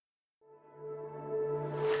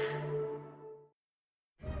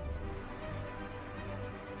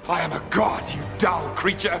I am a god, you dull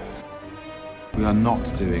creature. We are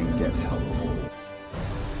not doing Get Help.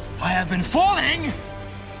 I have been falling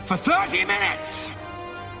for 30 minutes.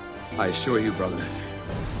 I assure you, brother,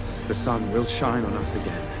 the sun will shine on us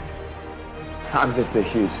again. I'm just a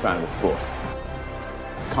huge fan of the sport.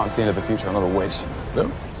 Can't see into the future, I'm not a witch. No?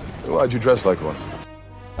 Why'd you dress like one?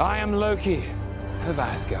 I am Loki of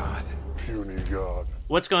Asgard. Puny god.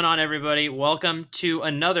 What's going on, everybody? Welcome to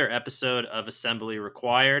another episode of Assembly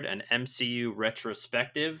Required, an MCU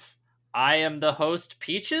retrospective. I am the host,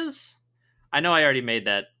 Peaches. I know I already made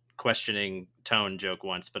that questioning tone joke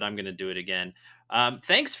once, but I'm going to do it again.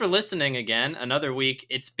 Thanks for listening again. Another week.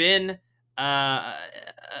 It's been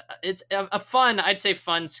it's a fun, I'd say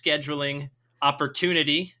fun scheduling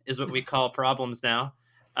opportunity is what we call problems now,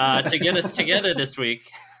 to get us together this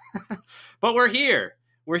week. But we're here.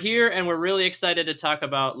 We're here, and we're really excited to talk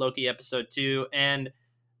about Loki Episode 2. And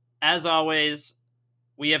as always,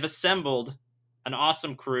 we have assembled an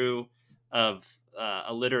awesome crew of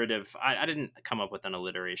alliterative... I didn't come up with an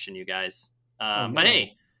alliteration, you guys. But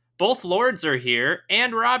hey, both Lords are here,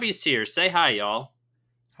 and Robbie's here. Say hi, y'all.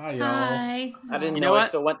 Hi, y'all. Hi. I didn't You know know I what?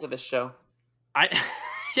 still went to this show.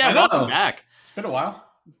 Yeah, welcome back. It's been a while.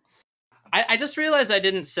 I just realized I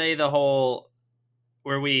didn't say the whole...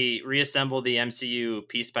 where we reassemble the MCU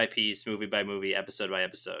piece by piece, movie by movie, episode by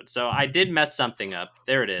episode. So I did mess something up.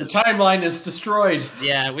 There it The is. timeline is destroyed.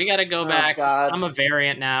 Yeah, we got to go Oh, back. God. I'm a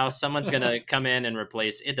variant now. Someone's going to come in and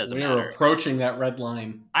replace. It doesn't We are matter. approaching that red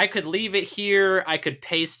line. I could leave it here. I could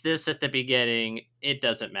paste this at the beginning. It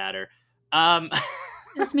doesn't matter.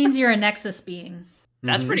 This means you're a Nexus being.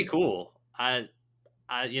 That's Mhm. pretty cool. I'll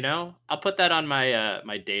put that on my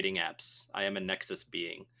my dating apps. I am a Nexus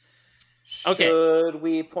being. Okay. Should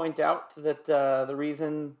we point out that the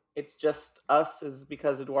reason it's just us is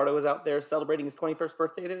because Eduardo was out there celebrating his 21st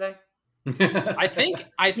birthday today? I think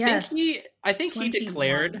Yes. he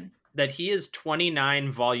declared 21. that he is 29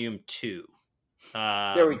 volume 2.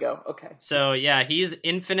 There we go. Okay. So yeah, he's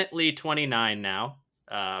infinitely 29 now.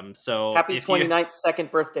 So Happy if you- 29th second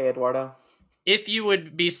birthday, Eduardo. If you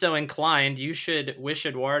would be so inclined, you should wish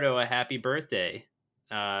Eduardo a happy birthday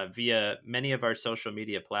via many of our social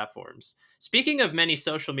media platforms. Speaking of many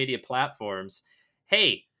social media platforms,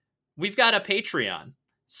 hey, we've got a Patreon.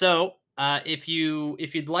 So if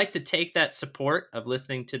you'd like to take that support of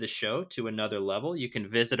listening to the show to another level, you can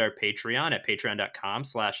visit our Patreon at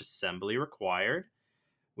patreon.com/assemblyrequired.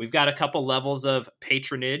 We've got a couple levels of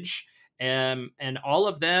patronage, and all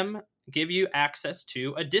of them give you access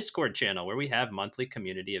to a Discord channel where we have monthly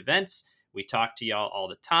community events. We talk to y'all all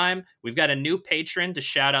the time. We've got a new patron to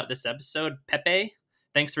shout out this episode, Pepe.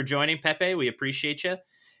 Thanks for joining, Pepe. We appreciate you.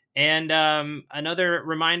 And another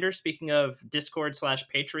reminder, speaking of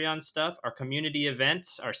Discord/Patreon stuff, our community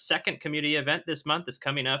events, our second community event this month is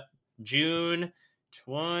coming up June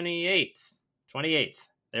 28th. 28th.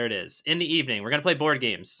 There it is. In the evening. We're going to play board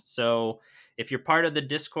games. So if you're part of the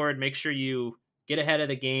Discord, make sure you get ahead of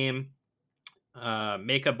the game.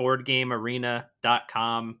 Make a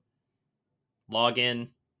boardgamearena.com login.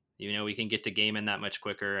 We can get to gaming that much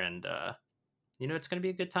quicker, and it's going to be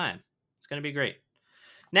a good time. It's going to be great.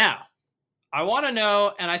 Now, I want to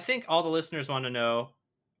know, and I think all the listeners want to know,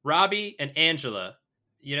 Robbie and Angela,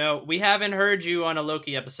 we haven't heard you on a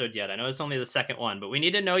Loki episode yet. I know it's only the second one, but we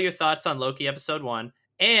need to know your thoughts on Loki episode 1.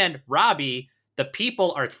 And Robbie, the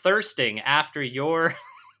people are thirsting after your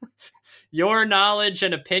your knowledge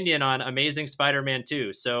and opinion on Amazing Spider-Man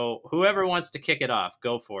 2. So whoever wants to kick it off,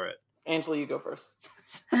 go for it. Angela, you go first.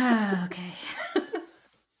 Okay.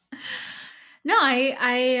 No,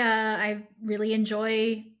 I really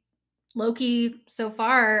enjoy Loki so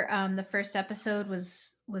far. The first episode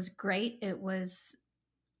was great. It was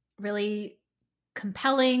really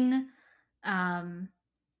compelling. I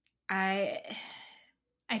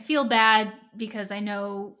feel bad because I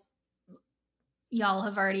know y'all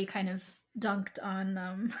have already kind of dunked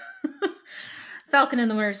on Falcon and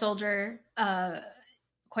the Winter Soldier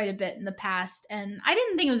quite a bit in the past, and I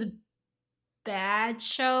didn't think it was a bad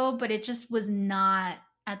show, but it just was not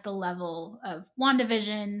at the level of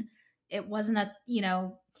WandaVision. It wasn't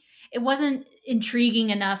it wasn't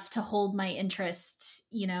intriguing enough to hold my interest,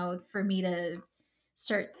 for me to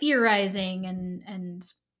start theorizing and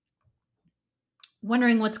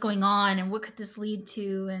wondering what's going on and what could this lead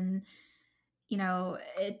to. And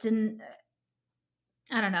it didn't,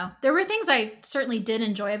 I don't know. There were things I certainly did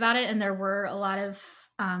enjoy about it, and there were a lot of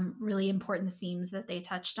really important themes that they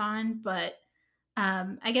touched on, but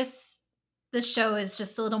I guess this show is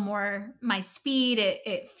just a little more my speed.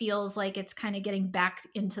 It feels like it's kind of getting back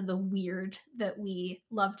into the weird that we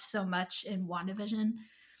loved so much in WandaVision.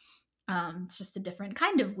 It's just a different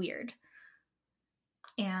kind of weird.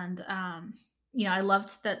 And I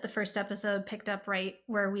loved that the first episode picked up right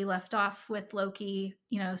where we left off with Loki,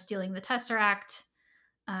 stealing the Tesseract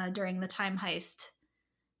during the time heist.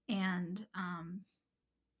 And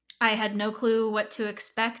I had no clue what to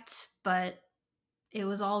expect, but it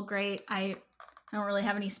was all great. I don't really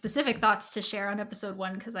have any specific thoughts to share on episode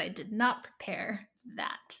 1 because I did not prepare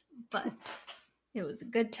that, but it was a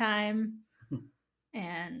good time,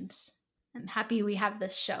 and I'm happy we have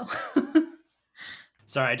this show.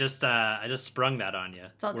 Sorry, I just sprung that on you.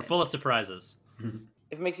 We're good. full of surprises. If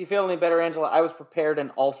it makes you feel any better, Angela, I was prepared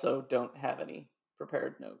and also don't have any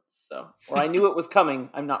prepared notes. Or I knew it was coming.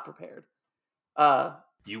 I'm not prepared.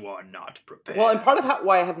 You are not prepared. Well, and part of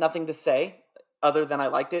why I have nothing to say other than I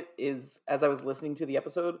liked it is as I was listening to the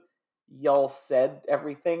episode, y'all said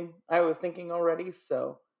everything I was thinking already.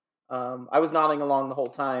 So I was nodding along the whole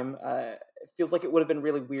time. It feels like it would have been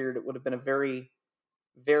really weird. It would have been a very,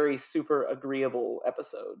 very super agreeable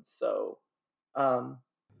episode. So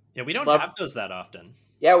yeah, we don't have those that often.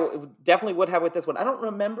 Yeah, it definitely would have with this one. I don't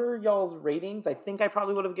remember y'all's ratings. I think I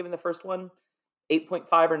probably would have given the first one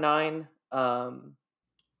 8.5 or 9.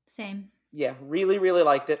 Same. Yeah, really, really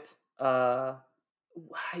liked it. I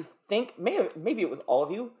think maybe it was all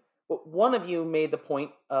of you, but one of you made the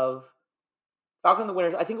point of Falcon and the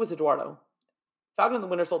Winter. I think it was Eduardo. Falcon and the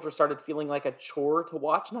Winter Soldier started feeling like a chore to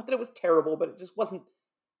watch. Not that it was terrible, but it just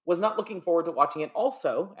was not looking forward to watching it.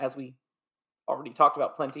 Also, as we already talked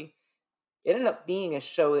about plenty, it ended up being a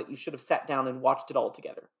show that you should have sat down and watched it all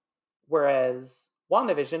together. Whereas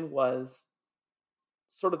WandaVision was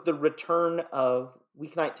sort of the return of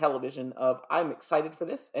weeknight television of I'm excited for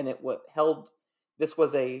this, and this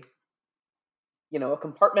was a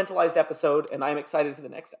compartmentalized episode, and I'm excited for the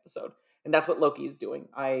next episode. And that's what Loki is doing.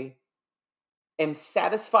 I am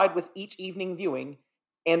satisfied with each evening viewing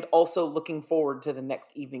and also looking forward to the next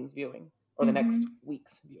evening's viewing or the next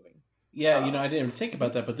week's viewing. Yeah, I didn't even think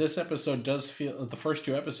about that, but this episode does feel, the first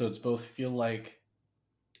 2 episodes both feel like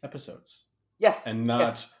episodes. Yes. And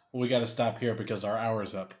not, we got to stop here because our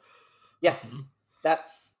hour's up. Yes,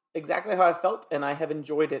 that's exactly how I felt, and I have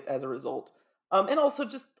enjoyed it as a result. And also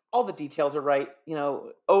just all the details are right.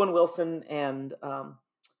 Owen Wilson and Tom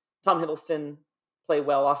Hiddleston play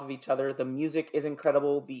well off of each other. The music is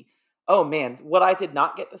incredible. What I did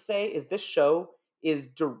not get to say is this show is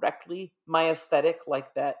directly my aesthetic,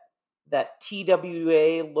 like that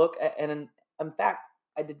TWA look. And in fact,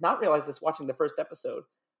 I did not realize this watching the first episode.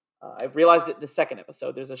 I realized it the second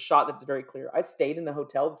episode. There's a shot that's very clear. I've stayed in the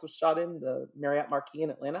hotel this was shot in, the Marriott Marquis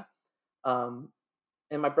in Atlanta.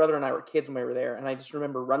 And my brother and I were kids when we were there. And I just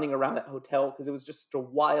remember running around that hotel because it was just a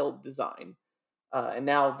wild design. And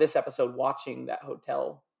now this episode, watching that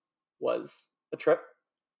hotel was a trip.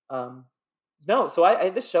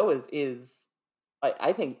 This show is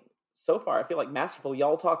I think so far, I feel like masterful.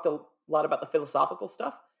 Y'all talked a lot about the philosophical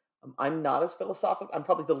stuff. I'm not as philosophical. I'm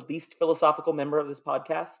probably the least philosophical member of this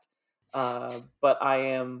podcast. But I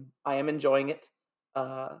am enjoying it.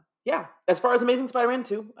 As far as Amazing Spider-Man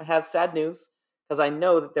 2, I have sad news because I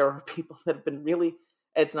know that there are people that have been really,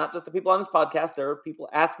 it's not just the people on this podcast. There are people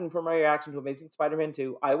asking for my reaction to Amazing Spider-Man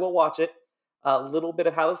 2. I will watch it. A little bit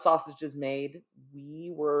of how the sausage is made.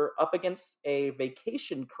 We were up against a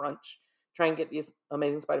vacation crunch trying to get this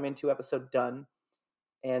Amazing Spider-Man 2 episode done.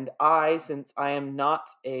 And since I am not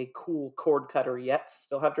a cool cord cutter yet,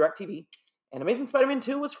 still have DirecTV. And Amazing Spider-Man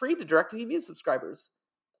 2 was free to DirecTV subscribers.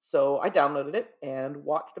 So I downloaded it and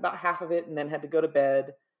watched about half of it and then had to go to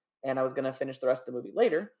bed. And I was going to finish the rest of the movie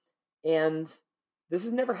later. And this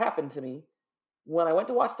has never happened to me. When I went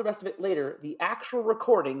to watch the rest of it later, the actual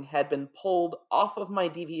recording had been pulled off of my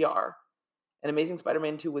DVR. And Amazing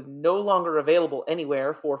Spider-Man 2 was no longer available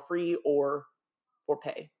anywhere for free or for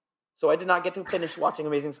pay. So I did not get to finish watching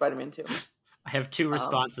Amazing Spider-Man 2. I have 2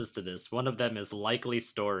 responses to this. One of them is likely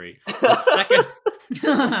story.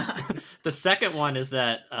 The second one is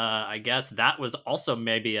that I guess that was also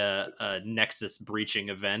maybe a Nexus breaching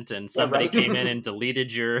event, and somebody came in and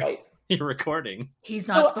deleted your recording. He's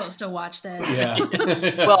not supposed to watch this.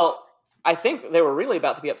 Yeah. Well, I think they were really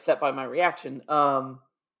about to be upset by my reaction.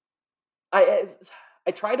 I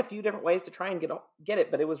tried a few different ways to try and get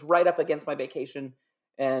it, but it was right up against my vacation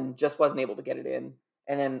and just wasn't able to get it in.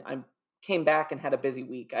 And then I came back and had a busy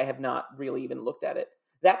week. I have not really even looked at it.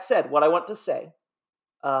 That said, what I want to say,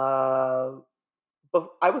 but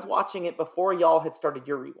I was watching it before y'all had started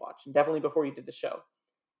your rewatch, and definitely before you did the show.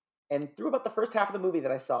 And through about the first half of the movie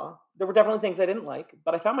that I saw, there were definitely things I didn't like,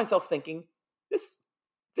 but I found myself thinking, this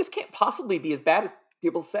can't possibly be as bad as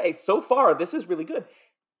people say. So far, this is really good.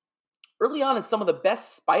 early on is some of the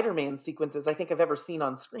best Spider-Man sequences I think I've ever seen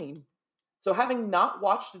on screen. So having not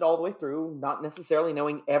watched it all the way through, not necessarily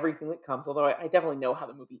knowing everything that comes, although I definitely know how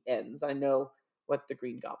the movie ends. I know what the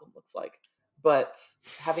Green Goblin looks like. But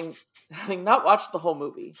having not watched the whole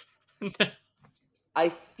movie, I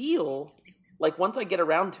feel like once I get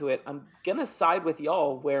around to it, I'm going to side with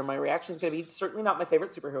y'all where my reaction is going to be certainly not my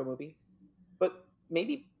favorite superhero movie, but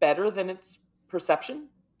maybe better than its perception.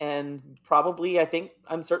 And probably, I think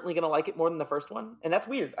I'm certainly going to like it more than the first one. And that's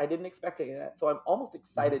weird. I didn't expect any of that. So I'm almost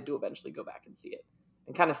excited to eventually go back and see it.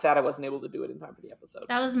 And kind of sad I wasn't able to do it in time for the episode.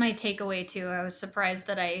 That was my takeaway too. I was surprised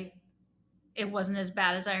that it wasn't as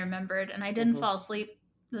bad as I remembered. And I didn't fall asleep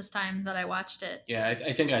this time that I watched it. Yeah,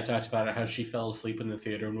 I think I talked about it, how she fell asleep in the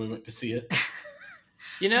theater when we went to see it.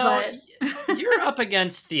 You know, you're up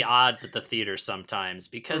against the odds at the theater sometimes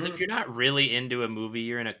because if you're not really into a movie,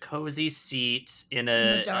 you're in a cozy seat in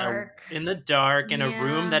the dark in a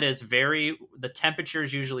room that is the temperature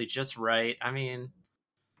is usually just right. I mean,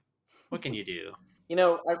 what can you do? You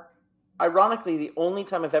know, ironically, the only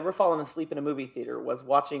time I've ever fallen asleep in a movie theater was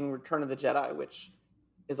watching Return of the Jedi, which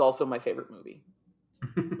is also my favorite movie.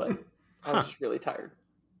 But I was just really tired.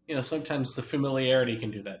 You know, sometimes the familiarity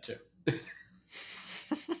can do that too.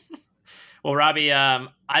 Well, Robbie, I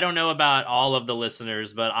don't know about all of the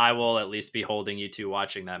listeners, but I will at least be holding you to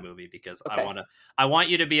watching that movie because I want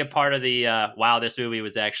you to be a part of the wow, this movie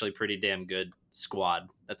was actually pretty damn good squad.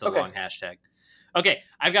 That's a long hashtag. Okay,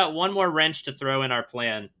 I've got one more wrench to throw in our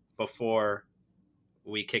plan before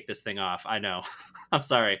we kick this thing off. I know. I'm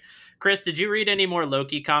sorry. Chris, did you read any more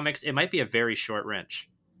Loki comics? It might be a very short wrench.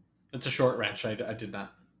 It's a short wrench. I did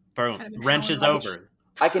not. Boom. Kind of wrench is over.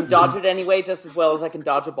 I can dodge it anyway just as well as I can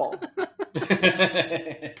dodge a ball.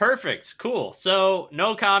 Perfect. Cool. So,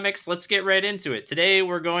 no comics. Let's get right into it. Today,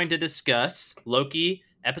 we're going to discuss Loki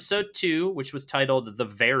Episode 2, which was titled The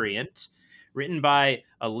Variant, written by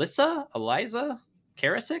Eliza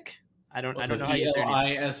Karasik? I don't know how you say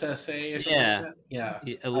it. Elissa or something like that? Yeah.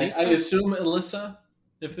 Elisa? I assume Elissa,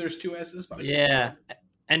 if there's two S's. Yeah.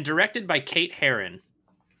 And directed by Kate Herron.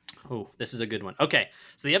 Oh, this is a good one. Okay,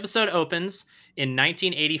 so the episode opens in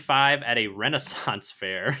 1985 at a Renaissance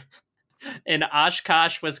fair in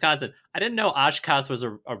Oshkosh, Wisconsin. I didn't know Oshkosh was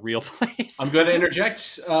a real place. I'm going to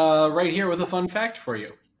interject right here with a fun fact for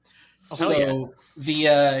you.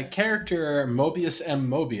 The character Mobius M.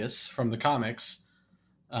 Mobius from the comics,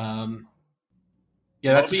 that's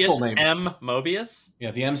Mobius, his full name. M. Mobius?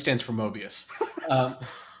 Yeah, the M stands for Mobius.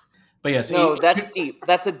 But yes. No, that's deep.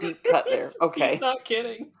 That's a deep cut there. Okay. He's not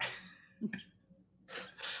kidding.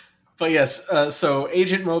 But yes, so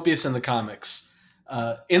Agent Mobius in the comics.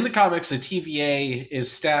 In the comics, the TVA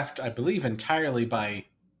is staffed, I believe, entirely by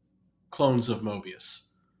clones of Mobius.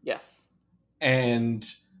 Yes. And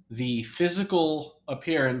the physical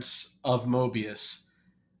appearance of Mobius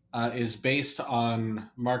is based on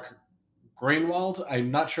Mark Greenwald. I'm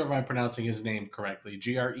not sure if I'm pronouncing his name correctly.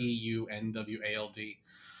 Greunwald.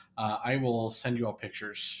 I will send you all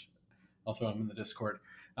pictures. I'll throw them in the Discord.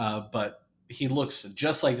 But he looks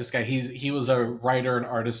just like this guy. He was a writer, an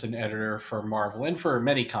artist, and editor for Marvel and for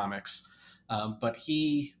many comics. But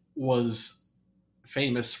he was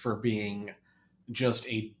famous for being just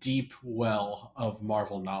a deep well of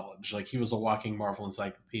Marvel knowledge. Like, he was a walking Marvel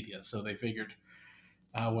encyclopedia. So they figured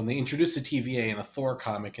when they introduced the TVA in a Thor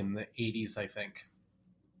comic in the 80s, I think,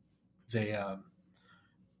 they're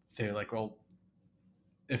like, well,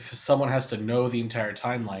 if someone has to know the entire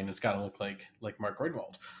timeline, it's got to look like Mark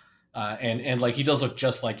Greenwald. And like, he does look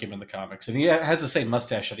just like him in the comics. And he has the same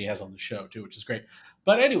mustache that he has on the show, too, which is great.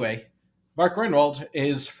 But anyway, Mark Greenwald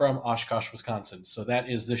is from Oshkosh, Wisconsin. So that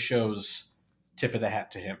is the show's tip of the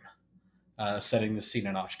hat to him, setting the scene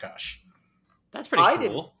in Oshkosh. That's pretty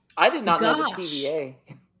cool. I did not know the TVA.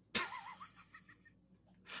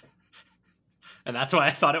 And that's why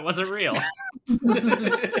I thought it wasn't real.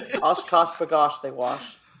 Oshkosh bagosh, they wash.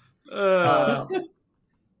 I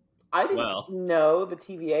didn't know the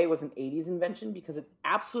TVA was an 80s invention because it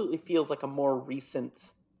absolutely feels like a more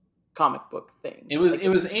recent comic book thing. It was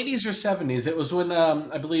 80s or 70s. It was when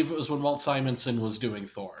I believe it was when Walt Simonson was doing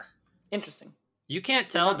Thor. Interesting. You can't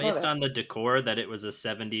tell based on the decor that it was a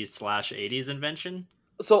 70s/80s invention.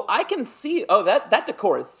 So I can see. Oh, that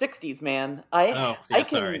decor is 60s, man.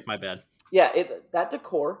 Sorry, my bad. Yeah, that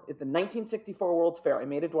decor is the 1964 World's Fair. I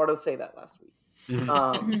made Eduardo say that last week.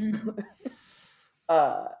 I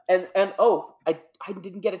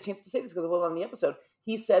didn't get a chance to say this because it wasn't on the episode.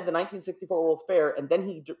 He said the 1964 World's Fair, and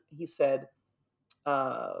then he said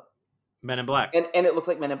Men in Black. And it looked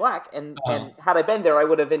like Men in Black. And had I been there, I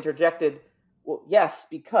would have interjected, well, yes,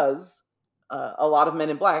 because a lot of Men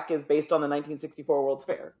in Black is based on the 1964 World's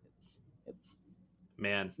Fair. It's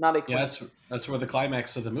Man. not a Yeah, coincidence. that's where the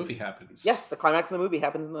climax of the movie happens. Yes, the climax of the movie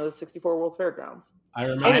happens in the 64 World's Fairgrounds. I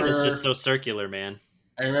Time remember is just so circular, man.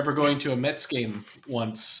 I remember going to a Mets game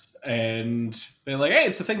once and being like, "Hey,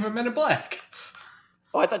 it's the thing from Men in Black."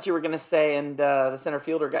 Oh, I thought you were going to say, and the center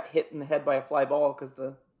fielder got hit in the head by a fly ball because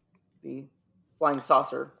the flying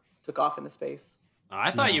saucer took off into space.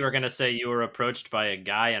 I thought No. you were going to say you were approached by a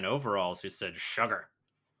guy in overalls who said, "Sugar,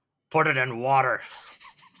 put it in water."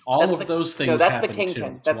 All of those things No, that's happen the too.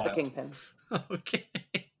 Kingpin. It's That's wild. the Kingpin. Okay.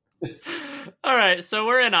 All right, so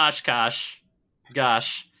we're in Oshkosh.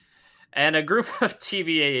 Gosh. And a group of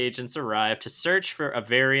TVA agents arrive to search for a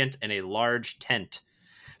variant in a large tent.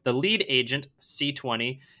 The lead agent,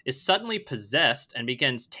 C-20, is suddenly possessed and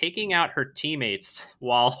begins taking out her teammates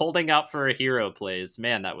while holding out for a hero plays.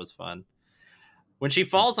 Man, that was fun. When she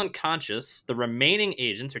falls unconscious, the remaining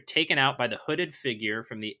agents are taken out by the hooded figure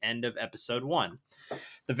from the end of episode 1.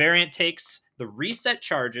 The variant takes the reset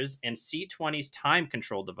charges and C-20's time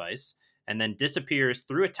control device and then disappears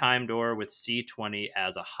through a time door with C-20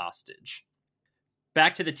 as a hostage.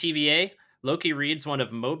 Back to the TVA, Loki reads one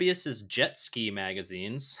of Mobius's jet ski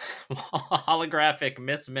magazines, while a holographic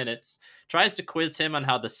Miss Minutes tries to quiz him on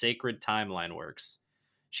how the sacred timeline works.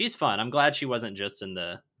 She's fun. I'm glad she wasn't just in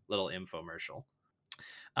the little infomercial.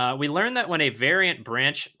 We learn that when a variant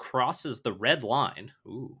branch crosses the red line,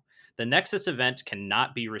 the Nexus event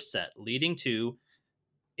cannot be reset, leading to,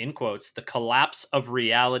 in quotes, the collapse of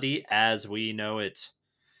reality as we know it.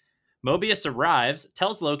 Mobius arrives,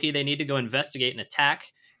 tells Loki they need to go investigate an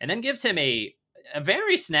attack, and then gives him a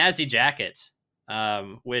very snazzy jacket,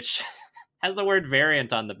 which has the word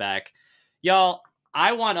variant on the back. Y'all,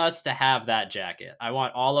 I want us to have that jacket. I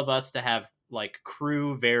want all of us to have like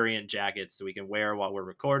crew variant jackets so we can wear while we're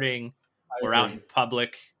recording. We're out in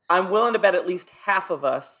public. I'm willing to bet at least half of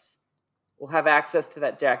us will have access to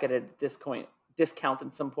that jacket at a discount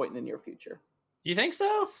at some point in the near future. You think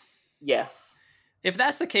so? Yes. If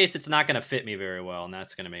that's the case, it's not going to fit me very well, and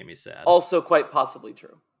that's going to make me sad. Also quite possibly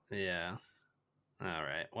true. Yeah. All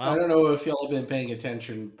right. I Well, don't know if y'all have been paying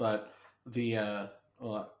attention, but the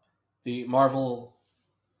Marvel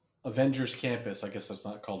Avengers Campus, I guess it's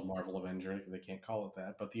not called Marvel Avenger, they can't call it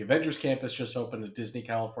that, but the Avengers Campus just opened a Disney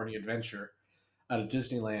California Adventure out of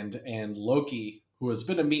Disneyland, and Loki, who has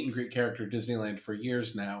been a meet and greet character at Disneyland for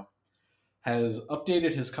years now, has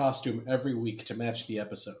updated his costume every week to match the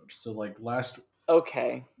episode. So like last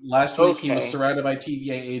week he was surrounded by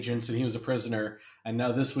TVA agents and he was a prisoner, and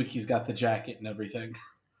now this week he's got the jacket and everything.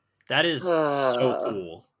 that is so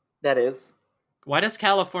cool. That is. Why does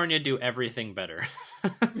California do everything better?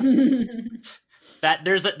 That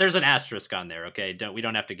there's an asterisk on there. Okay, we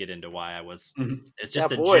don't have to get into why I was. It's just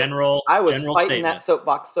general. I was general fighting statement. that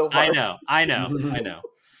soapbox so hard. I know.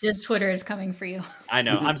 Diz Twitter is coming for you. I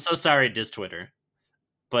know. I'm so sorry, Diz Twitter.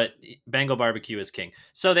 But Bengal Barbecue is king.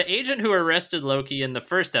 So the agent who arrested Loki in the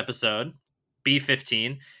first episode,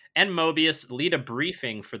 B-15, and Mobius lead a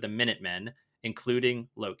briefing for the Minutemen, including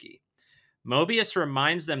Loki. Mobius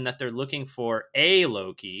reminds them that they're looking for a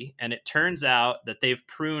Loki, and it turns out that they've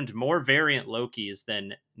pruned more variant Lokis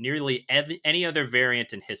than nearly any other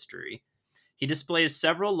variant in history. He displays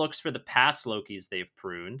several looks for the past Lokis they've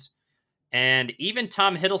pruned, and even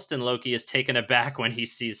Tom Hiddleston Loki is taken aback when he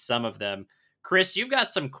sees some of them. Chris, you've got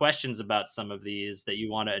some questions about some of these that you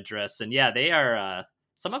want to address, and yeah, they are.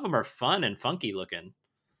 Some of them are fun and funky looking.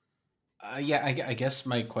 I guess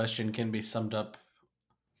my question can be summed up.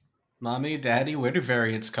 Mommy, Daddy, where do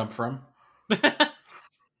variants come from?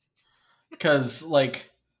 Because, like,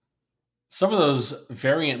 some of those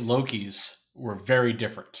variant Lokis were very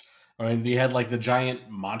different. I mean, you had, like, the giant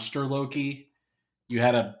monster Loki. You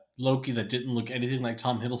had a Loki that didn't look anything like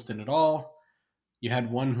Tom Hiddleston at all. You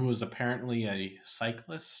had one who was apparently a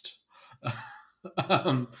cyclist.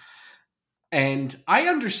 And I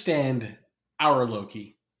understand our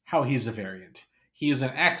Loki, how he's a variant. He is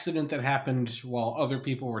an accident that happened while other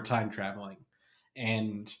people were time traveling,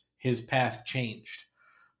 and his path changed.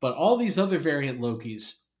 But all these other variant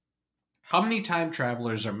Lokis, how many time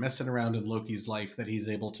travelers are messing around in Loki's life that he's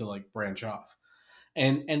able to like branch off?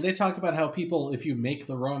 And they talk about how people, if you make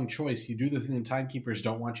the wrong choice, you do the thing the timekeepers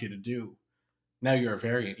don't want you to do. Now you're a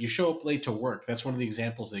variant. You show up late to work. That's one of the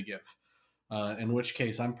examples they give. In which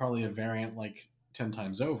case, I'm probably a variant like 10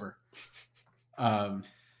 times over.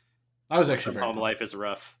 I was actually very home life is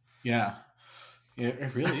rough. Yeah,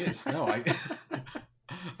 it really is. No,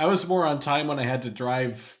 I was more on time when I had to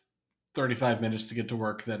drive 35 minutes to get to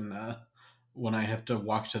work than when I have to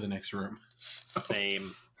walk to the next room. So,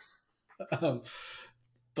 Same.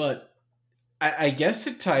 But I guess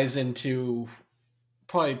it ties into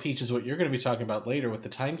probably Peach is what you're going to be talking about later with the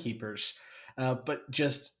Timekeepers. But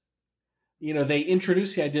just, they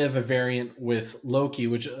introduce the idea of a variant with Loki,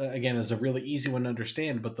 which again is a really easy one to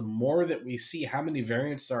understand. But the more that we see how many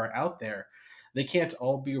variants there are out there, they can't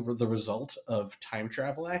all be the result of time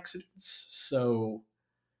travel accidents. So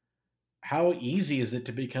how easy is it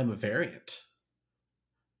to become a variant?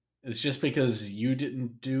 It's just because you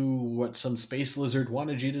didn't do what some space lizard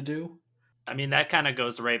wanted you to do? I mean, that kind of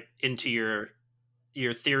goes right into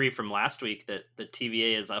your theory from last week that the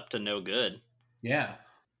TVA is up to no good. Yeah.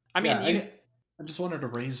 I mean, I just wanted to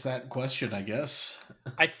raise that question, I guess.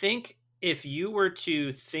 I think if you were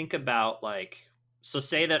to think about, so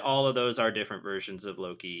say that all of those are different versions of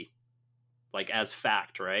Loki, as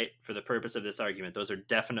fact, right? For the purpose of this argument, those are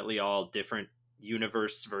definitely all different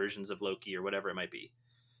universe versions of Loki or whatever it might be.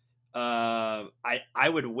 I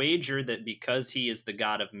would wager that because he is the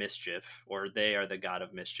god of mischief, or they are the god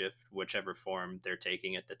of mischief, whichever form they're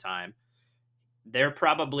taking at the time, they're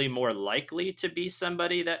probably more likely to be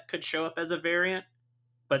somebody that could show up as a variant.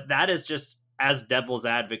 But that is just as devil's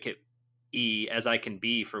advocate as I can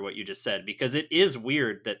be for what you just said, because it is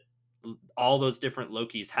weird that all those different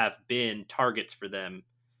Lokis have been targets for them.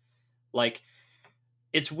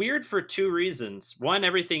 It's weird for two reasons. One,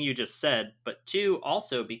 everything you just said, but two,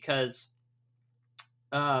 also because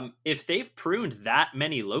if they've pruned that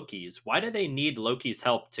many Lokis, why do they need Loki's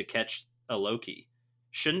help to catch a Loki?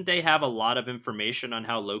 Shouldn't they have a lot of information on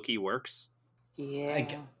how Loki works?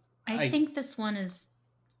 Yeah. I think this one is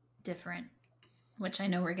different, which I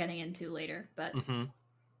know we're getting into later, but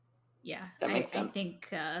yeah, that makes sense. I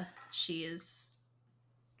think she is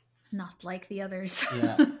not like the others.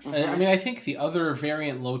 Yeah. I mean, I think the other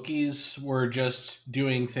variant Lokis were just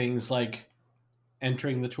doing things like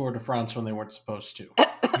entering the Tour de France when they weren't supposed to.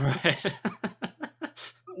 Right.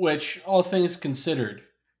 Which, all things considered,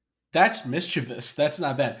 that's mischievous. That's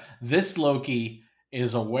not bad. This Loki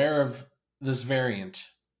is aware of this variant,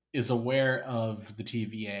 is aware of the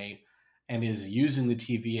TVA, and is using the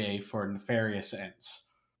TVA for nefarious ends.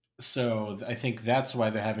 So I think that's why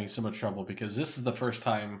they're having so much trouble, because this is the first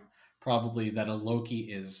time probably that a Loki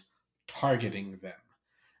is targeting them,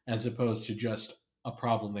 as opposed to just a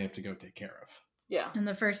problem they have to go take care of. Yeah. And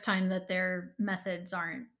the first time that their methods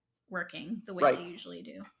aren't working the way they usually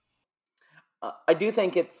do. I do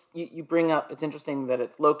think you bring up, it's interesting that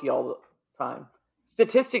it's Loki all the time.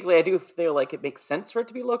 Statistically, I do feel like it makes sense for it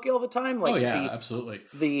to be Loki all the time. Absolutely.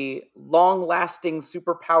 The long-lasting,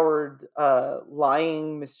 super-powered,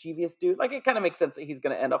 lying, mischievous dude. It kind of makes sense that he's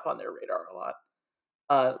going to end up on their radar a lot.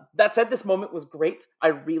 That said, this moment was great. I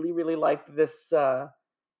really, really liked this,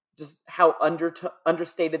 just how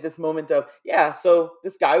understated this moment of, so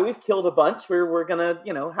this guy we've killed a bunch, we're going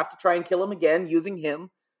to, have to try and kill him again using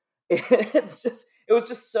him. It was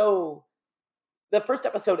just so... The first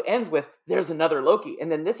episode ends with, there's another Loki.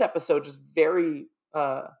 And then this episode just very,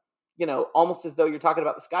 almost as though you're talking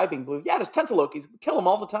about the sky being blue. Yeah, there's tons of Lokis. We kill them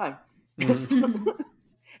all the time. Mm-hmm.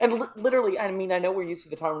 And literally, I mean, I know we're used to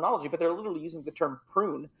the terminology, but they're literally using the term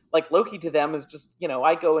prune. Loki to them is just,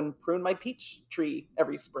 I go and prune my peach tree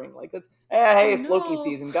every spring. It's, it's Loki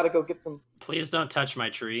season. Got to go get some. Please don't touch my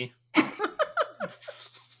tree.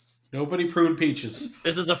 Nobody prune peaches.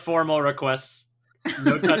 This is a formal request.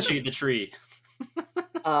 No touching the tree.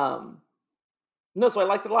 No, so I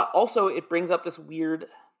liked it a lot. Also, it brings up this weird,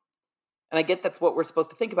 and I get that's what we're supposed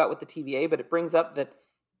to think about with the TVA, but it brings up that,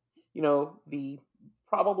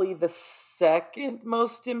 probably the second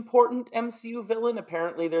most important MCU villain,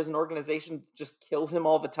 apparently there's an organization that just kills him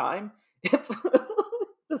all the time. It's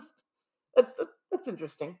just, that's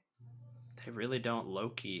interesting. They really don't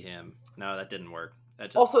Loki him. No, that didn't work. That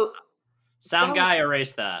just, also, sound guy,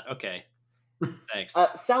 erase that. Okay. Thanks.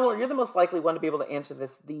 Samuel, you're the most likely one to be able to answer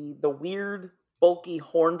this. The weird, bulky,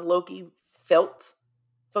 horned Loki felt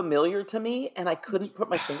familiar to me, and I couldn't put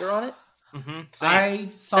my finger on it. Mm-hmm. I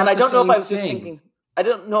thought, and I don't know if I was thing. just thinking. I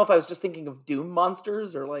don't know if I was just thinking of Doom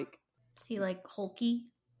monsters or Is he hulky?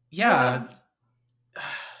 Yeah.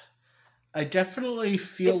 I definitely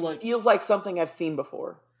feel it feels like something I've seen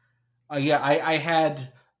before. I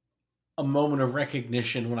had a moment of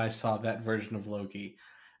recognition when I saw that version of Loki.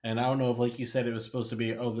 And I don't know if, like you said, it was supposed to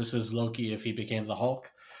be, this is Loki if he became the Hulk,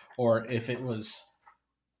 or if it was,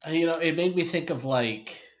 it made me think of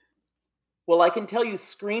Well, I can tell you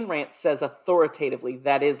Screen Rant says authoritatively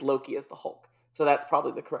that is Loki as the Hulk. So that's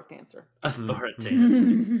probably the correct answer.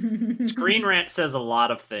 Authoritative. Screen Rant says a lot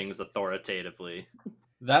of things authoritatively.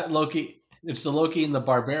 That Loki, it's the Loki in the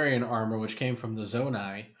barbarian armor, which came from the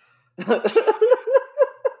Zonai.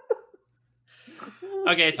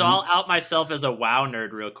 Okay, so I'll out myself as a WoW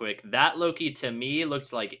nerd real quick. That Loki to me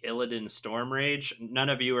looked like Illidan Stormrage. None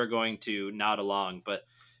of you are going to nod along, but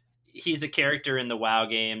he's a character in the WoW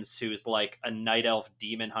games who's like a night elf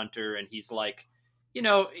demon hunter, and he's like,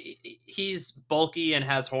 he's bulky and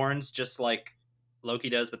has horns just like Loki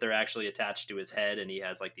does, but they're actually attached to his head, and he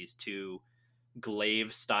has like these two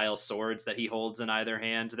glaive style swords that he holds in either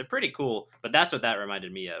hand. They're pretty cool, but that's what that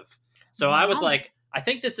reminded me of. So I was like, I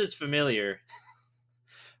think this is familiar.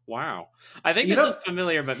 Wow. I think this is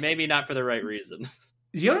familiar, but maybe not for the right reason.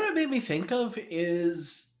 You know what it made me think of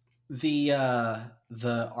is the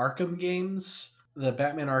Arkham games, the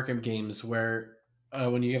Batman Arkham games, where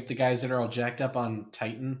when you have the guys that are all jacked up on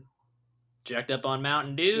Titan. Jacked up on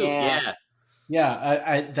Mountain Dew. Yeah. Yeah,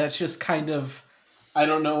 I that's just kind of, I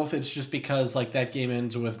don't know if it's just because like that game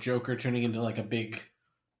ends with Joker turning into like a big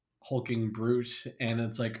hulking brute, and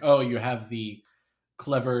it's like, oh, you have the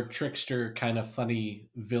clever trickster kind of funny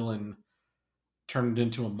villain turned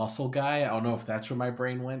into a muscle guy. I don't know if that's where my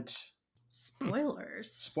brain went.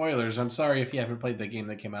 Spoilers. I'm sorry if you haven't played the game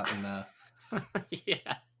that came out in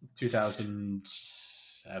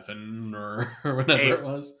 2007 or whatever it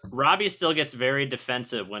was. Robbie still gets very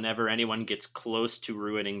defensive whenever anyone gets close to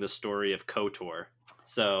ruining the story of KOTOR.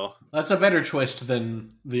 So that's a better twist than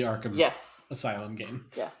the Arkham Asylum game.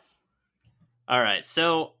 Yes. All right,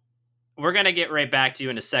 so we're going to get right back to you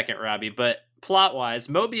in a second, Robbie, but plot-wise,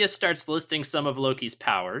 Mobius starts listing some of Loki's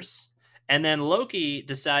powers, and then Loki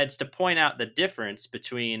decides to point out the difference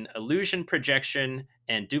between illusion projection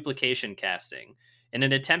and duplication casting in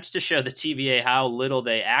an attempt to show the TVA how little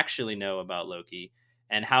they actually know about Loki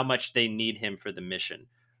and how much they need him for the mission.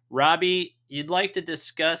 Robbie, you'd like to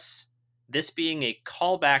discuss this being a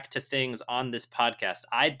callback to things on this podcast.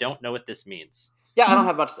 I don't know what this means. Yeah, I don't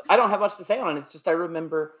have much to say on it. It's just I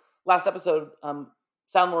remember last episode,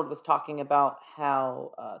 Soundlord was talking about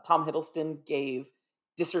how Tom Hiddleston gave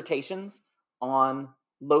dissertations on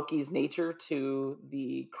Loki's nature to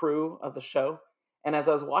the crew of the show. And as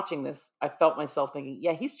I was watching this, I felt myself thinking,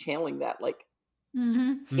 yeah, he's channeling that like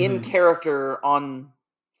in character on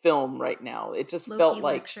film right now. It just felt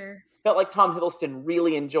like Tom Hiddleston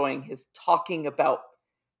really enjoying his talking about,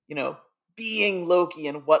 being Loki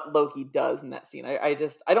and what Loki does in that scene. I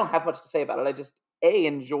don't have much to say about it. I just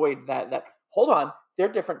enjoyed that hold on, they're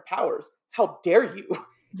different powers. How dare you?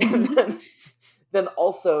 And then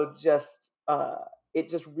also just it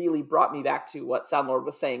just really brought me back to what Soundlord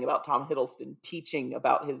was saying about Tom Hiddleston teaching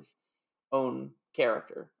about his own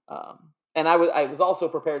character. And I was also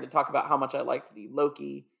prepared to talk about how much I liked the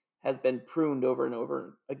Loki has been pruned over and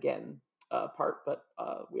over again part, but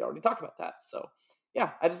we already talked about that. So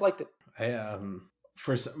yeah, I just liked it.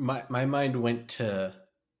 First, my mind went to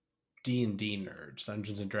D&D nerds,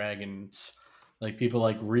 Dungeons and Dragons, like people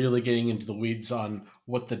like really getting into the weeds on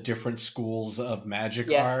what the different schools of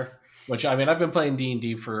magic are. Which, I mean, I've been playing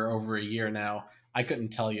D&D for over a year now. I couldn't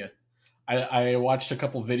tell you. I watched a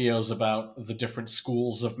couple videos about the different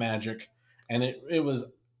schools of magic, and it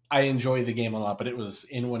was, I enjoyed the game a lot, but it was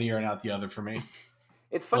in one ear and out the other for me.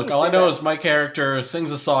 It's funny. Look, all I know is my character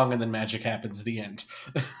sings a song and then magic happens at the end.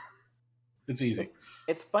 It's easy.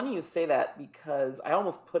 It's funny you say that because I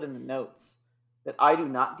almost put in the notes that I do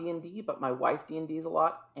not D&D, but my wife D&Ds a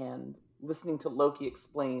lot, and listening to Loki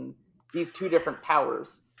explain these two different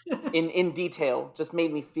powers in detail just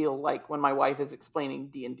made me feel like when my wife is explaining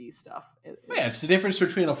D&D stuff. It's the difference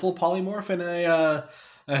between a full polymorph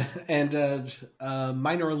and a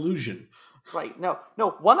minor illusion. Right. No.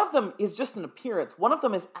 One of them is just an appearance. One of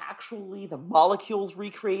them is actually the molecules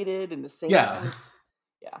recreated in the same time.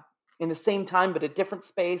 Yeah. In the same time, but a different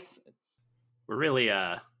space. We're really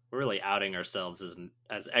outing ourselves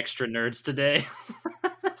as extra nerds today.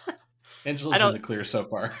 Angela's in the clear so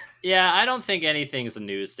far. Yeah, I don't think anything's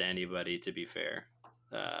news to anybody, to be fair.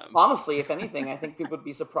 Honestly, if anything, I think people would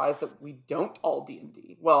be surprised that we don't all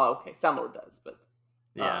D&D. Well, okay, Soundlord does, but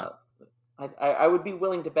yeah, I would be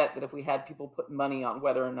willing to bet that if we had people put money on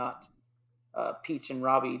whether or not Peach and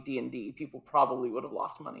Robbie D&D, people probably would have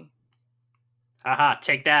lost money. Haha,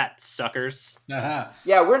 take that, suckers. Aha.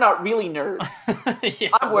 Yeah, we're not really nerds. Yeah,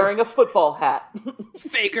 I'm wearing a football hat.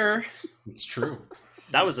 Faker. It's true.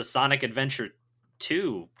 That was a Sonic Adventure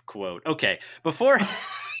 2 quote. Okay, before...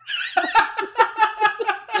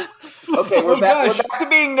 Okay, we're back to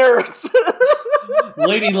being nerds.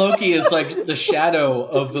 Lady Loki is like the shadow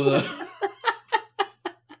of the...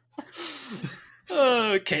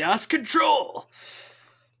 Chaos Control!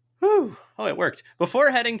 Whew. Oh, it worked. Before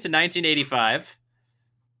heading to 1985,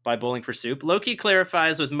 by Bowling for Soup, Loki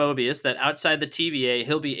clarifies with Mobius that outside the TVA,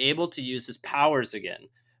 he'll be able to use his powers again.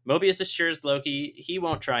 Mobius assures Loki he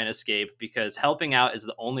won't try and escape because helping out is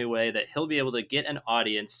the only way that he'll be able to get an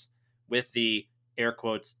audience with the air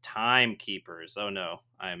quotes timekeepers. Oh no,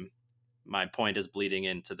 my point is bleeding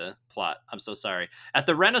into the plot. I'm so sorry. At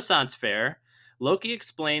the Renaissance Fair, Loki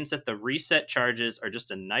explains that the reset charges are just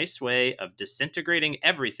a nice way of disintegrating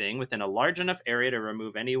everything within a large enough area to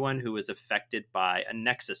remove anyone who is affected by a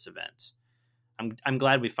Nexus event. I'm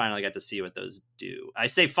glad we finally got to see what those do. I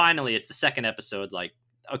say finally, it's the second episode. Like,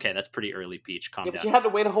 okay, that's pretty early, Peach. Calm Yeah, down. but you had to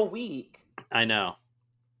wait a whole week. I know.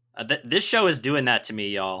 This show is doing that to me,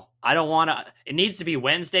 y'all. I don't want to. It needs to be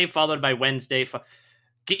Wednesday followed by Wednesday.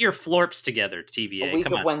 Get your florps together, TVA. A week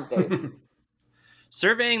Come of on. Wednesdays.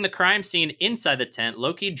 Surveying the crime scene inside the tent,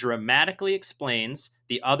 Loki dramatically explains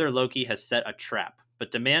the other Loki has set a trap,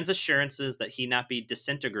 but demands assurances that he not be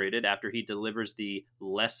disintegrated after he delivers the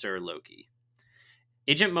lesser Loki.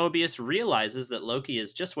 Agent Mobius realizes that Loki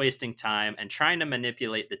is just wasting time and trying to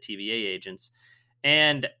manipulate the TVA agents,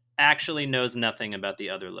 and actually knows nothing about the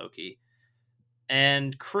other Loki.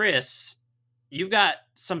 And Chris, you've got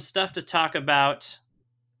some stuff to talk about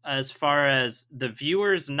as far as the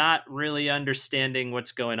viewers not really understanding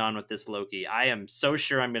what's going on with this Loki. I am so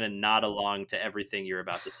sure I'm going to nod along to everything you're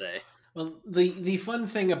about to say. Well, the fun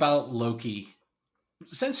thing about Loki,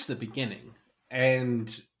 since the beginning,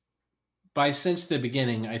 and by since the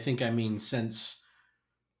beginning, I think I mean since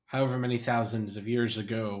however many thousands of years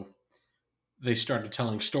ago they started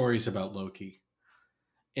telling stories about Loki,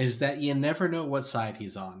 is that you never know what side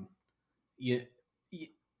he's on.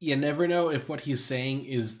 You never know if what he's saying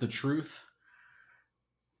is the truth.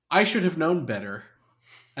 I should have known better.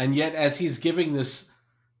 And yet, as he's giving this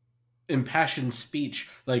impassioned speech,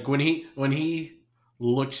 like when he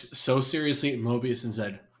looked so seriously at Mobius and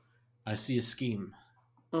said, "I see a scheme.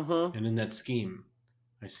 Mm-hmm. And in that scheme,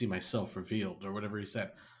 I see myself revealed," or whatever he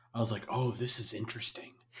said. I was like, oh, this is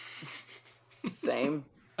interesting. Same.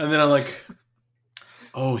 And then I'm like,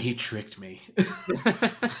 oh, he tricked me.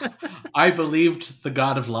 I believed the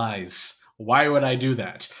god of lies. Why would I do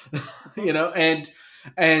that?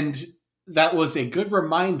 And that was a good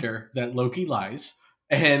reminder that Loki lies.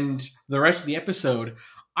 And the rest of the episode,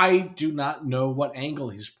 I do not know what angle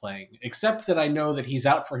he's playing, except that I know that he's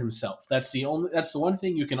out for himself. That's the one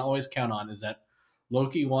thing you can always count on, is that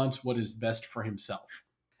Loki wants what is best for himself.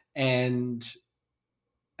 And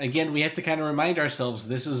again, we have to kind of remind ourselves,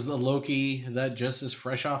 this is the Loki that just is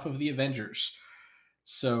fresh off of the Avengers.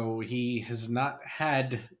 So he has not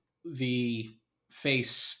had the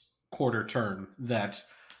face quarter turn that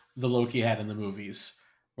the Loki had in the movies,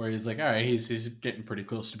 where he's like, all right, he's getting pretty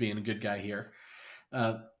close to being a good guy here.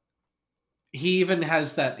 He even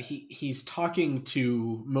has that, he's talking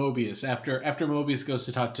to Mobius after Mobius goes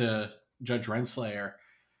to talk to Judge Renslayer,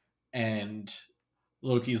 and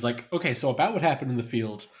Loki's like, okay, so about what happened in the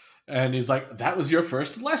field. And he's like, that was your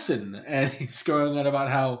first lesson. And he's going on about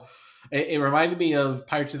how it reminded me of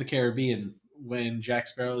Pirates of the Caribbean, when Jack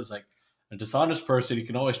Sparrow is like, a dishonest person you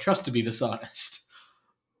can always trust to be dishonest.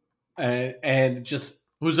 And just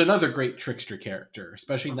who's another great trickster character,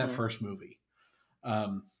 especially in that first movie.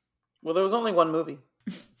 Well, there was only one movie.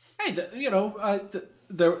 Hey,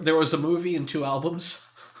 there was a movie and 2 albums.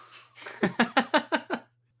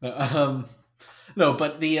 No,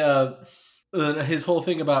 but the his whole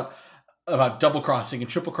thing about double crossing and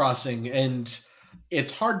triple crossing, and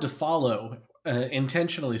it's hard to follow,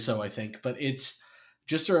 intentionally so, I think, but it's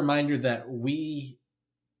just a reminder that we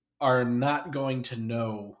are not going to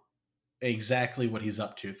know exactly what he's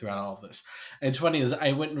up to throughout all of this. And it's funny, is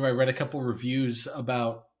I went and I read a couple reviews of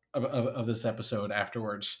this episode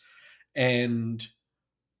afterwards, and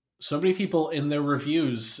so many people in their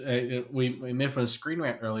reviews, we made fun of Screen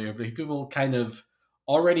Rant earlier, but people kind of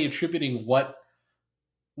already attributing what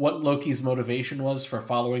Loki's motivation was for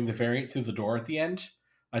following the variant through the door at the end.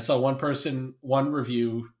 I saw one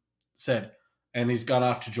review said, and he's gone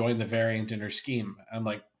off to join the variant in her scheme. I'm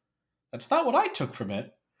like, that's not what I took from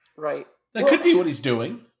it. Right. That could be what he's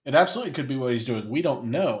doing. It absolutely could be what he's doing. We don't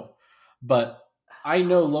know. But I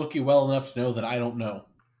know Loki well enough to know that I don't know.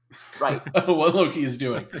 Right. What Loki is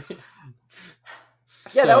doing.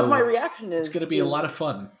 Yeah, that was my reaction. It's going to be a lot of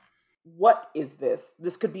fun. What is this?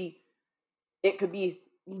 It could be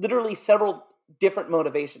literally several different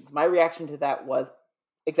motivations. My reaction to that was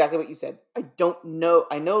exactly what you said. I don't know.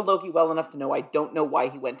 I know Loki well enough to know I don't know why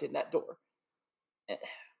he went in that door. And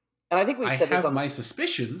I think we've said this on... I have my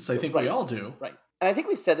suspicions. I think we all do. Right. And I think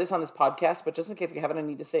we've said this on this podcast, but just in case we haven't, I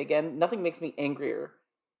need to say again, nothing makes me angrier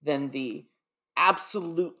than the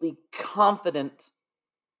absolutely confident...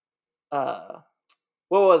 what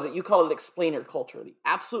was it? You call it explainer culture. The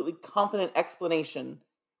absolutely confident explanation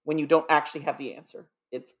when you don't actually have the answer.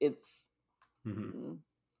 It's Mhm.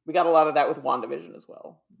 we got a lot of that with WandaVision as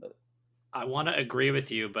well. But I want to agree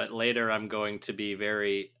with you, but later I'm going to be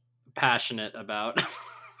very passionate about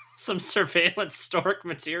some surveillance stork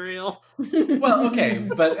material. Well, okay,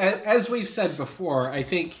 but as we've said before, I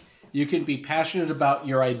think you can be passionate about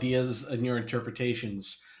your ideas and your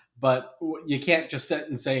interpretations, but you can't just sit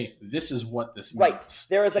and say, this is what this means. right,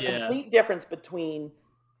 there is a Yeah. complete difference between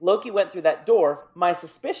Loki went through that door. My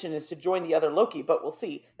suspicion is to join the other Loki, but we'll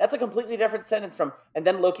see. That's a completely different sentence from, and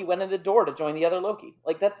then Loki went in the door to join the other Loki.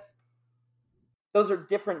 Like those are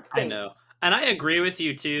different things. I know, and I agree with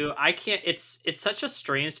you too. I can't. It's such a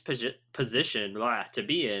strange position to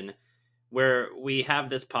be in, where we have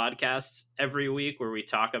this podcast every week where we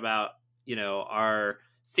talk about our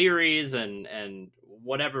theories and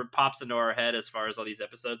whatever pops into our head as far as all these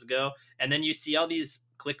episodes go, and then you see all these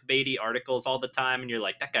clickbaity articles all the time, and you're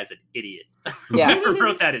like, that guy's an idiot. Yeah. Whoever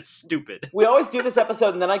wrote that is stupid. We always do this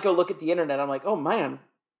episode, and then I go look at the internet. I'm like, oh man,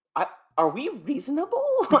 are we reasonable?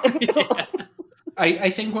 Yeah.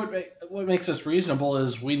 I think what makes us reasonable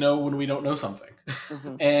is we know when we don't know something,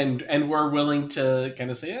 Mhm. and we're willing to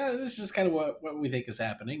kind of say, yeah, this is just kind of what we think is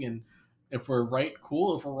happening, and if we're right,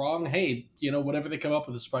 cool. If we're wrong, hey, whatever they come up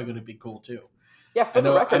with is probably going to be cool too. Yeah, for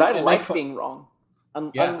the record, I like like being wrong.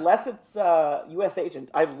 Yeah. Unless it's U.S. Agent,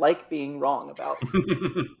 I like being wrong about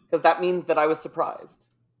because that means that I was surprised.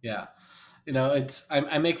 Yeah,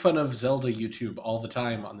 I make fun of Zelda YouTube all the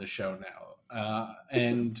time on the show now,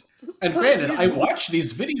 and granted, I watch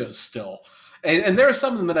these videos still, and there are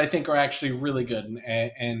some of them that I think are actually really good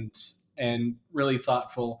and really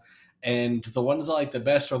thoughtful, and the ones I like the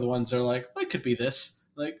best are the ones that are like, well, it could be this,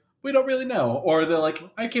 like, we don't really know, or they're like,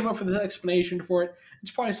 I came up with an explanation for it.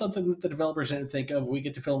 It's probably something that the developers didn't think of. We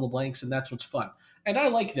get to fill in the blanks, and that's what's fun. And I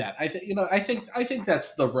like that. I think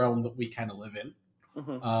that's the realm that we kind of live in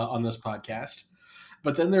on this podcast.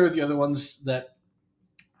 But then there are the other ones that.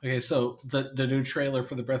 Okay, so the new trailer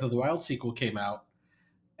for the Breath of the Wild sequel came out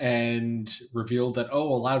and revealed that a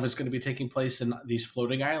lot of it's going to be taking place in these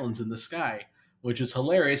floating islands in the sky, which is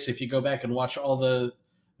hilarious if you go back and watch all the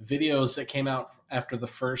videos that came out after the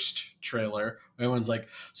first trailer. Everyone's like,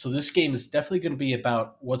 so this game is definitely going to be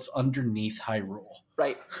about what's underneath Hyrule.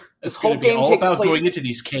 Right. It's going to be all about going into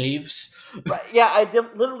these caves. Right. Yeah, I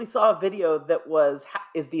literally saw a video that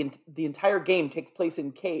is the entire game takes place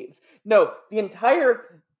in caves. No, the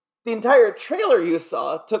entire trailer you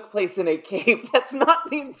saw took place in a cave. That's not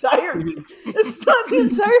the entire. It's not the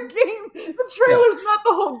entire game. The trailer's not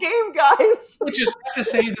the whole game, guys. Which is not to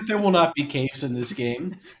say that there will not be caves in this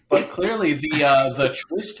game, but clearly the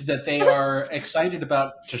twist that they are excited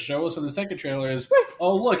about to show us in the second trailer is,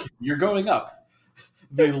 oh look, you're going up.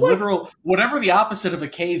 The literal, whatever the opposite of a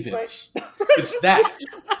cave is, it's that.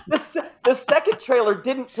 The second trailer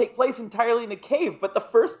didn't take place entirely in a cave, but the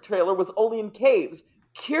first trailer was only in caves.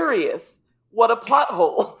 Curious. What a plot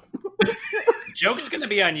hole. Joke's gonna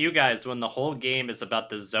be on you guys when the whole game is about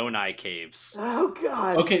the Zonai caves. Oh,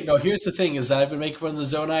 God. Okay, no, here's the thing, is that I've been making fun of the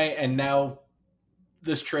Zonai, and now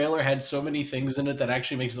this trailer had so many things in it that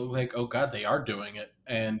actually makes it look like, oh God, they are doing it.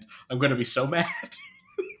 And I'm going to be so mad.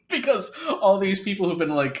 Because all these people who've been,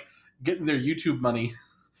 like, getting their YouTube money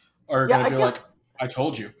are going to be like, I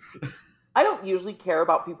told you. I don't usually care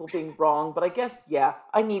about people being wrong, but I guess,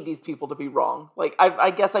 I need these people to be wrong. Like,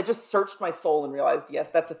 I guess I just searched my soul and realized, yes,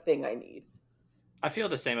 that's a thing I need. I feel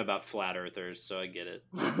the same about flat earthers, so I get it.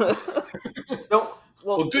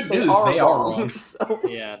 Well, good news, they are wrong. So.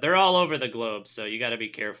 Yeah, they're all over the globe, so you got to be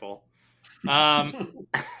careful.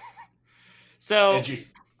 So, Edgy.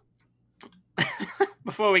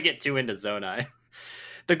 before we get too into Zonai,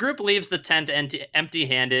 the group leaves the tent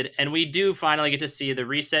empty-handed, and we do finally get to see the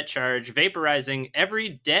reset charge vaporizing every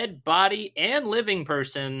dead body and living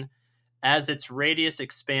person as its radius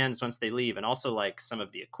expands once they leave, and also like some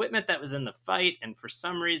of the equipment that was in the fight, and for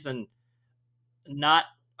some reason, not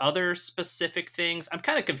other specific things. I'm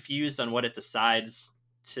kind of confused on what it decides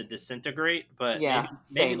to disintegrate, but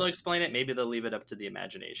maybe they'll explain it. Maybe they'll leave it up to the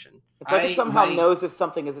imagination. It's like it somehow knows if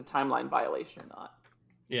something is a timeline violation or not.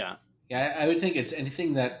 Yeah. Yeah, I would think it's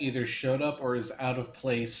anything that either showed up or is out of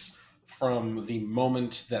place from the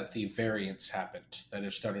moment that the variants happened, that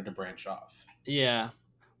it started to branch off. Yeah.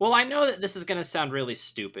 Well, I know that this is going to sound really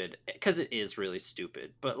stupid, because it is really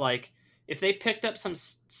stupid, but like, if they picked up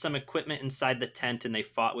some equipment inside the tent and they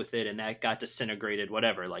fought with it and that got disintegrated,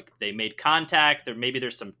 whatever, like they made contact, maybe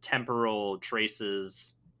there's some temporal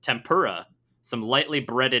traces, tempura, some lightly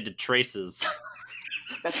breaded traces.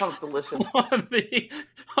 That sounds delicious.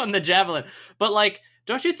 on the javelin. But like,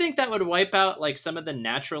 don't you think that would wipe out like some of the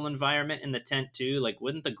natural environment in the tent too? Like,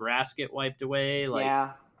 wouldn't the grass get wiped away? Like,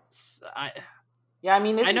 yeah. Yeah, I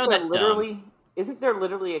mean, I know that's isn't there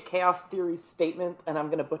literally a chaos theory statement, and I'm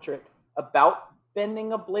going to butcher it, about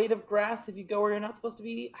bending a blade of grass if you go where you're not supposed to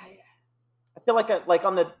be? I feel like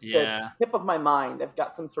on the tip of my mind, I've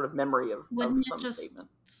got some sort of memory of Wouldn't some it just statement.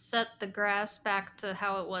 set the grass back to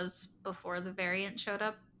how it was before the variant showed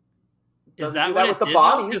up? Is that what it did?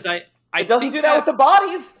 Because it doesn't do that with the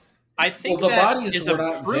bodies. I think the bodies were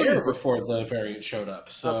not there before the variant showed up.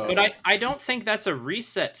 So, but I don't think that's a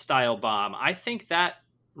reset style bomb. I think that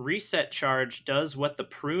reset charge does what the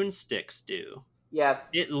prune sticks do. Yeah,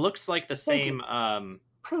 it looks like the same.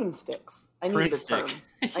 Prune sticks. I needed a term.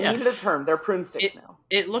 Yeah. I needed a term. They're prune sticks now.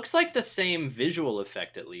 It looks like the same visual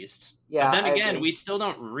effect, at least. Yeah. But then again, we still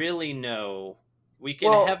don't really know. We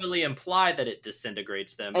can heavily imply that it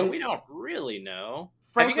disintegrates them, but we don't really know.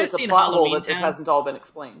 Frankly, have you guys seen plot hole Halloween that this hasn't all been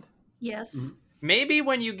explained. Yes. Mm-hmm. Maybe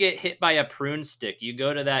when you get hit by a prune stick, you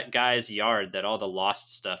go to that guy's yard that all the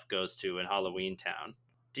lost stuff goes to in Halloween Town.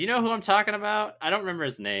 Do you know who I'm talking about? I don't remember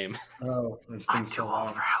his name. Oh, I'm too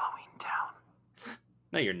old for Halloween Town.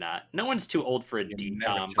 No, you're not. No one's too old for a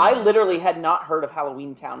DCOM. I literally had not heard of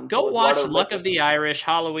Halloween Town. Go watch Luck of the Irish,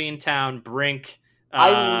 Halloween Town, Brink.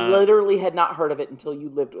 I literally had not heard of it until you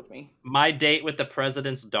lived with me. My Date with the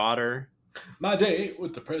President's Daughter. My Date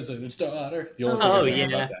with the President's Daughter. The only thing I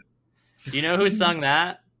know about that. Do you know who sung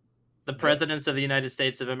that? The Presidents of the United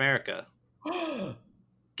States of America.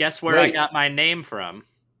 Guess where I got my name from?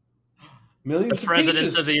 Millions the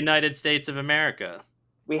Presidents of the United States of America.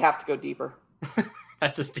 We have to go deeper.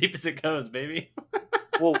 That's as deep as it goes, baby.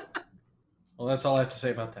 Well, that's all I have to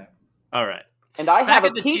say about that. All right. And I have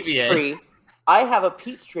a peach tree. I have a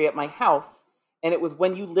peach tree at my house, and it was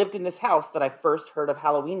when you lived in this house that I first heard of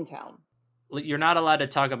Halloween Town. You're not allowed to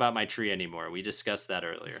talk about my tree anymore. We discussed that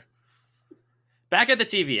earlier. Back at the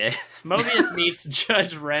TVA, Mobius meets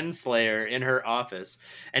Judge Renslayer in her office,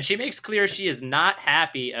 and she makes clear she is not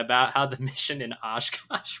happy about how the mission in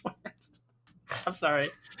Oshkosh went. I'm sorry.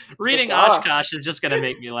 Reading Oshkosh is just going to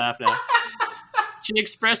make me laugh now. She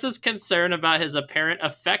expresses concern about his apparent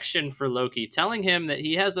affection for Loki, telling him that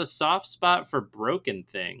he has a soft spot for broken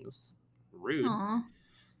things. Rude. Aww.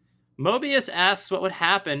 Mobius asks what would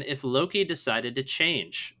happen if Loki decided to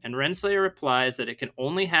change, and Renslayer replies that it can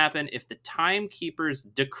only happen if the Timekeepers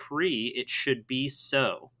decree it should be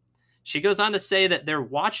so. She goes on to say that they're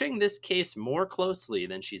watching this case more closely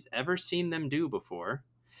than she's ever seen them do before,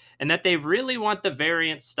 and that they really want the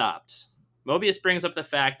variant stopped. Mobius brings up the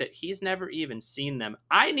fact that he's never even seen them.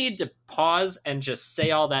 I need to pause and just say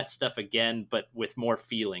all that stuff again, but with more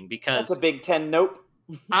feeling, because... That's a Big Ten nope.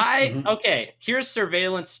 Okay, here's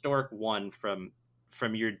Surveillance Stork 1 from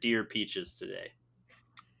your dear Peaches today.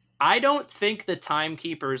 I don't think the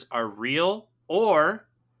Timekeepers are real, or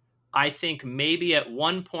I think maybe at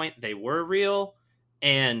one point they were real,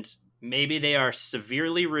 and maybe they are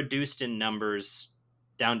severely reduced in numbers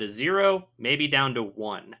down to 0, maybe down to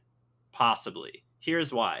 1. Possibly.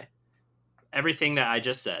 Here's why. Everything that I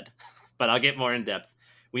just said, but I'll get more in depth.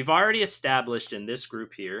 We've already established in this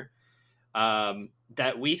group here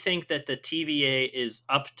that we think that the TVA is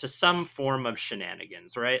up to some form of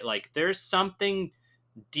shenanigans, right? Like there's something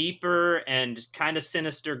deeper and kind of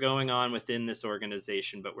sinister going on within this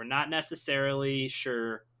organization, but we're not necessarily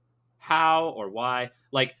sure how or why.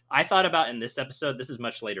 Like I thought about in this episode, this is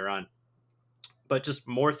much later on, but just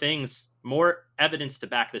more things, more evidence to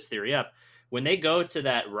back this theory up. When they go to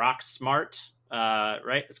that Rocksmart,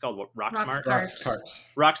 right? It's called what? Rocksmart?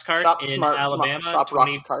 Rocksmart in Alabama,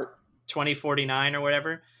 2049 or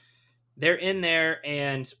whatever. They're in there,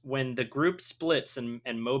 and when the group splits and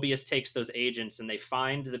Mobius takes those agents and they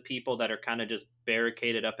find the people that are kind of just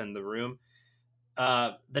barricaded up in the room,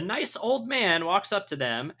 the nice old man walks up to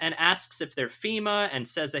them and asks if they're FEMA and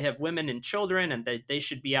says they have women and children and that they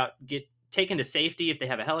should be taken to safety if they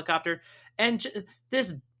have a helicopter. And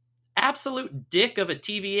this absolute dick of a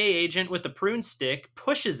TVA agent with the prune stick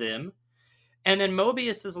pushes him. And then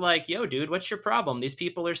Mobius is like, yo, dude, what's your problem? These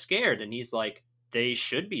people are scared. And he's like, they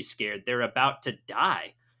should be scared. They're about to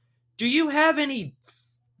die. Do you have any...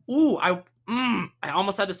 Ooh, I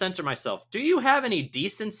almost had to censor myself. Do you have any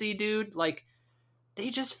decency, dude? Like, they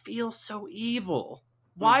just feel so evil.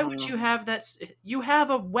 Why would you have that? You have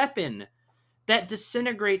a weapon that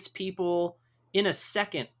disintegrates people in a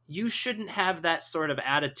second. You shouldn't have that sort of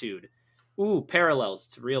attitude. Ooh, parallels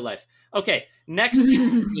to real life. Okay, next.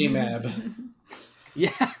 EMAB.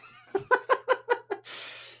 Yeah.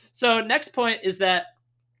 So next point is that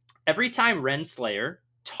every time Renslayer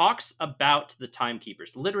talks about the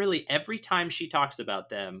Timekeepers, literally every time she talks about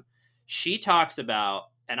them, she talks about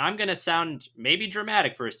and I'm going to sound maybe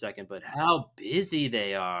dramatic for a second, but how busy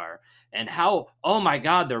they are, and how, oh my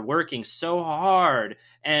God, they're working so hard,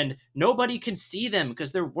 and nobody can see them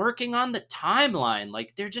because they're working on the timeline.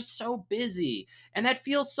 Like, they're just so busy. And that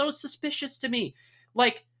feels so suspicious to me.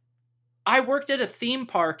 Like, I worked at a theme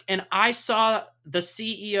park and I saw the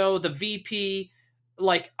CEO, the VP,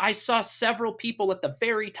 like, I saw several people at the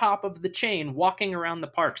very top of the chain walking around the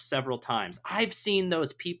park several times. I've seen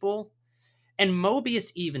those people. And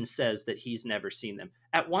Mobius even says that he's never seen them.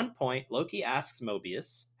 At one point, Loki asks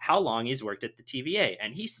Mobius how long he's worked at the TVA.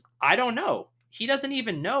 And I don't know. He doesn't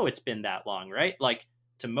even know it's been that long, right? Like,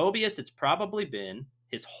 to Mobius, it's probably been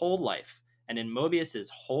his whole life. And in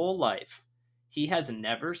Mobius's whole life, he has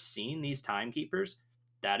never seen these timekeepers.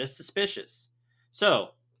 That is suspicious. So,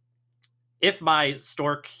 if my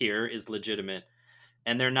stork here is legitimate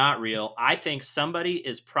and they're not real, I think somebody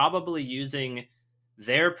is probably using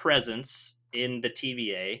their presence in the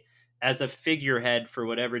TVA as a figurehead for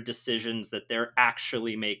whatever decisions that they're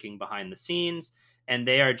actually making behind the scenes, and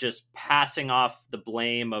they are just passing off the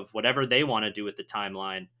blame of whatever they want to do with the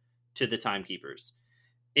timeline to the timekeepers.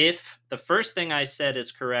 If the first thing I said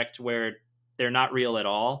is correct, where they're not real at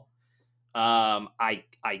all, I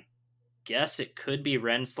guess it could be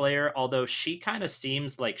Renslayer, although she kind of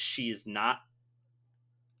seems like she's not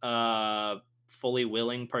fully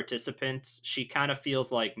willing participant. She kind of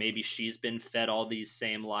feels like maybe she's been fed all these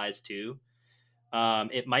same lies too.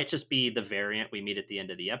 It might just be the variant we meet at the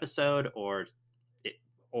end of the episode, or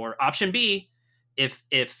option B, if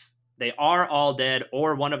they are all dead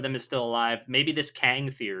or one of them is still alive, maybe this Kang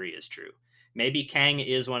theory is true. Maybe Kang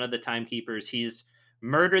is one of the timekeepers. He's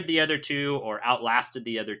murdered the other two or outlasted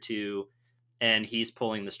the other two, and he's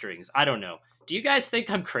pulling the strings. I don't know. Do you guys think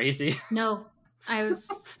I'm crazy? No,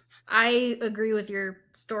 I agree with your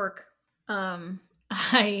stork.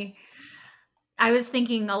 I was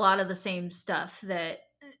thinking a lot of the same stuff, that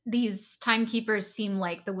these timekeepers seem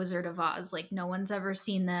like the Wizard of Oz. Like, no one's ever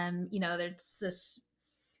seen them. You know, there's this,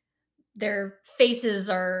 their faces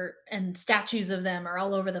are, and statues of them are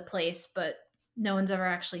all over the place, but no one's ever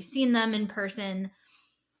actually seen them in person.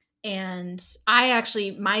 And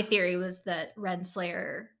my theory was that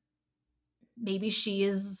Renslayer, maybe she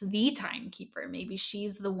is the timekeeper. Maybe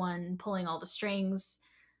she's the one pulling all the strings,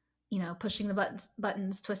 you know, pushing the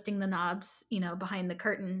buttons, twisting the knobs, you know, behind the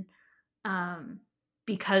curtain.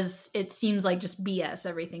 Because it seems like just BS,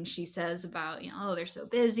 everything she says about, you know, oh, they're so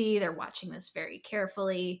busy, they're watching this very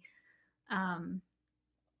carefully.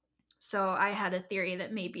 So I had a theory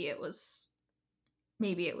that maybe it was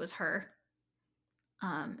her.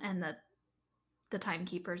 And that the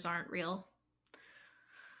timekeepers aren't real.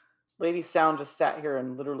 Lady Sound just sat here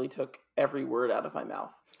and literally took every word out of my mouth.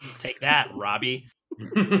 Take that, Robbie.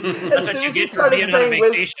 That's what you get for started being on saying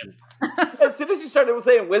vacation. As soon as you started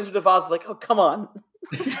saying Wizard of Oz, like, oh, come on.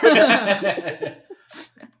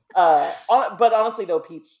 But honestly, though,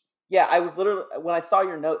 Peach, yeah, I was literally, when I saw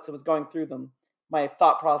your notes, I was going through them. My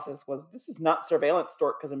thought process was, this is not surveillance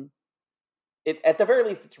stork, because at the very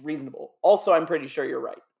least, it's reasonable. Also, I'm pretty sure you're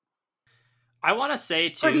right. I want to say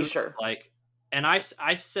too, pretty sure. Like, and I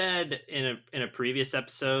said in a previous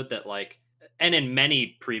episode that, like, and in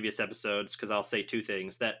many previous episodes, because I'll say two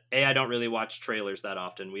things: that A, I don't really watch trailers that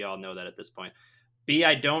often. We all know that at this point. B,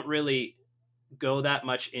 I don't really go that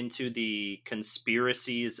much into the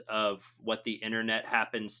conspiracies of what the internet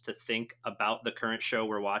happens to think about the current show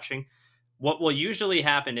we're watching. What will usually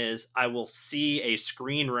happen is I will see a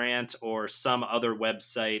Screen Rant or some other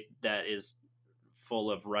website that is full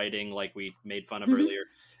of writing, like we made fun of earlier,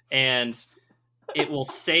 and it will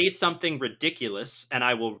say something ridiculous, and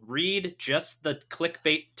I will read just the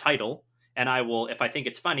clickbait title, and I will, if I think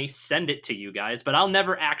it's funny, send it to you guys, but I'll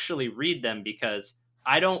never actually read them because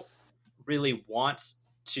I don't really want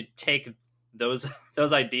to take those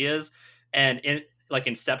ideas and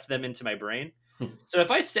incept them into my brain. So if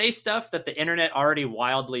I say stuff that the internet already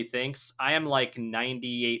wildly thinks, I am like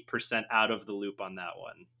 98% out of the loop on that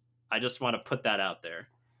one. I just want to put that out there.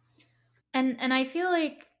 And I feel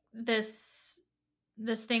like this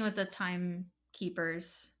thing with the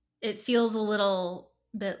timekeepers, it feels a little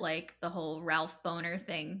bit like the whole Ralph Boner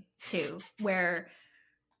thing too, where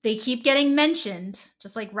they keep getting mentioned,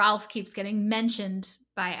 just like Ralph keeps getting mentioned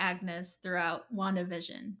by Agnes throughout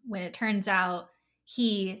WandaVision, when it turns out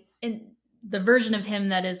in the version of him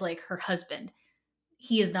that is like her husband,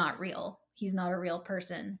 he is not real. He's not a real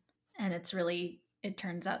person. And it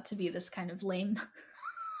turns out to be this kind of lame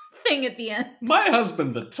thing at the end. My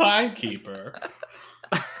husband, the timekeeper.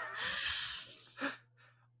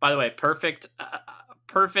 By the way, perfect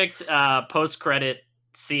post-credit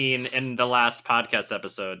scene in the last podcast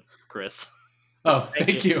episode, Chris. Oh,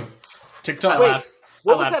 thank you. TikTok. Wait,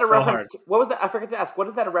 what was laughed that a so reference hard. to? What was that? I forgot to ask. What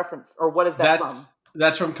is that a reference, or what is that from?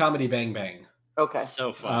 That's from Comedy Bang Bang. Okay.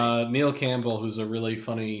 So funny. Neil Campbell, who's a really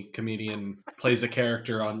funny comedian, plays a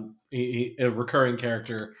character a recurring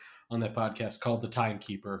character on that podcast called the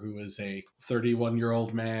Timekeeper, who is a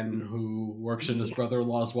 31-year-old man who works in his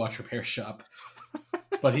brother-in-law's watch repair shop.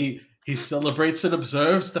 But he celebrates and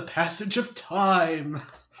observes the passage of time.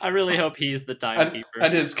 I really hope he's the timekeeper.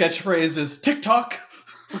 And his catchphrase is TikTok.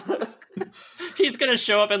 He's gonna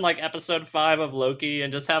show up in like episode 5 of Loki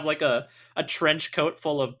and just have like a trench coat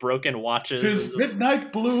full of broken watches. His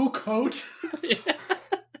midnight blue coat. Yeah.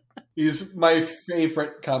 He's my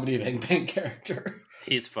favorite Comedy Bang Bang character.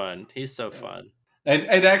 He's fun. He's so fun. And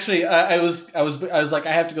actually, I was like,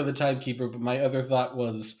 I have to go the Timekeeper, but my other thought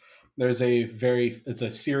was it's a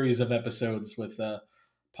series of episodes with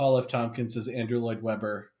Paul F. Tompkins as Andrew Lloyd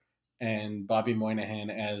Webber and Bobby Moynihan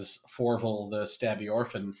as Forval, the stabby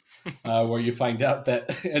orphan, where you find out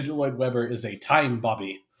that Andrew Lloyd Webber is a time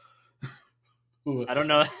Bobby. I don't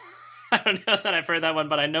know. I don't know that I've heard that one,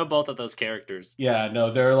 but I know both of those characters. Yeah, no,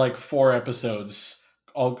 there are like 4 episodes,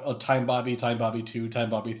 all Time Bobby 2, Time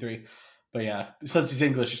Bobby 3. But yeah, since he's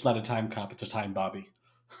English, it's not a time cop, it's a time Bobby.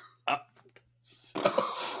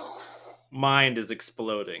 Mind is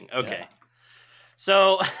exploding. Okay. Yeah.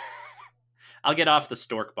 So I'll get off the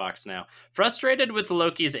stork box now. Frustrated with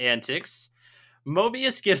Loki's antics,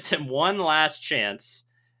 Mobius gives him one last chance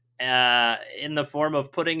in the form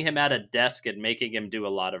of putting him at a desk and making him do a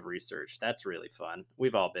lot of research. That's really fun.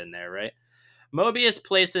 We've all been there, right? Mobius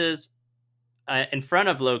places in front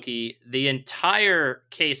of Loki the entire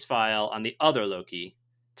case file on the other Loki,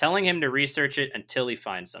 telling him to research it until he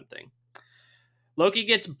finds something. Loki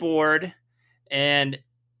gets bored and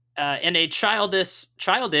in a childish,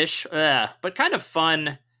 but kind of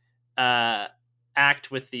fun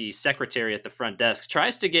act with the secretary at the front desk,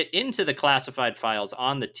 tries to get into the classified files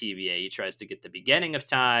on the TVA. He tries to get the beginning of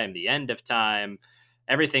time, the end of time.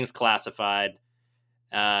 Everything's classified.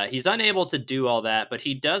 He's unable to do all that, but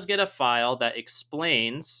he does get a file that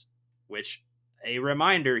explains, which, a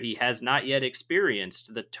reminder, he has not yet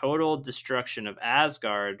experienced, the total destruction of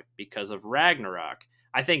Asgard because of Ragnarok.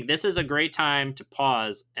 I think this is a great time to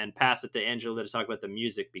pause and pass it to Angela to talk about the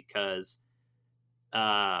music, because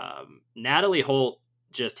Natalie Holt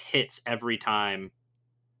just hits every time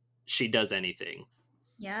she does anything.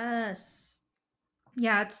 Yes.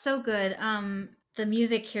 Yeah, it's so good. The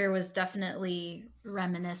music here was definitely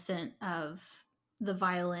reminiscent of the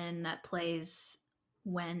violin that plays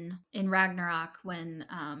when in Ragnarok, when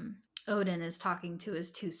Odin is talking to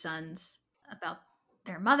his 2 sons about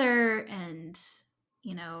their mother, and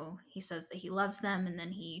you know, he says that he loves them, and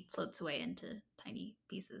then he floats away into tiny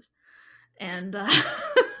pieces. And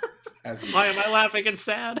why am I laughing? It's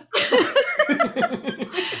sad.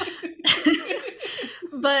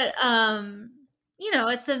 But you know,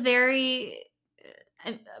 it's a very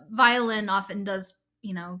violin often does,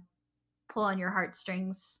 you know, pull on your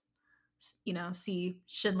heartstrings. You know, see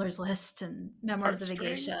Schindler's List and Memoirs of a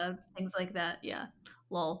Geisha, things like that. Yeah,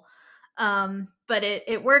 lol. But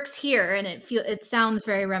it works here, and it sounds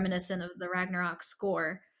very reminiscent of the Ragnarok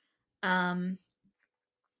score. And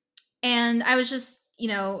I was just, you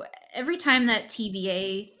know, every time that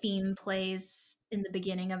TVA theme plays in the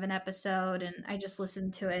beginning of an episode, and I just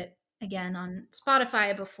listened to it again on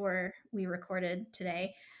Spotify before we recorded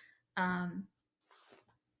today.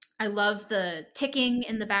 I love the ticking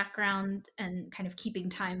in the background and kind of keeping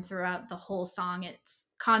time throughout the whole song. It's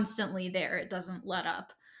constantly there. It doesn't let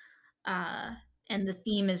up. And the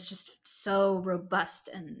theme is just so robust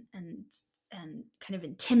and kind of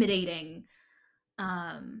intimidating,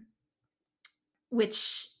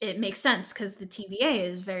 which it makes sense because the TVA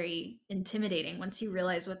is very intimidating once you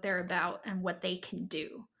realize what they're about and what they can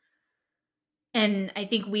do. And I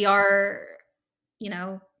think we are, you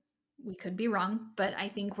know, we could be wrong, but I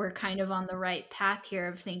think we're kind of on the right path here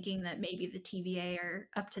of thinking that maybe the TVA are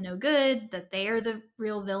up to no good, that they are the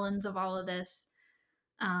real villains of all of this.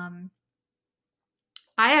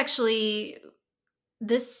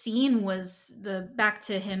 This scene was back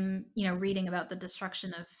to him, you know, reading about the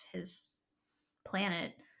destruction of his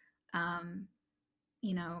planet.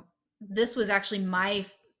 You know, this was actually my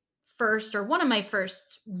first, or one of my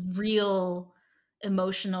first real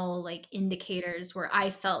emotional like indicators where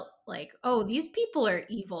I felt like, oh, these people are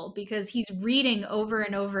evil, because he's reading over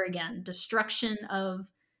and over again destruction of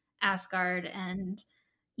Asgard and,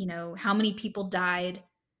 you know, how many people died,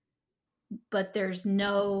 but there's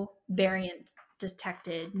no variant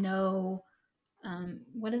detected. No,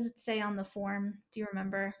 what does it say on the form? Do you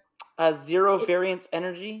remember? Zero variance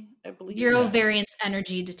energy, I believe. Zero variance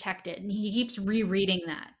energy detected. And he keeps rereading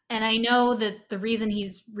that. And I know that the reason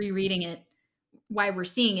he's rereading it, why we're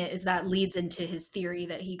seeing it, is that leads into his theory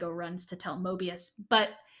that Higo runs to tell Mobius. But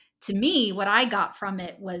to me, what I got from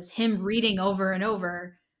it was him reading over and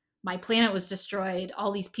over, my planet was destroyed,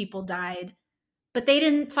 all these people died, but they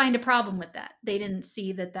didn't find a problem with that. They didn't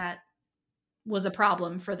see that that was a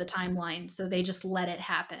problem for the timeline, so they just let it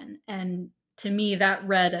happen. And to me, that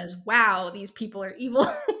read as, wow, these people are evil.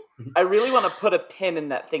 I really want to put a pin in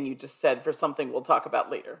that thing you just said for something we'll talk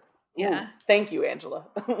about later. Yeah. Ooh, thank you, Angela.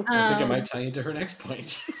 I think it might tie into her next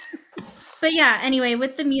point. But yeah, anyway,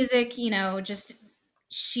 with the music, just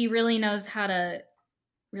she really knows how to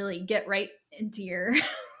really get right into your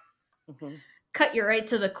cut you right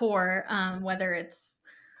to the core, whether it's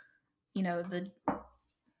the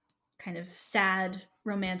kind of sad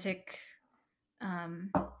romantic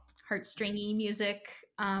heartstringy music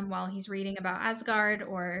while he's reading about Asgard,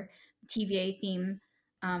 or the TVA theme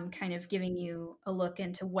kind of giving you a look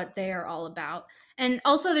into what they are all about. And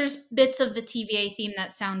also there's bits of the TVA theme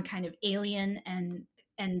that sound kind of alien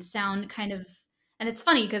and sound kind of, and it's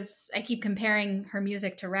funny because I keep comparing her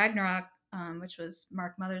music to Ragnarok, which was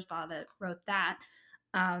Mark Mothersbaugh that wrote that.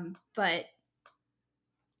 But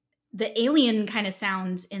the alien kind of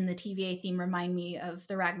sounds in the TVA theme remind me of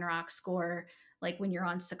the Ragnarok score, like when you're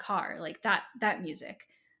on Sakaar, like that music.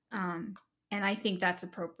 And I think that's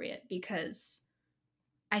appropriate because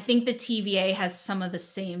I think the TVA has some of the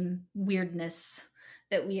same weirdness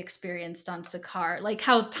that we experienced on Sakaar, like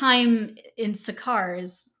how time in Sakaar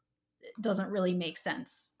doesn't really make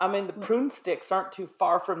sense. I mean, the prune sticks aren't too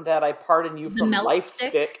far from that. I pardon you from life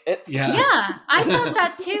stick. Yeah, I thought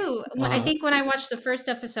that too. I think when I watched the first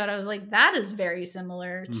episode, I was like, that is very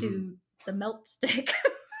similar to the melt stick.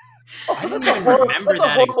 I didn't even remember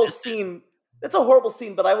that horrible scene. That's a horrible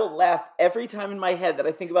scene, but I will laugh every time in my head that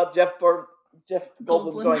I think about Jeff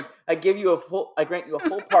Goldblum going, I grant you a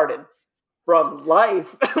full pardon from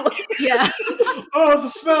life. Yeah. Oh, the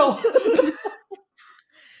smell.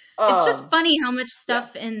 It's just funny how much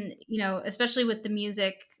stuff in, especially with the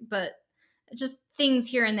music, but just things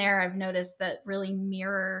here and there I've noticed that really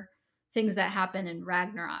mirror things that happen in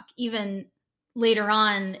Ragnarok. Even later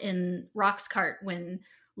on in Roxcart, when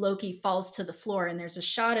Loki falls to the floor and there's a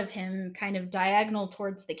shot of him kind of diagonal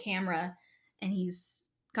towards the camera and he's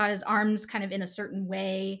got his arms kind of in a certain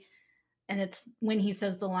way. And it's when he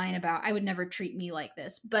says the line about, I would never treat me like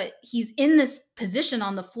this. But he's in this position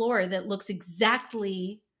on the floor that looks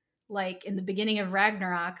exactly like in the beginning of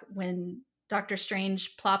Ragnarok when Doctor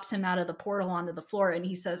Strange plops him out of the portal onto the floor and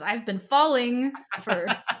he says, I've been falling for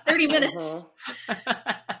 30 minutes.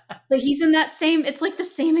 But he's in that same, it's like the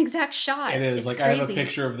same exact shot. It is. It's like crazy. I have a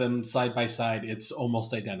picture of them side by side. It's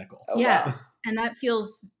almost identical. Yeah. Wow. And that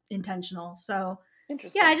feels intentional. So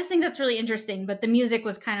Interesting. yeah, I just think that's really interesting. But the music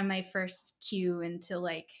was kind of my first cue into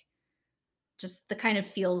like just the kind of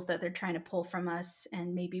feels that they're trying to pull from us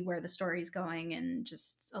and maybe where the story's going, and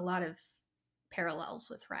just a lot of parallels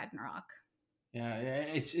with Ragnarok. Yeah,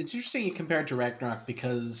 it's interesting you compare it to Ragnarok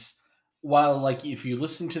because while like if you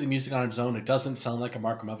listen to the music on its own, it doesn't sound like a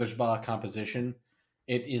Mark Mothersbaugh composition.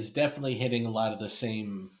 It is definitely hitting a lot of the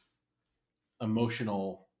same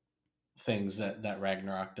emotional things that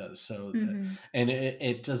Ragnarok does. So, and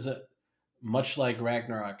it does it much like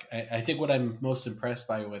Ragnarok. I think what I'm most impressed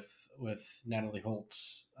by with Natalie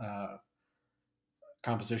Holt's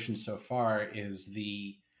composition so far is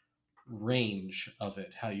the range of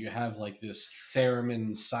it. How you have like this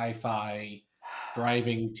theremin sci-fi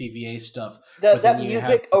driving TVA stuff. That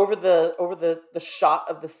music over the shot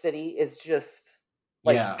of the city is just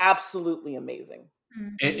like absolutely amazing.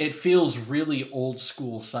 It feels really old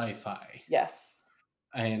school sci-fi. Yes.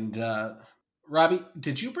 And Robbie,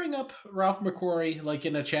 did you bring up Ralph McQuarrie like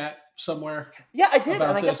in a chat somewhere? Yeah, I did, and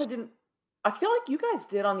I guess I didn't. I feel like you guys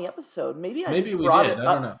did on the episode. Maybe we did. I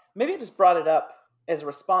don't know. Maybe I just brought it up as a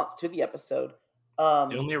response to the episode.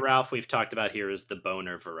 The only Ralph we've talked about here is the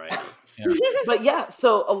boner variety. But yeah,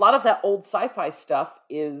 so a lot of that old sci-fi stuff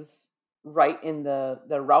is right in the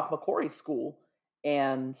Ralph McQuarrie school,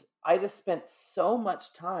 and I just spent so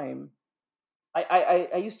much time.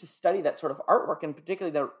 I used to study that sort of artwork, and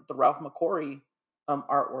particularly the Ralph McQuarrie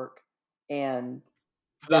artwork. And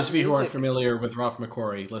for those of you who aren't familiar with Ralph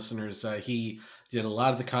McQuarrie, listeners, he did a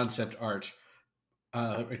lot of the concept art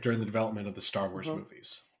during the development of the Star Wars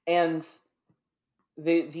movies. And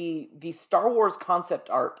the Star Wars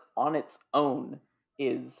concept art on its own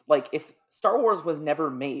is like, if Star Wars was never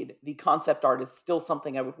made, the concept art is still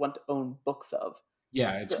something I would want to own books of.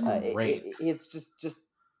 Yeah, it's great. It's just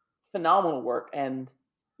phenomenal work. And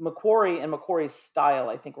McQuarrie and McQuarrie's style,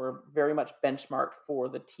 I think, were very much benchmarked for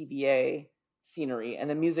the TVA scenery, and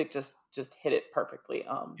the music just hit it perfectly.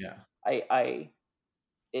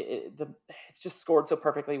 It's just scored so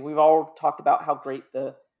perfectly. We've all talked about how great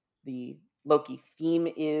the Loki theme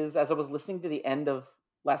is. As I was listening to the end of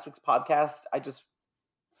last week's podcast, I just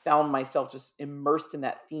found myself just immersed in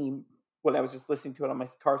that theme when I was just listening to it on my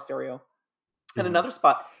car stereo. And another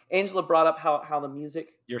spot, Angela brought up how the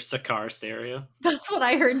music... Your Sakar stereo. That's what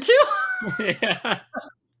I heard too. Yeah.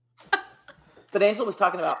 But Angela was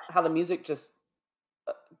talking about how the music just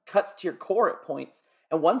cuts to your core at points.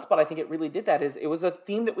 And one spot I think it really did that is it was a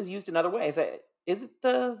theme that was used in other ways. I don't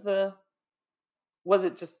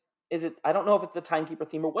know if it's the Timekeeper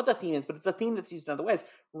theme or what the theme is, but it's a theme that's used in other ways.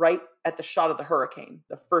 Right at the shot of the hurricane,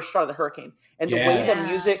 the first shot of the hurricane. And the way the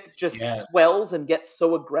music just swells and gets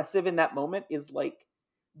so aggressive in that moment is like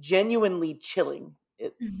genuinely chilling.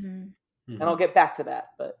 It's, and I'll get back to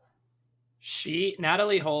that, but.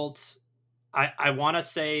 Natalie Holt, I want to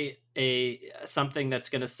say something that's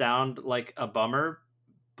going to sound like a bummer,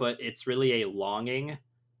 but it's really a longing.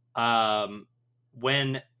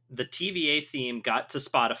 When the TVA theme got to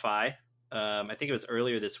Spotify, I think it was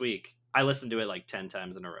earlier this week, I listened to it like 10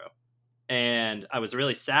 times in a row. And I was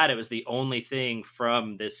really sad. It was the only thing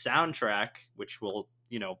from this soundtrack, which will,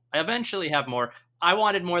 eventually have more. I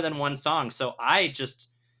wanted more than one song. So I just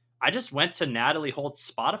went to Natalie Holt's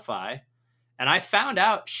Spotify, and I found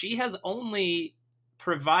out she has only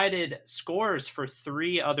provided scores for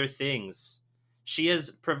 3 other things. She has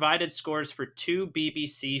provided scores for 2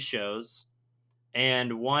 BBC shows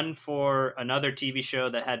and 1 for another TV show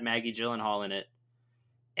that had Maggie Gyllenhaal in it.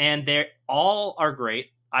 And they all are great.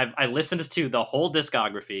 I listened to the whole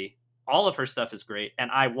discography. All of her stuff is great.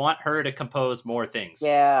 And I want her to compose more things.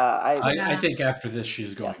 Yeah. I think after this,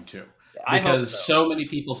 she's going to. Yeah. Because so many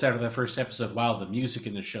people said in the first episode, wow, the music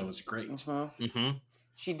in the show is great.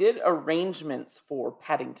 She did arrangements for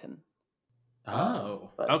Paddington.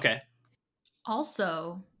 Oh. Okay.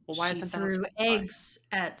 Also, why she isn't that threw on Spotify? eggs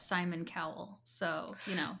at Simon Cowell. So,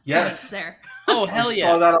 Yes. points there. Oh, hell I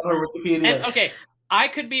yeah. saw that on her Wikipedia. And, okay, I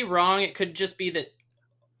could be wrong. It could just be that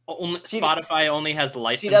Spotify only has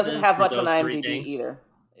licenses. She doesn't have for much on those 3 IMDb things. either.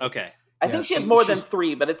 Okay. I think she has more than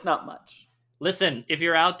 3, but it's not much. Listen, if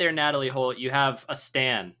you're out there, Natalie Holt, you have a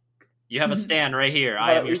stan. You have a stan right here. You I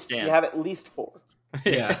have am at your least- stan. You have at least 4.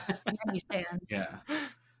 Yeah. Many stands. Yeah.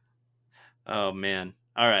 Oh, man.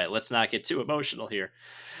 All right, let's not get too emotional here.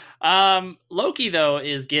 Loki, though,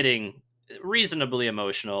 is getting reasonably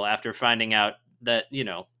emotional after finding out that,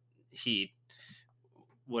 he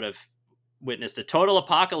would have witnessed a total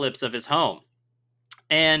apocalypse of his home.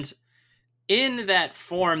 And in that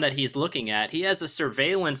form that he's looking at, he has a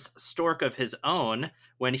surveillance stork of his own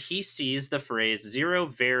when he sees the phrase 0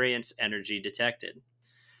 variance energy detected.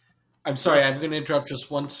 I'm sorry, I'm going to interrupt just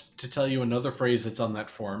once to tell you another phrase that's on that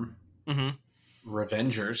form.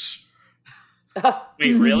 Revengers.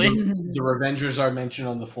 Wait, really? The Revengers are mentioned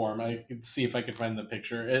on the form. I can see if I can find the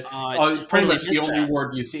picture. I pretty much totally the only missed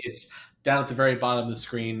word you see. It's down at the very bottom of the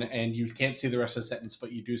screen, and you can't see the rest of the sentence,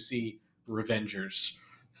 but you do see Revengers.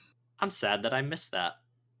 I'm sad that I missed that.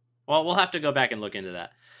 Well, we'll have to go back and look into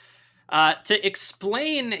that. To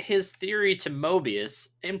explain his theory to Mobius,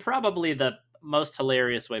 in probably the most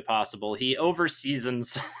hilarious way possible, he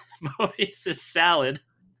overseasons Mobius's salad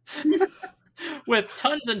with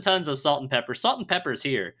tons and tons of salt and pepper. Salt and pepper's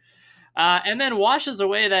here. And then washes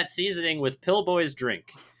away that seasoning with Pillboy's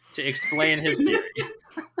drink to explain his theory.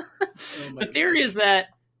 The theory is that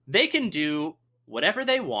they can do whatever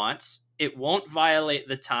they want. It won't violate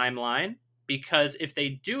the timeline, because if they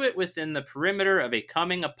do it within the perimeter of a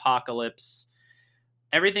coming apocalypse,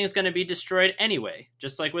 everything's going to be destroyed anyway,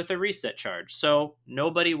 just like with a reset charge. So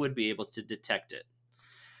nobody would be able to detect it.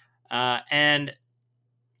 And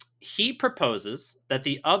he proposes that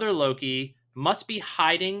the other Loki must be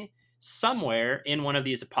hiding somewhere in one of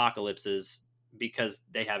these apocalypses because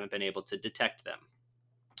they haven't been able to detect them.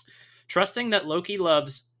 Trusting that Loki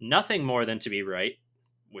loves nothing more than to be right,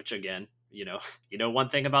 which again, one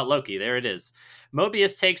thing about Loki, there it is.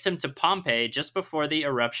 Mobius takes him to Pompeii just before the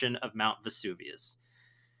eruption of Mount Vesuvius.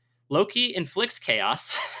 Loki inflicts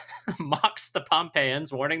chaos, mocks the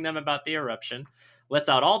Pompeians, warning them about the eruption, lets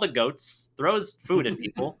out all the goats, throws food at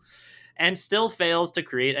people, and still fails to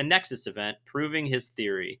create a Nexus event, proving his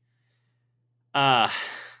theory.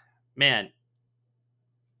 Man.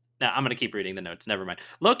 Now, I'm going to keep reading the notes. Never mind.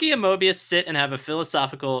 Loki and Mobius sit and have a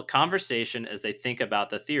philosophical conversation as they think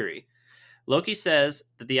about the theory. Loki says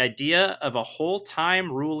that the idea of a whole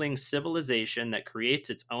time ruling civilization that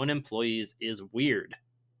creates its own employees is weird.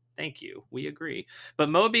 Thank you. We agree. But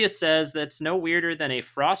Mobius says that's no weirder than a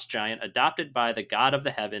frost giant adopted by the god of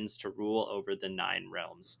the heavens to rule over the 9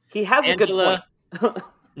 realms. He has a good point.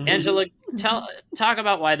 Angela, talk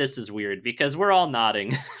about why this is weird, because we're all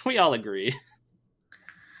nodding. We all agree.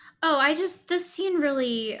 Oh, this scene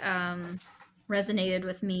really resonated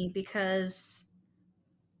with me because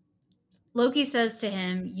Loki says to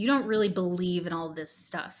him, you don't really believe in all this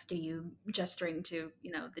stuff, do you? Gesturing to,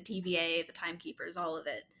 the TVA, the timekeepers, all of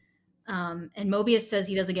it. And Mobius says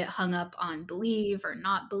he doesn't get hung up on believe or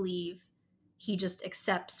not believe. He just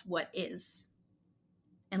accepts what is.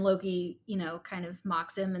 And Loki, kind of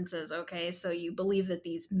mocks him and says, okay, so you believe that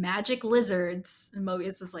these magic lizards, and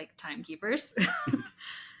Mobius is like, timekeepers,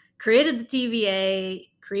 created the TVA,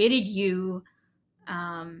 created you.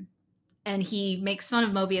 And he makes fun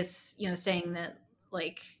of Mobius, saying that,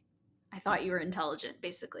 like, I thought you were intelligent,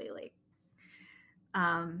 basically. Like,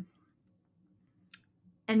 and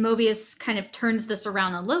Mobius kind of turns this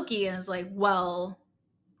around on Loki and is like, well,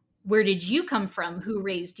 where did you come from? Who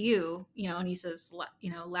raised you? And he says,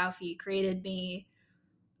 Laufey created me,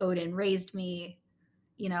 Odin raised me,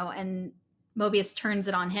 and Mobius turns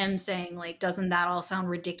it on him saying, like, doesn't that all sound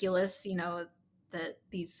ridiculous? That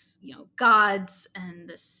these, gods and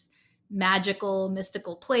this magical,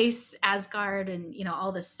 mystical place, Asgard, and,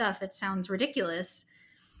 all this stuff, it sounds ridiculous.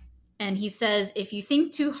 And he says, if you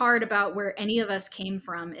think too hard about where any of us came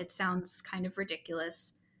from, it sounds kind of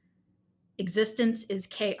ridiculous. Existence is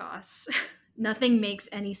chaos. Nothing makes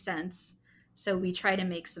any sense, so we try to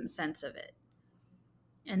make some sense of it.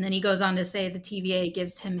 And then he goes on to say the TVA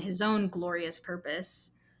gives him his own glorious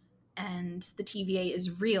purpose, and the TVA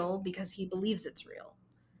is real because he believes it's real.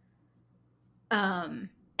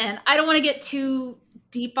 And I don't want to get too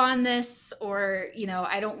deep on this, or,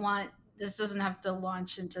 I don't want, this doesn't have to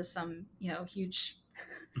launch into some, huge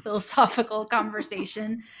philosophical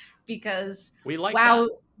conversation, because we like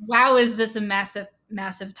wow, is this a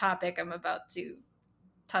massive topic I'm about to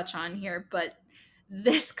touch on here. But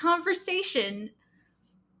this conversation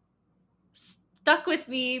stuck with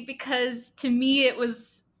me because to me it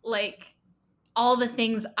was like all the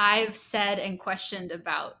things I've said and questioned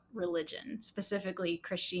about religion, specifically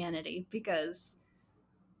Christianity, because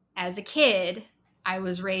as a kid, I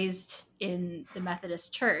was raised in the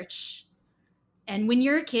Methodist Church. And when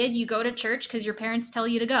you're a kid, you go to church because your parents tell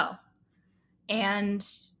you to go. And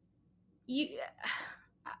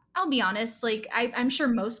I'll be honest, like, I'm sure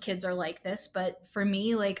most kids are like this, but for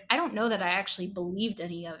me, like, I don't know that I actually believed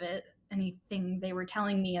anything they were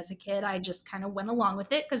telling me as a kid. I just kind of went along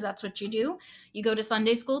with it because that's what you do. You go to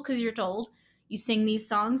Sunday school because you're told. You sing these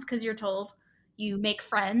songs because you're told. You make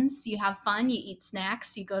friends. You have fun. You eat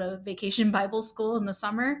snacks. You go to vacation Bible school in the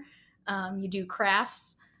summer. You do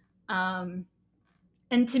crafts. And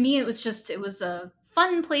to me, it was a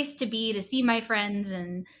fun place to be, to see my friends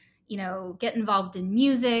and, get involved in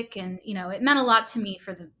music. And, it meant a lot to me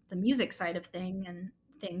for the music side of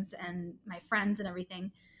things and my friends and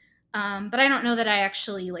everything. But I don't know that I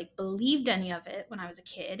actually believed any of it when I was a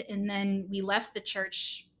kid. And then we left the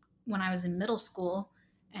church when I was in middle school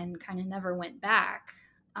and kind of never went back.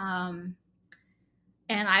 And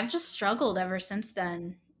I've just struggled ever since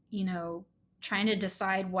then, trying to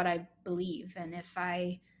decide what I believe and if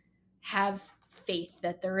I have faith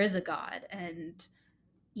that there is a God, and,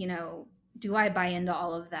 do I buy into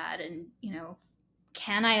all of that? And,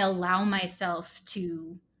 can I allow myself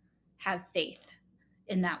to have faith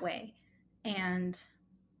in that way? And,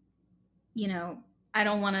 I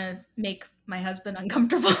don't want to make my husband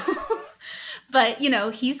uncomfortable, but,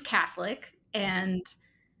 he's Catholic, and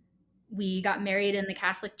we got married in the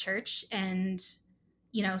Catholic Church. And,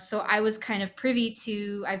 so I was kind of privy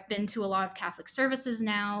to, I've been to a lot of Catholic services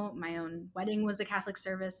now. My own wedding was a Catholic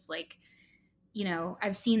service.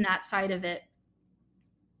 I've seen that side of it.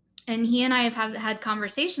 And he and I have had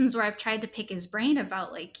conversations where I've tried to pick his brain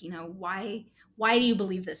about why do you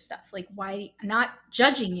believe this stuff? Why, not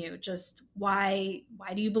judging you, just why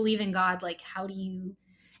do you believe in God? How do you,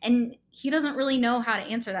 and he doesn't really know how to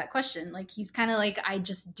answer that question. He's kind of I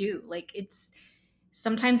just do.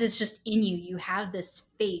 Sometimes it's just in you. You have this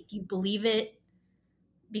faith. You believe it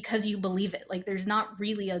because you believe it. There's not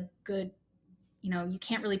really a good, you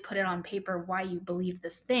can't really put it on paper why you believe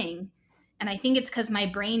this thing. And I think it's because my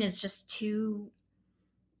brain is just too,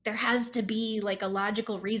 there has to be a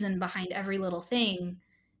logical reason behind every little thing.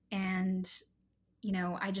 And,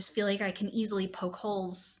 I just feel like I can easily poke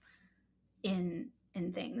holes in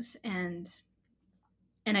things.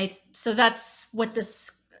 So that's what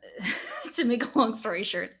this, to make a long story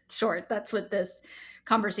short, that's what this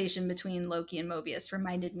conversation between Loki and Mobius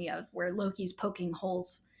reminded me of, where Loki's poking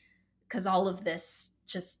holes because all of this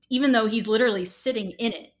just, even though he's literally sitting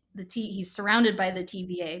in it, he's surrounded by the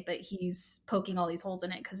TVA, but he's poking all these holes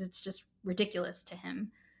in it because it's just ridiculous to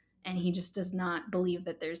him. And he just does not believe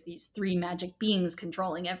that there's these three magic beings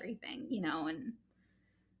controlling everything, you know,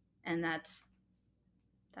 and that's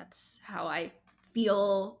how I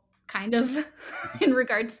feel kind of in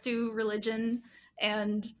regards to religion.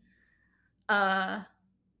 And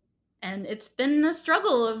it's been a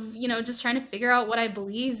struggle of, you know, just trying to figure out what I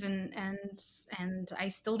believe, and I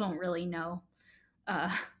still don't really know.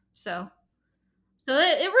 So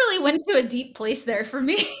it really went to a deep place there for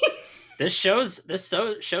me. This show's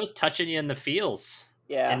touching you in the feels.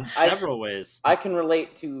 Yeah, in several ways. I can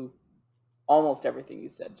relate to almost everything you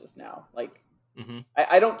said just now. Like, mm-hmm.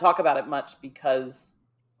 I don't talk about it much because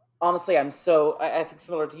honestly, I think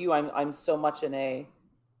similar to you, I'm so much in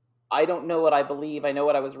I don't know what I believe. I know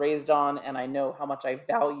what I was raised on, and I know how much I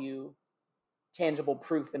value tangible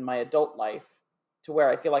proof in my adult life, to where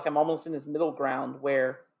I feel like I'm almost in this middle ground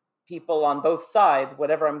where people on both sides,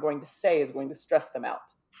 whatever I'm going to say is going to stress them out.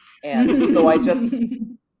 And so I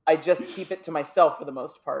just keep it to myself for the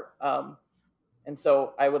most part. And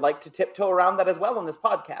so I would like to tiptoe around that as well in this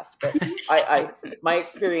podcast. But my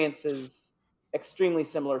experience is extremely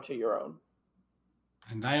similar to your own.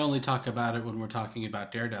 And I only talk about it when we're talking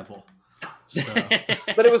about Daredevil. So.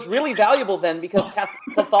 But it was really valuable then, because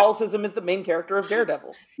Catholicism is the main character of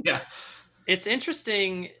Daredevil. Yeah. It's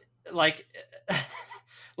interesting, like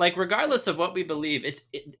regardless of what we believe,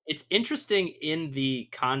 it's interesting in the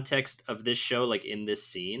context of this show, like in this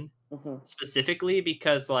scene, mm-hmm. specifically,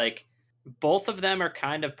 because like both of them are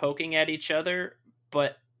kind of poking at each other,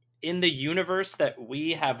 but in the universe that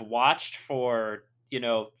we have watched for,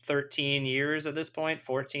 13 years at this point,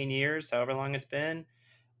 14 years, however long it's been,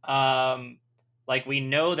 like we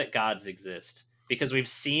know that gods exist because we've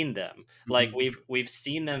seen them. Mm-hmm. Like we've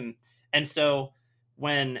seen them. And so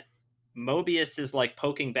when Mobius is like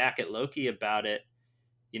poking back at Loki about it,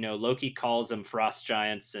 Loki calls them frost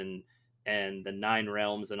giants and the 9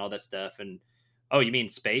 realms and all that stuff. And, oh, you mean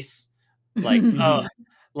space? Like, oh,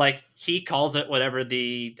 like he calls it whatever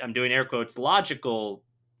I'm doing air quotes, logical,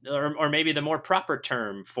 or maybe the more proper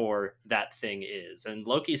term for that thing is. And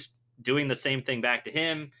Loki's doing the same thing back to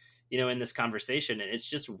him, in this conversation. And it's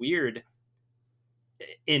just weird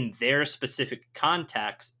in their specific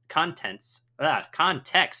context. Why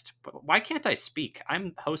can't I speak?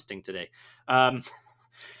 I'm hosting today. That's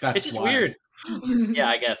it's just why. Weird. Yeah,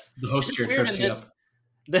 I guess. The host here trips you up.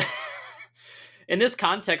 In this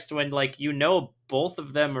context, when both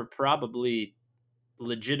of them are probably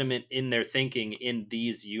legitimate in their thinking in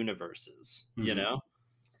these universes, Yeah,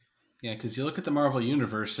 because you look at the Marvel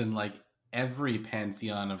universe and like every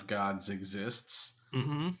pantheon of gods exists.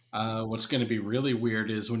 Mm-hmm. What's going to be really weird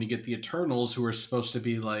is when you get the Eternals, who are supposed to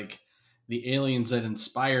be like the aliens that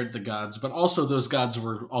inspired the gods, but also those gods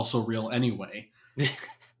were also real anyway,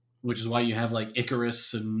 which is why you have like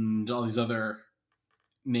Icarus and all these other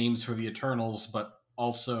names for the Eternals, but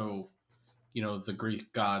also, the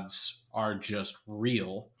Greek gods are just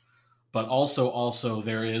real. But also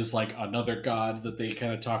there is like another god that they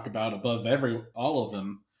kind of talk about above all of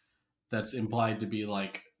them that's implied to be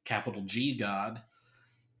like capital G God.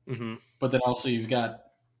 Mm-hmm. But then also you've got,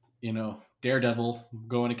 Daredevil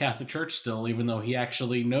going to Catholic Church still, even though he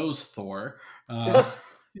actually knows Thor. I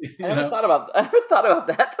never thought about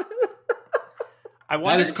that.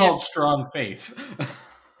 That is called strong faith.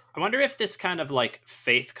 I wonder if this kind of like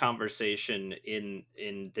faith conversation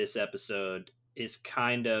in this episode is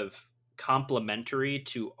kind of complementary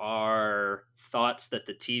to our thoughts that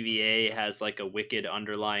the TVA has like a wicked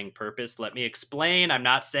underlying purpose. Let me explain. I'm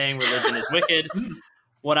not saying religion is wicked.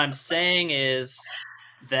 What I'm saying is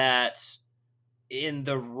that in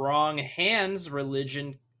the wrong hands,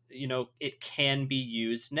 religion, it can be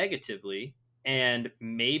used negatively. And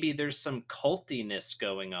maybe there's some cultiness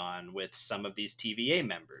going on with some of these TVA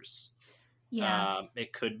members. Yeah.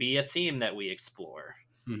 It could be a theme that we explore.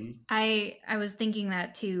 Mm-hmm. I was thinking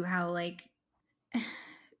that too, how like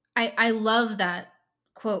I love that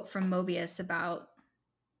quote from Mobius about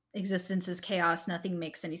existence is chaos, nothing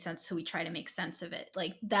makes any sense, so we try to make sense of it.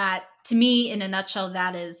 Like that, to me, in a nutshell,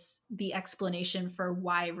 that is the explanation for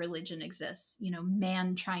why religion exists.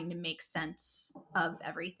 Man trying to make sense of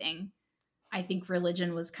everything. I think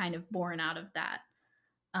religion was kind of born out of that.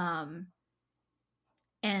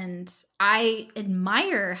 And I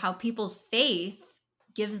admire how people's faith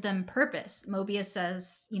gives them purpose. Mobius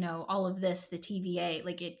says, all of this, the TVA,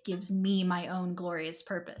 like it gives me my own glorious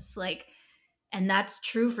purpose. Like, and that's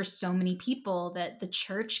true for so many people, that the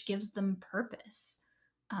church gives them purpose.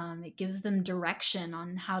 It gives them direction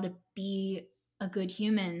on how to be a good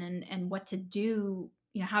human and what to do,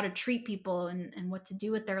 how to treat people and what to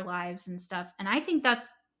do with their lives and stuff. And I think that's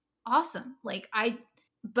awesome.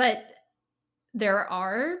 But there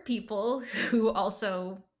are people who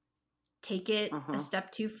also take it a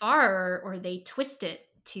step too far, or they twist it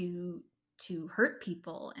to hurt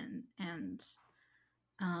people and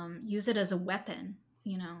use it as a weapon,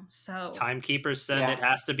 so Timekeepers said it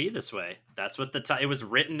has to be this way. That's what it was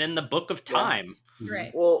written in the book of time.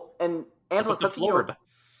 right. Well, and Angela, The Florb.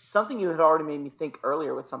 something you had already made me think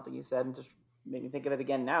earlier with something you said, and just made me think of it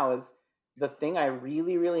again now, is the thing I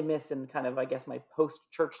really, really miss in kind of, I guess, my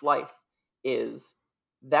post-church life is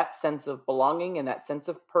that sense of belonging and that sense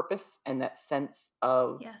of purpose and that sense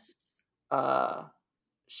of Yes.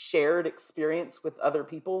 shared experience with other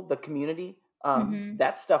people, the community.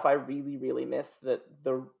 That stuff I really, really miss. That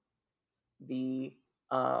the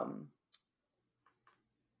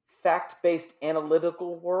fact-based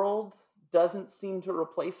analytical world doesn't seem to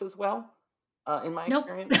replace as well in my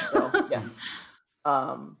experience. So, yes.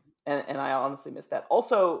 And I honestly miss that.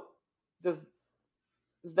 Also, does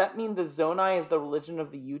that mean the Zonai is the religion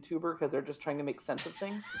of the YouTuber because they're just trying to make sense of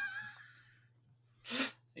things?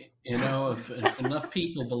 If enough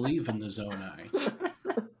people believe in the Zonai.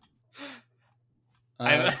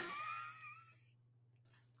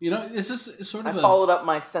 This is sort of I followed up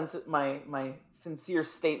my sincere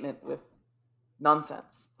statement with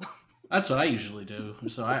nonsense. That's what I usually do,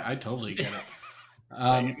 so I totally get it.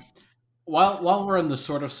 While we're on the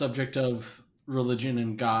sort of subject of religion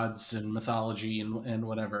and gods and mythology and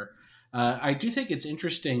whatever, I do think it's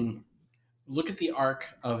interesting. Look at the arc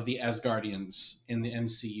of the Asgardians in the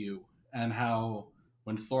MCU and how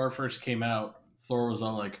when Thor first came out, Thor was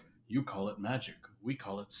all like, "You call it magic, we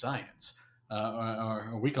call it science,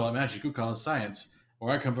 or we call it magic, you call it science.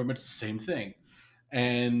 Where I come from, it's the same thing."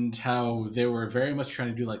 And how they were very much trying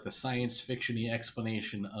to do like the science fiction-y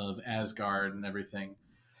explanation of Asgard and everything.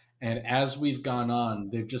 And as we've gone on,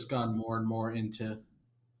 they've just gone more and more into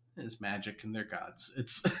his magic and their gods.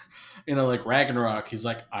 It's, like Ragnarok, he's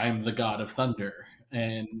like, "I'm the god of thunder."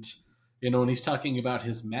 And, when he's talking about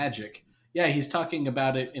his magic, yeah, he's talking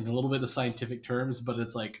about it in a little bit of scientific terms, but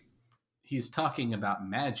it's like, he's talking about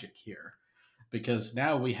magic here. Because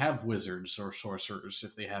now we have wizards or sorcerers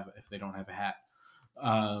if they don't have a hat.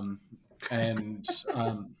 And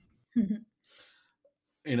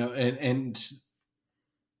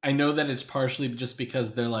I know that it's partially just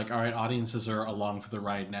because they're like, all right, audiences are along for the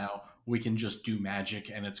ride now. We can just do magic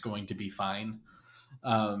and it's going to be fine.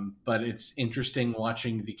 But it's interesting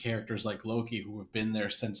watching the characters like Loki, who have been there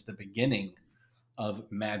since the beginning of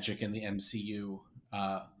magic in the MCU.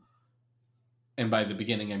 And by the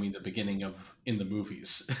beginning, I mean the beginning of in the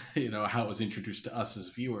movies, how it was introduced to us as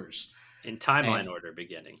viewers. In timeline order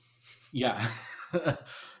beginning. Yeah.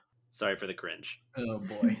 Sorry for the cringe. Oh,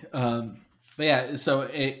 boy. But yeah, so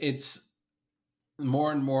it's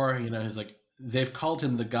more and more, he's like, they've called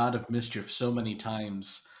him the god of mischief so many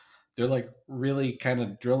times. They're like really kind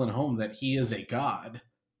of drilling home that he is a god.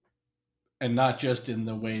 And not just in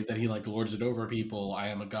the way that he like lords it over people. I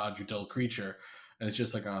am a god, you dull creature. And it's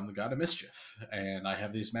just like, I'm the god of mischief. And I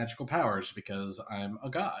have these magical powers because I'm a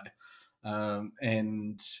god.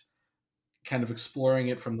 And kind of exploring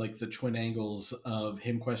it from like the twin angles of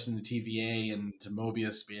him questioning the TVA and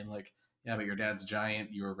Mobius being like, "Yeah, but your dad's a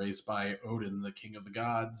giant. You were raised by Odin, the king of the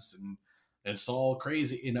gods, and it's all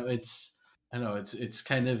crazy." It's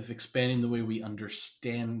kind of expanding the way we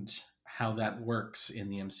understand how that works in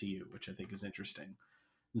the MCU, which I think is interesting.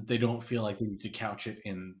 They don't feel like they need to couch it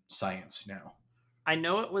in science now. I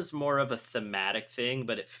know it was more of a thematic thing,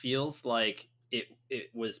 but it feels like it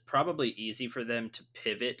was probably easy for them to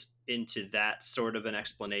pivot into that sort of an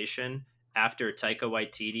explanation after Taika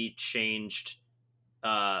Waititi changed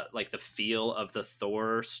like the feel of the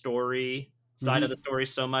Thor story side of the story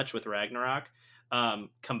so much with Ragnarok,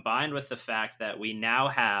 combined with the fact that we now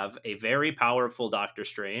have a very powerful Doctor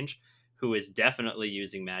Strange who is definitely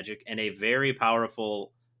using magic and a very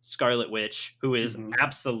powerful Scarlet Witch who is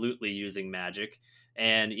absolutely using magic.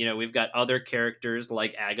 And, we've got other characters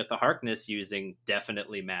like Agatha Harkness using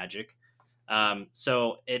definitely magic.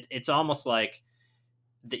 So it's almost like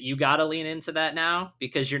that you got to lean into that now,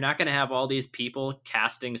 because you're not going to have all these people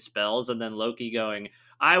casting spells and then Loki going,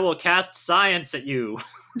 "I will cast science at you."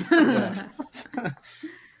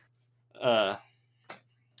 All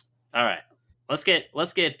right, let's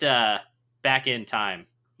get back in time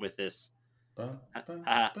with this.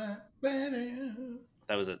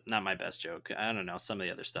 That was not my best joke. I don't know. Some of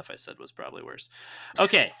the other stuff I said was probably worse.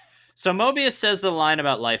 Okay. So Mobius says the line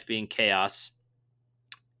about life being chaos,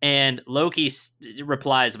 and Loki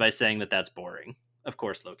replies by saying that that's boring. Of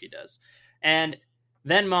course Loki does. And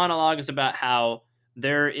then monologues about how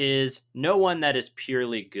there is no one that is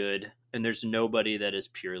purely good and there's nobody that is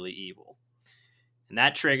purely evil. And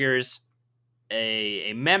that triggers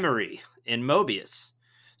a memory in Mobius.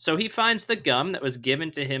 So he finds the gum that was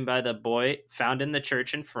given to him by the boy found in the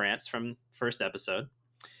church in France from first episode.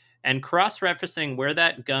 And cross-referencing where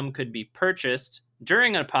that gum could be purchased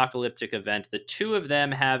during an apocalyptic event, the two of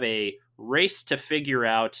them have a race to figure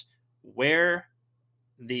out where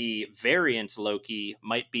the variant Loki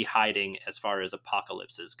might be hiding as far as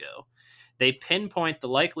apocalypses go. They pinpoint the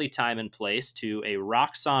likely time and place to a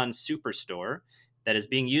Roxxon superstore that is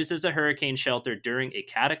being used as a hurricane shelter during a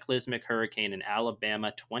cataclysmic hurricane in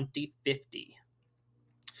Alabama 2050.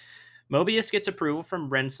 Mobius gets approval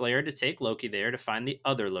from Renslayer to take Loki there to find the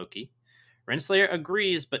other Loki. Renslayer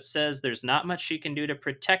agrees, but says there's not much she can do to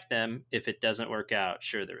protect them if it doesn't work out.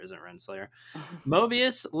 Sure, there isn't, Renslayer.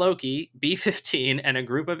 Mobius, Loki, B-15, and a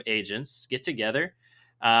group of agents get together.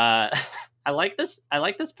 I like this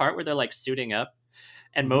part where they're like suiting up,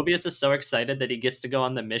 and Mobius is so excited that he gets to go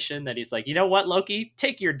on the mission that he's like, you know what, Loki,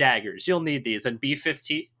 take your daggers. You'll need these. And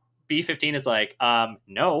B-15 is like,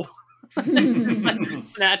 no.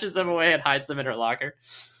 Snatches them away and hides them in her locker.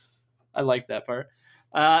 I like that part.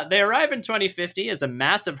 They arrive in 2050 as a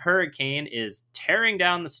massive hurricane is tearing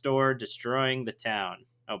down the store, destroying the town.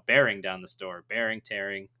 Oh, bearing down the store. Bearing,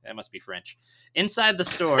 tearing. That must be French. Inside the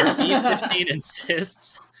store, B-15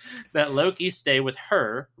 insists that Loki stay with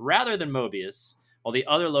her rather than Mobius, while the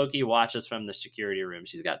other Loki watches from the security room.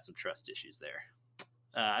 She's got some trust issues there.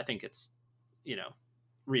 I think it's,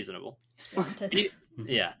 reasonable.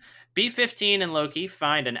 Yeah. B-15 and Loki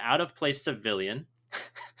find an out-of-place civilian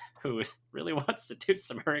who really wants to do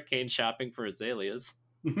some hurricane shopping for azaleas,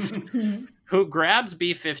 who grabs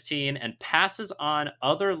B-15 and passes on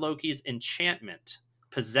other Loki's enchantment,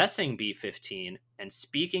 possessing B-15 and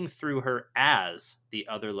speaking through her as the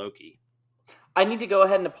other Loki. I need to go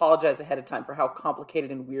ahead and apologize ahead of time for how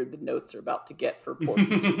complicated and weird the notes are about to get for poor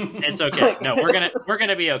Peaches. It's okay. No, we're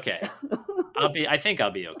gonna be okay. I think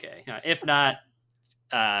I'll be okay. If not,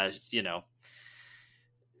 I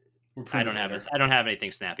don't have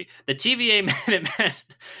anything snappy. The TVA Minutemen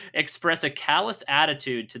express a callous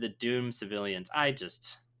attitude to the doomed civilians.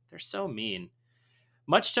 They're so mean.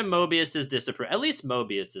 Much to Mobius's disapproval. At least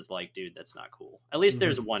Mobius is like, dude, that's not cool. At least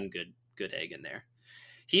there's one good egg in there.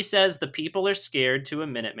 He says the people are scared to a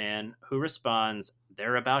Minuteman, who responds,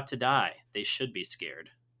 they're about to die. They should be scared.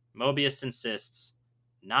 Mobius insists,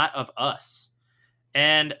 not of us.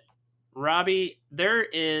 And Robbie, there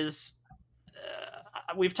is...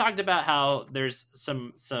 we've talked about how there's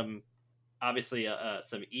some obviously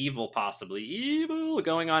some possibly evil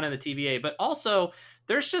going on in the TVA, but also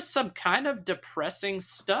there's just some kind of depressing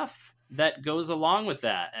stuff that goes along with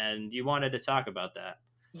that. And you wanted to talk about that.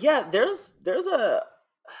 Yeah, there's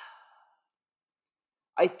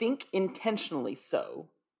I think intentionally so.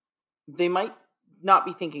 They might not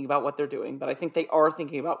be thinking about what they're doing, but I think they are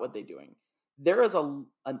thinking about what they're doing. There is an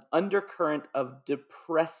undercurrent of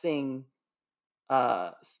depressing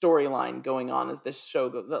storyline going on as this show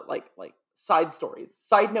goes, like side stories,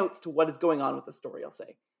 side notes to what is going on with the story, I'll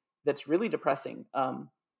say, that's really depressing.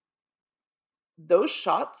 Those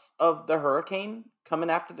shots of the hurricane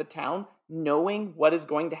coming after the town, knowing what is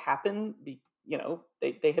going to happen,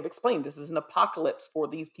 they have explained this is an apocalypse for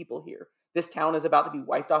these people here. This town is about to be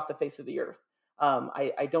wiped off the face of the earth.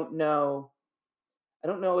 I don't know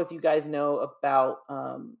if you guys know about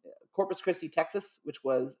Corpus Christi, Texas, which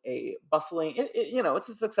was a bustling, it's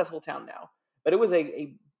a successful town now, but it was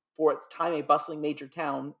for its time, a bustling major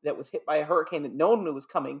town that was hit by a hurricane that no one knew was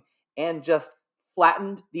coming and just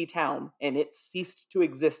flattened the town, and it ceased to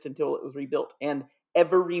exist until it was rebuilt, and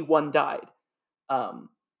everyone died.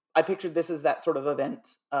 I pictured this as that sort of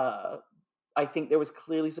event. I think there was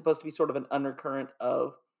clearly supposed to be sort of an undercurrent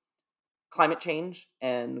of climate change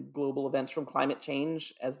and global events from climate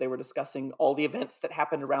change as they were discussing all the events that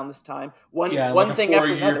happened around this time. One thing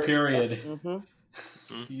after another. Period.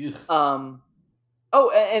 Yes. Mm-hmm.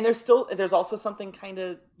 And there's also something kind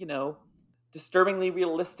of, disturbingly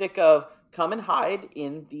realistic of come and hide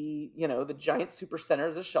in the, the giant super center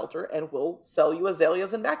as a shelter, and we'll sell you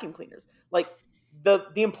azaleas and vacuum cleaners. Like the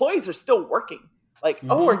employees are still working. Like,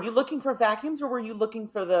 oh, are you looking for vacuums or were you looking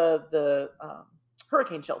for the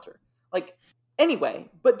hurricane shelter? Like, anyway,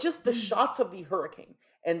 but just the shots of the hurricane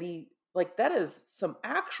and that is some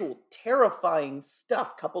actual terrifying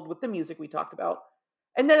stuff coupled with the music we talked about.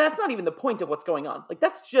 And then that's not even the point of what's going on. Like,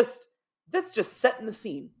 that's just setting the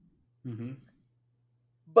scene. Mm-hmm.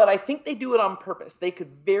 But I think they do it on purpose. They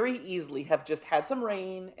could very easily have just had some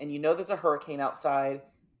rain and there's a hurricane outside.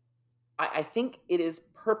 I think it is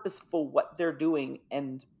purposeful what they're doing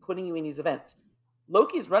and putting you in these events.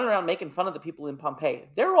 Loki's running around making fun of the people in Pompeii.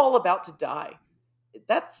 They're all about to die.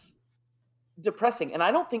 That's depressing. And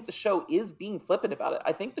I don't think the show is being flippant about it.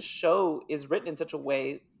 I think the show is written in such a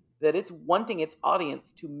way that it's wanting its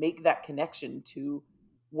audience to make that connection to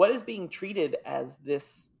what is being treated as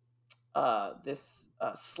this almost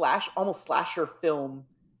slasher film,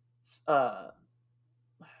 not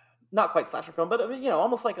quite slasher film, but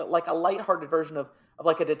almost like a lighthearted version of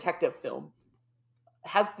like a detective film,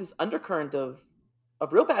 has this undercurrent of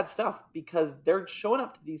real bad stuff, because they're showing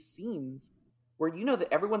up to these scenes where you know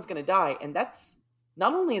that everyone's going to die, and that's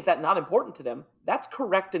not only is that not important to them, that's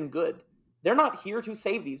correct and good. They're not here to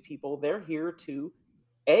save these people. They're here to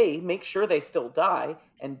A, make sure they still die,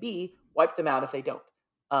 and B, wipe them out if they don't.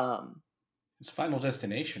 It's Final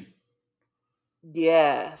Destination.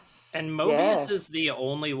 Yes. And Mobius is the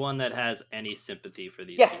only one that has any sympathy for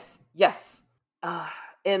these people. Yes.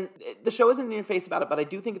 And the show isn't in your face about it, but I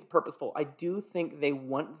do think it's purposeful. I do think they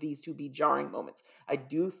want these to be jarring moments. I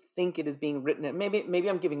do think it is being written, and maybe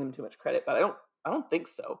I'm giving them too much credit, but I don't think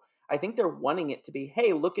so. I think they're wanting it to be,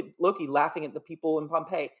 hey, look at Loki laughing at the people in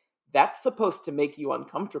Pompeii. That's supposed to make you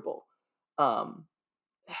uncomfortable. And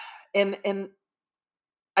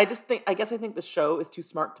I guess I think the show is too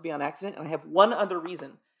smart to be on accident. And I have one other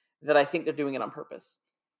reason that I think they're doing it on purpose.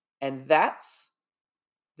 And that's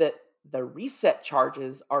that the reset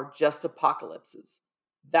charges are just apocalypses.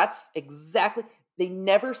 That's exactly, they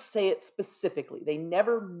never say it specifically. They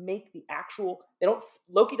never make the actual,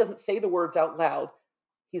 Loki doesn't say the words out loud.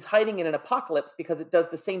 He's hiding in an apocalypse because it does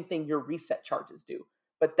the same thing your reset charges do.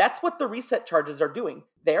 But that's what the reset charges are doing.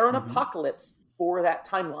 They're an apocalypse for that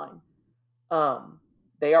timeline.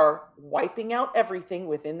 They are wiping out everything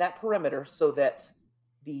within that perimeter so that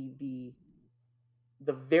the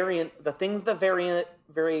things the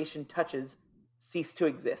variation touches cease to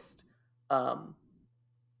exist. And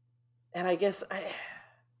I guess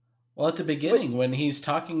Well, at the beginning, when he's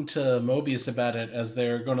talking to Mobius about it as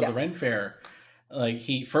they're going to the Ren Fair, like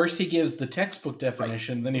he gives the textbook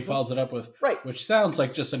definition, then he follows it up with which sounds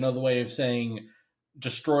like just another way of saying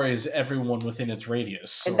destroys everyone within its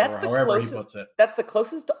radius, and or that's however he puts it. That's the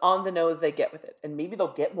closest on the nose they get with it, and maybe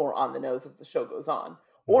they'll get more on the nose as the show goes on,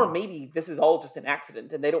 or maybe this is all just an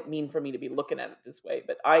accident and they don't mean for me to be looking at it this way,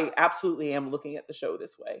 but I absolutely am looking at the show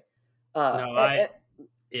this way. I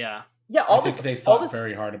think they thought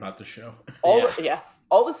very hard about the show.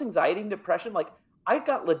 All this anxiety and depression, like I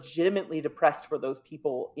got legitimately depressed for those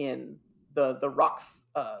people in the rocks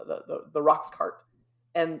the rocks cart,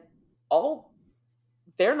 and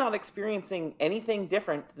they're not experiencing anything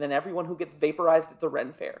different than everyone who gets vaporized at the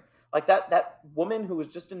Ren Fair. Like that woman who was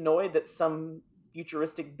just annoyed that some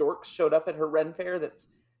futuristic dork showed up at her Ren Fair. That's,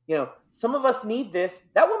 some of us need this.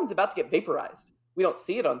 That woman's about to get vaporized. We don't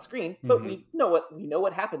see it on screen, but we know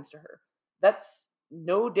what happens to her. That's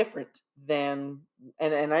no different than,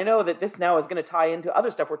 and I know that this now is going to tie into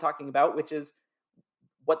other stuff we're talking about, which is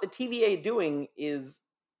what the TVA doing is,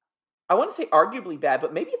 I want to say arguably bad,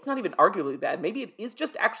 but maybe it's not even arguably bad. Maybe it is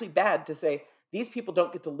just actually bad to say these people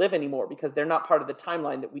don't get to live anymore because they're not part of the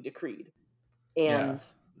timeline that we decreed. And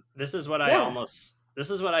this is what I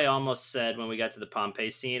almost said when we got to the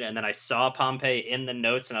Pompeii scene, and then I saw Pompeii in the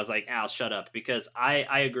notes and I was like, Al, shut up, because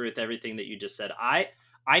I agree with everything that you just said.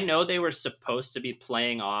 I know they were supposed to be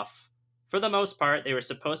playing off, for the most part, they were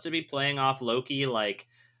supposed to be playing off Loki like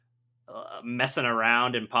messing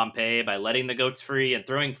around in Pompeii by letting the goats free and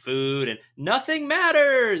throwing food and nothing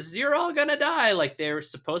matters, you're all gonna die. Like they were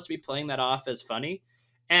supposed to be playing that off as funny.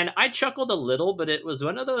 And I chuckled a little, but it was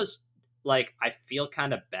one of those, like, I feel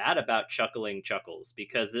kind of bad about chuckling chuckles,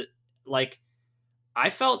 because it, like, I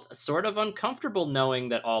felt sort of uncomfortable knowing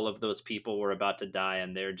that all of those people were about to die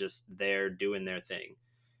and they're just there doing their thing.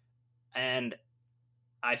 And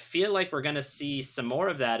I feel like we're going to see some more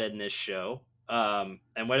of that in this show.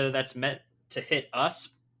 And whether that's meant to hit us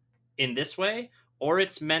in this way, or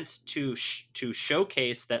it's meant to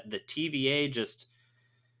showcase that the TVA just,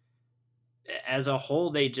 as a whole,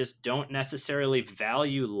 they just don't necessarily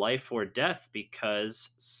value life or death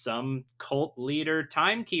because some cult leader,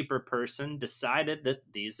 timekeeper person decided that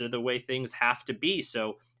these are the way things have to be.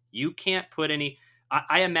 So you can't put any,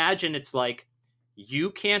 I imagine it's like,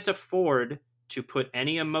 you can't afford to put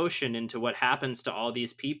any emotion into what happens to all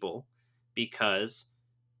these people because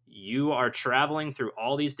you are traveling through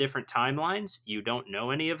all these different timelines. You don't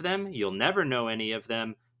know any of them. You'll never know any of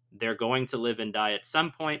them. They're going to live and die at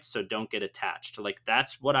some point, so don't get attached. Like,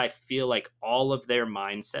 that's what I feel like all of their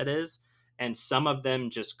mindset is, and some of them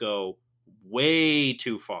just go way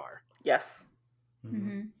too far. Yes.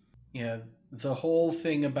 Yeah, the whole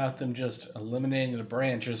thing about them just eliminating the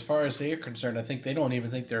branch, as far as they're concerned, I think they don't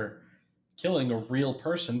even think they're killing a real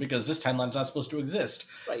person because this timeline's not supposed to exist.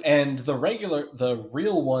 Right. And the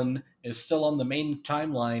real one is still on the main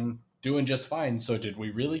timeline doing just fine. So did we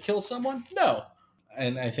really kill someone? No.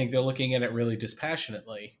 And I think they're looking at it really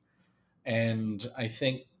dispassionately. And I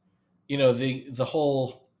think, the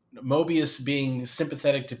whole Mobius being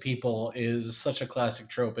sympathetic to people is such a classic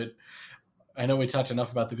trope. I know we talked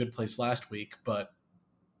enough about The Good Place last week, but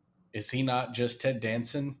is he not just Ted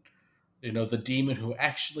Danson? The demon who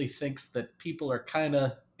actually thinks that people are kind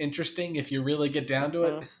of interesting if you really get down to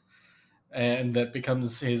it. And that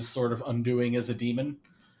becomes his sort of undoing as a demon.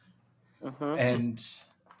 And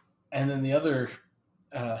then the other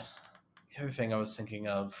thing I was thinking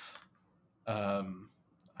of,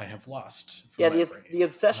 I have lost. The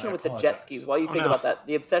obsession with the jet skis. While you think about that,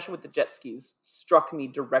 the obsession with the jet skis struck me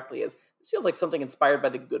directly as this feels like something inspired by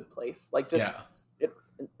The Good Place. It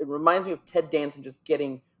reminds me of Ted Danson just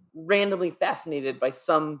getting randomly fascinated by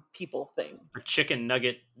some people thing. A chicken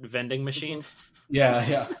nugget vending machine.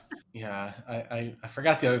 Yeah. I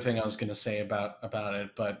forgot the other thing I was going to say about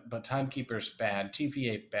it, but Timekeeper's bad.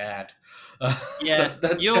 TVA bad. Yeah,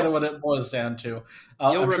 that's kind of what it boils down to.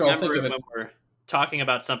 You'll remember it when we're talking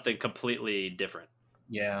about something completely different.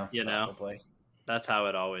 Yeah, probably. That's how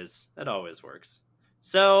it always works.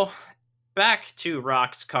 So back to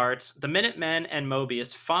Roxcart. The Minutemen and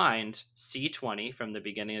Mobius find C-20 from the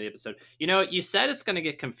beginning of the episode. You said it's going to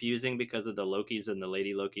get confusing because of the Lokis and the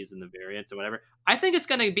Lady Lokis and the variants and whatever. I think it's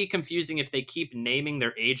going to be confusing if they keep naming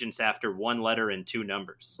their agents after one letter and two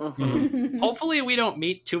numbers. Hopefully we don't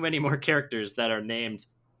meet too many more characters that are named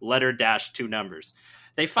letter - two numbers.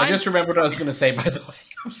 I just remembered what I was going to say, by the way.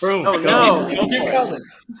 Oh,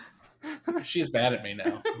 no. She's bad at me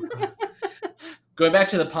now. Going back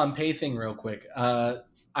to the Pompeii thing real quick,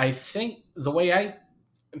 I think the way I'm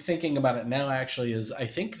thinking about it now actually is I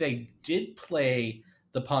think they did play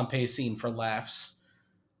the Pompeii scene for laughs,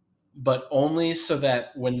 but only so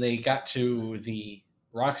that when they got to the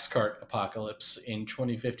Roxcart apocalypse in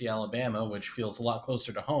 2050 Alabama, which feels a lot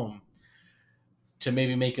closer to home, to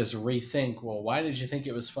maybe make us rethink, well, why did you think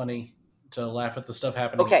it was funny to laugh at the stuff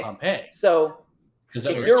happening in Pompeii? So... Because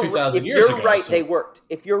that was 2,000 years ago. If you're right, they worked.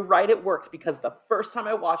 If you're right, it worked because the first time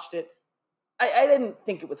I watched it, I didn't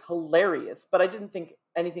think it was hilarious, but I didn't think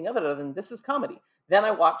anything of it other than this is comedy. Then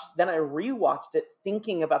I rewatched it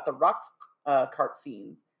thinking about the Roxcart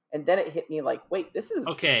scenes, and then it hit me like, wait, this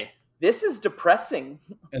is depressing.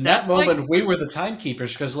 In that moment, we were the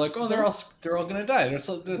timekeepers because they're all going to die.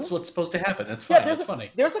 That's what's supposed to happen. It's fine. It's funny.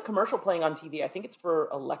 There's a commercial playing on TV. I think it's for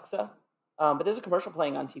Alexa, but there's a commercial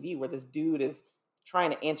playing on TV where this dude is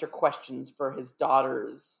trying to answer questions for his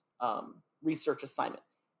daughter's research assignment.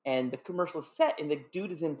 And the commercial is set, and the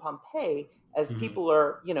dude is in Pompeii as people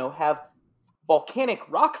are, have volcanic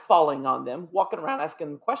rock falling on them, walking around asking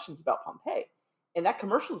them questions about Pompeii. And that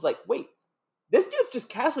commercial is like, wait, this dude's just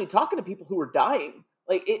casually talking to people who are dying.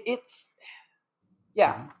 Like, it's...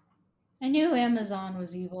 Yeah. I knew Amazon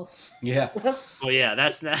was evil. Yeah. Well, yeah,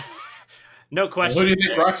 that's not... No question. What do you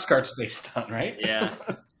think Roxcart's based on, right? Yeah.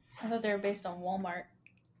 I thought they were based on Walmart.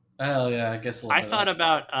 Oh, yeah, I guess. I thought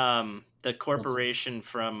about the corporation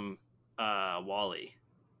from WALL-E.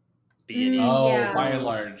 B&E. By and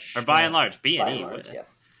large. Or by and large, B&E. By and large,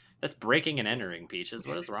 yes. That's breaking and entering, Peaches.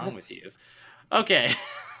 What is wrong with you? Okay.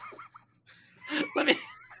 Let me...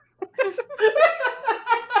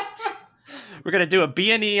 We're going to do a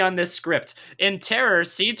B&E on this script. In Terror,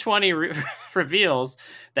 C-20 reveals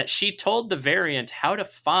that she told the variant how to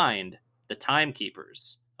find the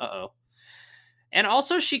Timekeepers. Uh-oh. And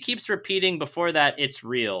also she keeps repeating before that, it's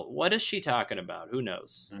real. What is she talking about? Who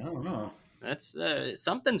knows? I don't know. That's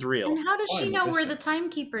something's real. And how does she know where the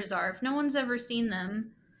Timekeepers are if no one's ever seen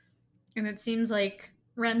them? And it seems like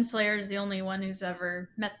Renslayer's the only one who's ever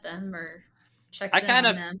met them or checks in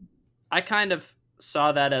on them. I kind of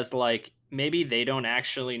saw that as like, maybe they don't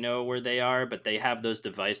actually know where they are, but they have those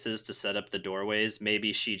devices to set up the doorways.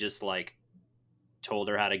 Maybe she just like told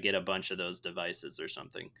her how to get a bunch of those devices or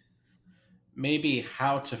something. Maybe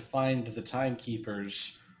how to find the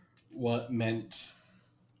Timekeepers what meant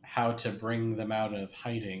how to bring them out of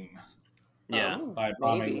hiding. Yeah, by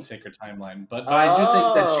bombing the sacred timeline. But I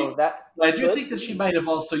do think that she might have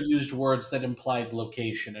also used words that implied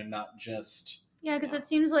location and not just... Yeah, because it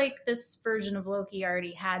seems like this version of Loki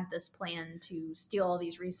already had this plan to steal all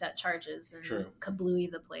these reset charges and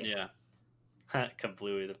kablooey the place. Yeah.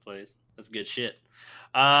 Kablooey the place. That's good shit.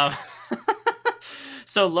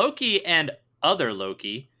 So Loki and other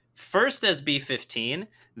Loki, first as B-15,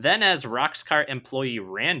 then as Roxcart employee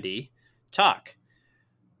Randy, talk.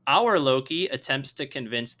 Our Loki attempts to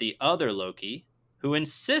convince the other Loki, who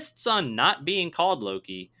insists on not being called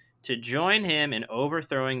Loki, to join him in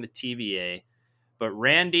overthrowing the TVA, but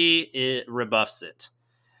Randy rebuffs it.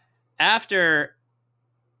 After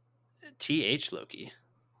TH Loki,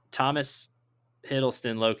 Thomas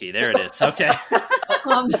Hiddleston Loki, there it is. Okay.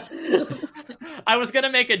 I was going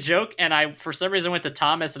to make a joke, and I, for some reason, went to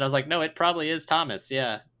Thomas, and I was like, no, it probably is Thomas.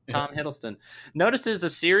 Yeah, Tom Hiddleston. Notices a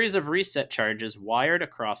series of reset charges wired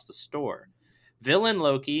across the store. Villain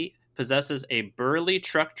Loki possesses a burly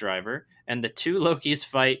truck driver, and the two Lokis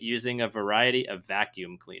fight using a variety of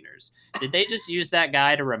vacuum cleaners. Did they just use that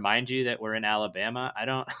guy to remind you that we're in Alabama? I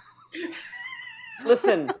don't...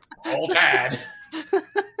 Listen. Old dad.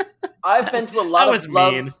 I've been to a lot That of was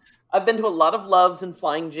loves. mean. I've been to a lot of Loves and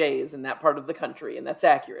Flying J's in that part of the country, and that's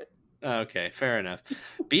accurate. Okay, fair enough.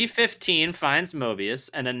 B-15 finds Mobius,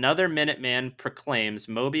 and another Minuteman proclaims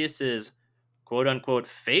Mobius's quote-unquote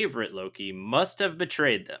favorite Loki must have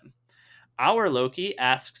betrayed them. Our Loki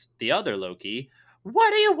asks the other Loki,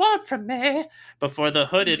 "What do you want from me?" before the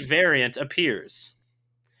hooded variant appears.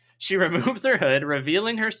 She removes her hood,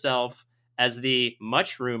 revealing herself as the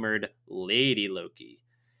much-rumored Lady Loki,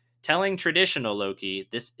 telling traditional Loki,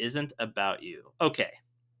 "This isn't about you." Okay.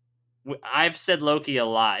 I've said Loki a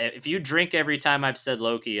lot. If you drink every time I've said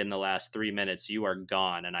Loki in the last 3 minutes, you are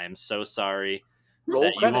gone, and I am so sorry Roll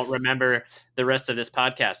that credits. you won't remember the rest of this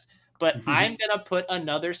podcast. But I'm going to put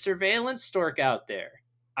another surveillance stork out there.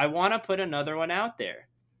 I want to put another one out there.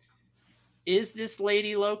 Is this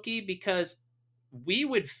Lady Loki? Because we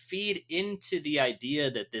would feed into the idea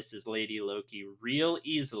that this is Lady Loki real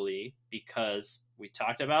easily, because we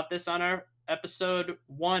talked about this on our episode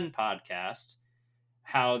 1 podcast,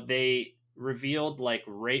 how they revealed like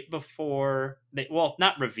right before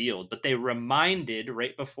not revealed, but they reminded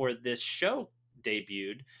right before this show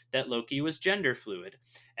debuted that Loki was gender fluid.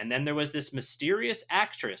 And then there was this mysterious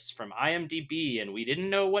actress from IMDb, and we didn't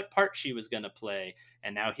know what part she was going to play.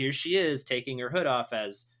 And now here she is taking her hood off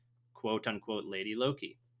as quote unquote Lady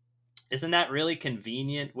Loki. Isn't that really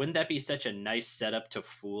convenient? Wouldn't that be such a nice setup to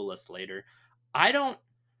fool us later? I don't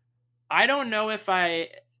know if I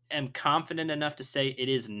am confident enough to say it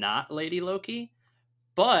is not Lady Loki,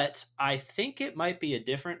 but I think it might be a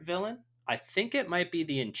different villain. I think it might be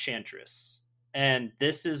the Enchantress. And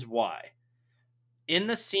this is why. In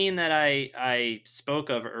the scene that I spoke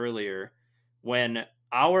of earlier, when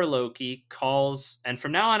our Loki calls, and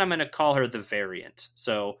from now on I'm going to call her the Variant.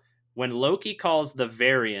 So when Loki calls the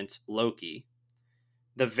Variant Loki,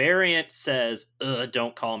 the Variant says,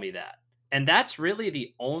 "Don't call me that." And that's really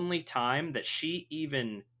the only time that she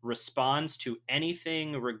even responds to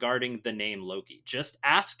anything regarding the name Loki, just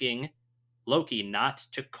asking Loki not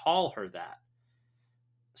to call her that.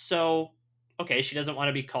 So, okay, she doesn't want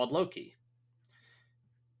to be called Loki.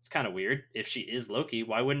 It's kind of weird. If she is Loki,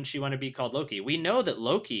 why wouldn't she want to be called Loki? We know that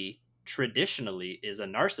Loki traditionally is a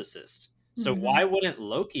narcissist. So why wouldn't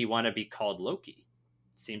Loki want to be called Loki?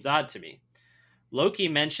 Seems odd to me. Loki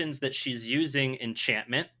mentions that she's using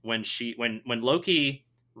enchantment when Loki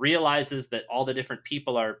realizes that all the different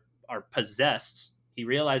people are possessed. He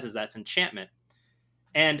realizes that's enchantment.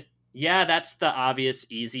 And yeah, that's the obvious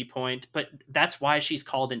easy point, but that's why she's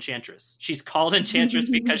called Enchantress. She's called Enchantress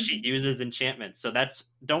because she uses enchantment. So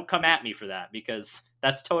don't come at me for that, because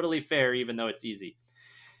that's totally fair, even though it's easy.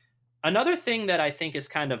 Another thing that I think is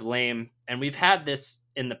kind of lame, and we've had this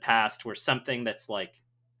in the past, where something that's like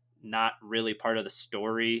not really part of the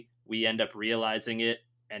story, we end up realizing it,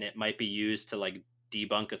 and it might be used to like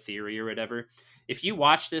debunk a theory or whatever. If you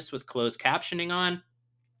watch this with closed captioning on,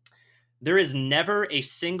 there is never a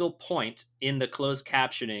single point in the closed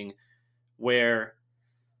captioning where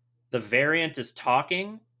the Variant is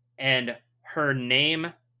talking and her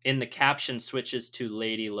name in the caption switches to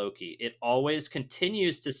Lady Loki. It always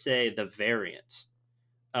continues to say the Variant.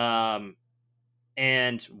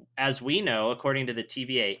 And as we know, according to the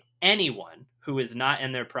TVA, anyone who is not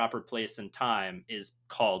in their proper place and time is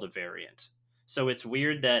called a Variant. So it's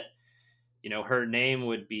weird that, her name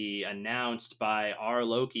would be announced by our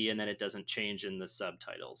Loki and then it doesn't change in the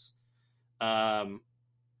subtitles. I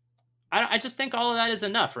just think all of that is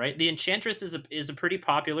enough, right? The Enchantress is a pretty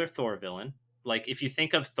popular Thor villain. Like, if you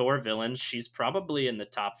think of Thor villains, she's probably in the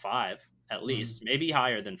top 5, at least, maybe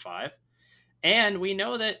higher than 5. And we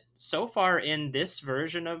know that so far in this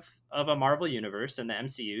version of a Marvel universe in the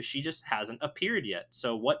MCU, she just hasn't appeared yet.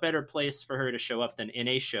 So what better place for her to show up than in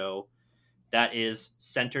a show that is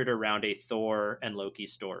centered around a Thor and Loki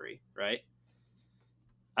story, right?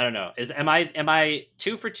 I don't know. Am I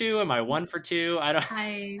 2 for 2? Am I 1 for 2?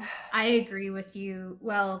 I agree with you.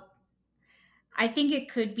 Well, I think it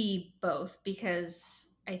could be both, because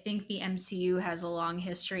I think the MCU has a long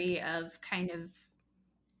history of kind of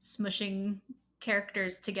smushing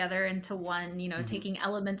characters together into one, you know, taking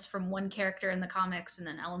elements from one character in the comics and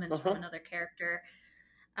then elements from another character.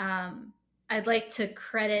 I'd like to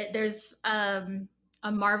credit, there's a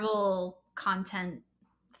Marvel content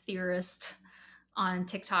theorist on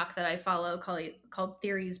TikTok that I follow called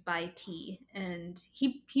Theories by T, and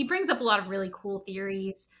he brings up a lot of really cool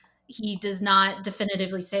theories. He does not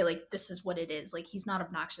definitively say like this is what it is. Like he's not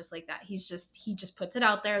obnoxious like that. He just puts it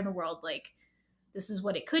out there in the world like this is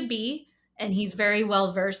what it could be, and he's very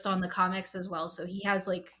well versed on the comics as well, so he has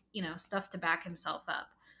like, you know, stuff to back himself up.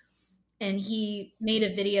 And he made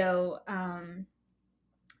a video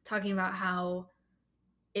talking about how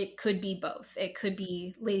it could be both. It could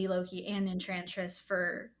be Lady Loki and Enchantress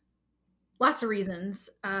for lots of reasons.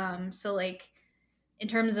 So like in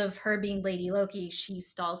terms of her being Lady Loki, she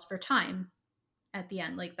stalls for time at the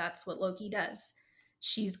end. Like that's what Loki does.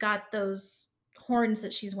 She's got those horns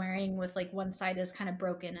that she's wearing with like one side is kind of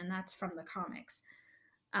broken, and that's from the comics.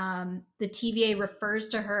 The TVA refers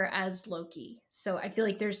to her as Loki. So I feel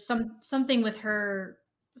like there's something with her,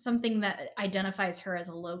 something that identifies her as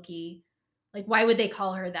a Loki. Like, why would they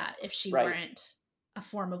call her that if she weren't a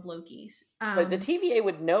form of Loki's? But the TVA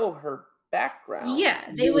would know her background.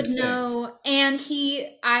 Yeah, they would know. And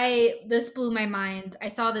this blew my mind. I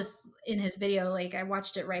saw this in his video. Like, I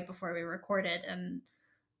watched it right before we recorded, and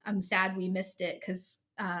I'm sad we missed it because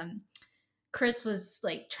Chris was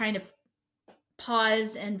like trying to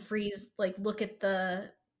pause and freeze, like look at the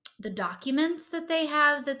documents that they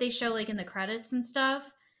have that they show like in the credits and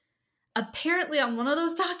stuff. Apparently on one of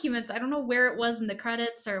those documents, I don't know where it was in the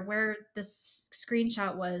credits or where this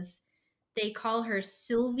screenshot was, they call her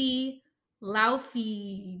Sylvie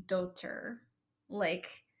Laufey-Dotter. Like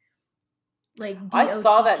I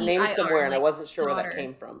saw that name DOTTIR, somewhere and I like wasn't sure daughter. where that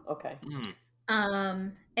came from. Okay.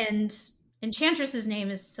 And Enchantress's name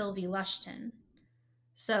is Sylvie Lushton.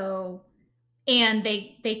 So, and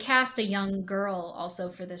they cast a young girl also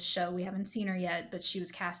for this show. We haven't seen her yet, but she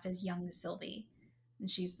was cast as young Sylvie. And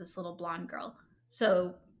she's this little blonde girl.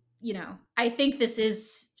 So, you know, I think this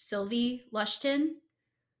is Sylvie Lushton.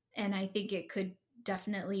 And I think it could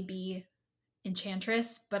definitely be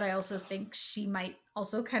Enchantress. But I also think she might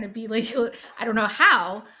also kind of be like, I don't know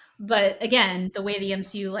how. But again, the way the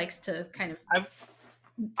MCU likes to kind of...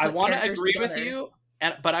 I want to agree with you,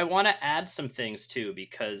 but I want to add some things too,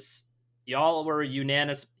 because y'all were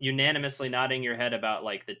unanimously nodding your head about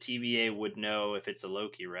like the TVA would know if it's a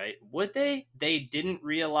Loki, right? Would they? They didn't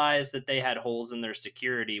realize that they had holes in their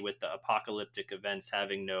security with the apocalyptic events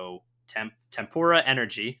having no tempora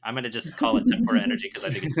energy. I'm going to just call it tempora energy because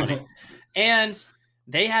I think it's funny. And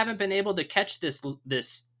they haven't been able to catch this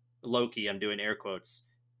Loki. I'm doing air quotes.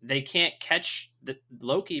 They can't catch the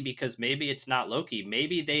Loki because maybe it's not Loki.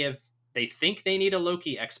 Maybe they think they need a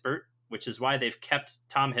Loki expert, which is why they've kept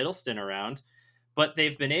Tom Hiddleston around, but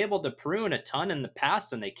they've been able to prune a ton in the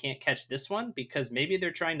past and they can't catch this one because maybe they're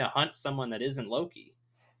trying to hunt someone that isn't Loki.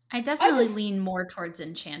 I definitely lean more towards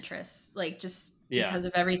Enchantress, like just because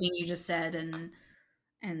of everything you just said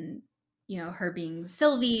and you know, her being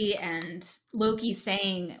Sylvie and Loki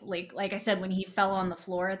saying like I said, when he fell on the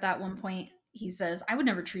floor at that one point, he says, I would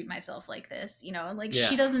never treat myself like this, you know, and like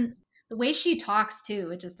she doesn't, the way she talks too,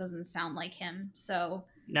 it just doesn't sound like him. So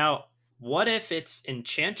now, what if it's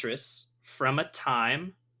Enchantress from a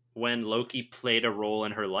time when Loki played a role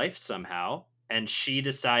in her life somehow, and she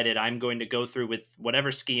decided, I'm going to go through with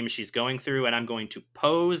whatever scheme she's going through, and I'm going to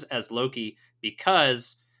pose as Loki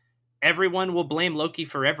because everyone will blame Loki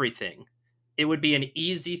for everything. It would be an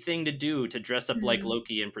easy thing to do to dress up like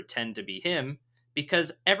Loki and pretend to be him,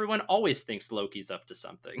 because everyone always thinks Loki's up to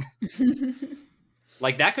something.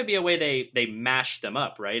 Like that could be a way they mash them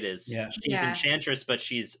up, right? She's Enchantress, but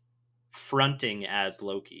she's fronting as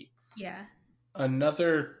Loki. Yeah.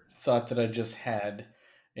 Another thought that I just had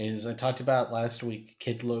is I talked about last week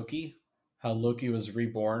Kid Loki, how Loki was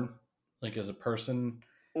reborn like as a person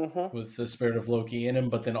with the spirit of Loki in him,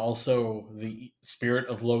 but then also the spirit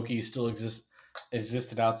of Loki still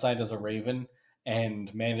existed outside as a raven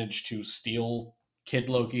and managed to steal Kid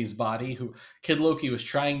Loki's body. Who Kid Loki was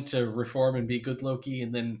trying to reform and be good Loki,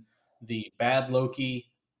 and then the bad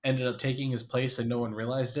Loki ended up taking his place and no one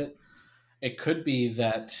realized it. It could be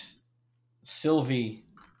that Sylvie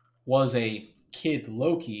was a Kid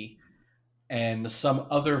Loki and some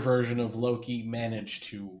other version of Loki managed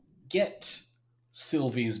to get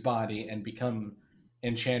Sylvie's body and become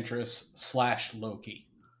Enchantress / Loki.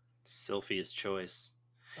 Sylvie's choice.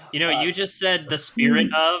 You know, you just said the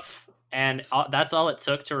spirit of, and that's all it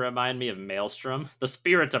took to remind me of Maelstrom. The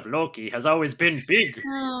spirit of Loki has always been big.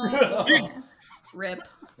 Oh. Rip.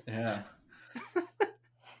 Yeah.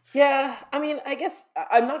 Yeah, I mean, I guess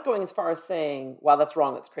I'm not going as far as saying, "Wow, that's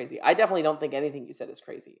wrong. That's crazy." I definitely don't think anything you said is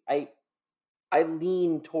crazy. I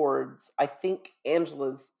lean towards. I think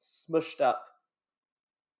Angela's smushed up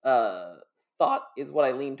thought is what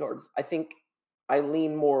I lean towards. I think I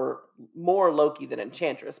lean more Loki than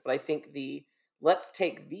Enchantress, but I think let's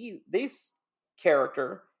take this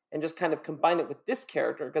character and just kind of combine it with this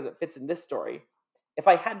character because it fits in this story. If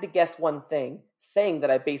I had to guess one thing, saying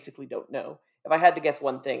that I basically don't know, if I had to guess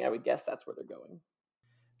one thing, I would guess that's where they're going.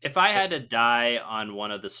 If I had to die on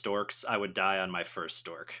one of the storks, I would die on my first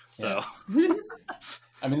stork. So,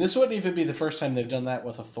 I mean, this wouldn't even be the first time they've done that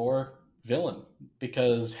with a Thor villain,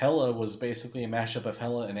 because Hela was basically a mashup of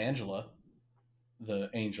Hela and Angela, the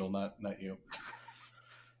angel, not you.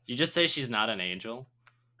 You just say she's not an angel?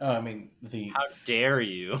 Oh, I mean How dare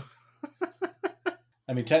you?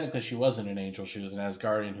 I mean, technically, she wasn't an angel. She was an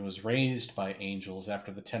Asgardian who was raised by angels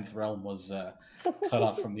after the 10th realm was cut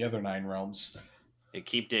off from the other 9 realms. Hey,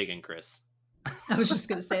 keep digging, Chris. I was just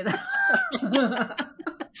gonna say that.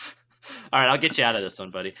 All right, I'll get you out of this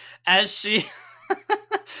one, buddy. As she...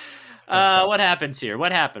 what happens here?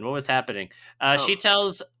 What happened? What was happening? She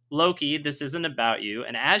tells Loki, this isn't about you.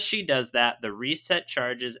 And as she does that, the reset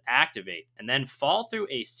charges activate and then fall through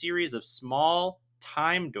a series of small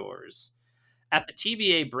time doors. At the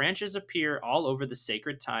TVA, branches appear all over the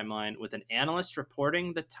sacred timeline, with an analyst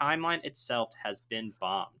reporting the timeline itself has been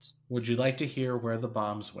bombed. Would you like to hear where the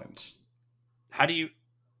bombs went? How do you...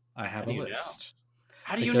 I have a list.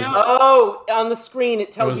 How do you Because- know? Oh, on the screen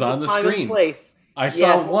it tells was you on the the time screen. and place. I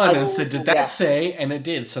saw Yes, one I- and said, did that yeah. say? And it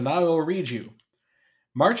did. So now I will read you.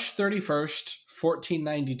 March 31st,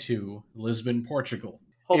 1492, Lisbon, Portugal.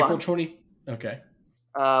 Hold April on. 20... Okay.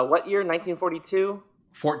 What year? 1942?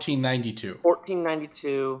 1492,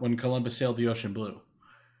 1492. when Columbus sailed the ocean blue.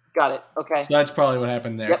 Got it. Okay. So that's probably what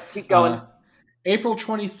happened there. Yep, keep going. April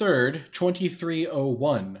 23rd,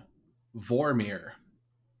 2301, Vormir.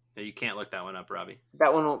 Yeah, you can't look that one up, Robbie.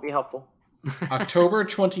 That one won't be helpful. October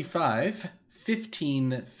 25,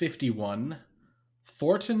 1551,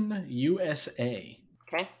 Thornton, USA.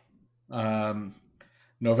 Okay.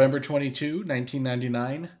 November 22,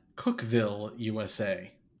 1999, Cookville,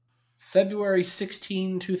 USA. February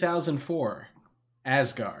 16, 2004,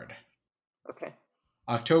 Asgard. Okay.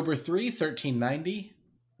 October 3, 1390,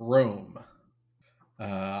 Rome.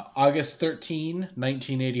 August 13,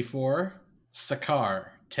 1984, Sakar,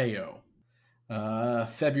 Teo.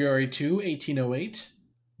 February 2, 1808,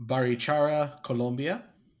 Barichara, Colombia.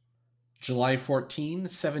 July 14,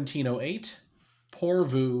 1708,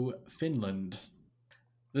 Porvoo, Finland.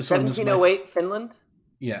 This one was 1708, Finland?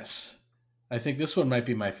 Yes. I think this one might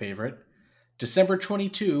be my favorite. December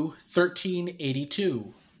 22,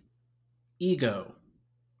 1382, Ego.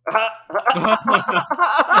 I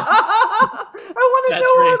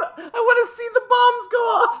want to see the bombs go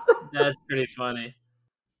off. That's pretty funny.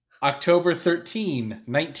 October 13,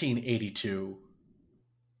 1982,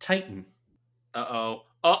 Titan. Uh-oh.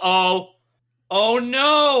 Uh-oh. Oh,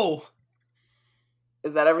 no!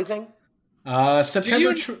 Is that everything?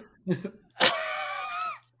 September...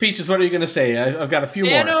 Peaches, what are you going to say? I've got a few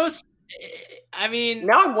more. Thanos... I mean...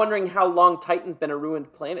 Now I'm wondering how long Titan's been a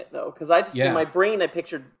ruined planet, though. Because I just, in my brain, I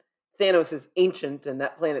pictured Thanos as ancient, and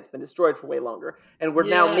that planet's been destroyed for way longer. And we're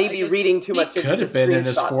now maybe reading too much into Could the have been in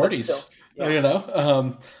his screenshot, but 40s. still, yeah. You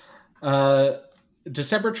know?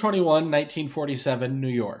 December 21, 1947, New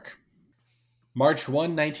York. March 1,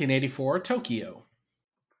 1984, Tokyo.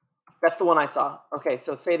 That's the one I saw. Okay,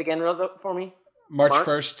 so say it again for me. March Mark?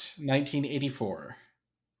 1st, 1984,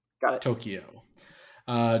 Got it. Tokyo.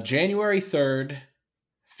 January 3rd,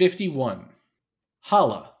 51,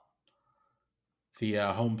 Hala, the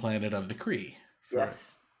home planet of the Kree.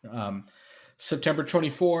 Yes. September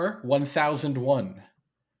 24, 1001,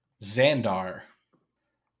 Xandar.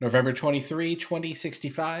 November 23,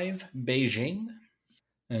 2065, Beijing.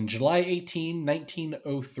 And July 18,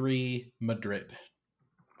 1903, Madrid.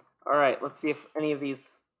 All right, let's see if any of these...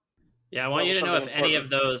 Yeah, I want you to know if something any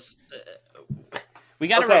important. of those... we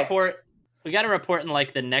got to Okay. report... We got to report in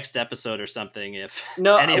like the next episode or something if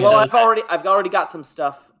No, any of well, those... I've already got some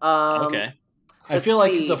stuff. Okay. I Let's feel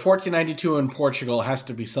like see. the 1492 in Portugal has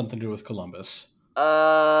to be something to do with Columbus.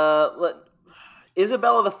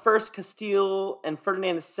 Isabella I Castile and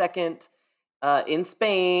Ferdinand II in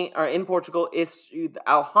Spain or in Portugal issued the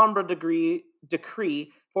Alhambra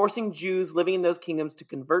decree forcing Jews living in those kingdoms to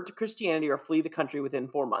convert to Christianity or flee the country within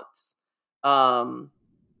 4 months.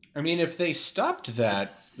 I mean, if they stopped that,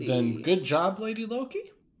 Let's then see. good job, Lady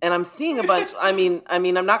Loki. And I'm seeing a bunch. I mean,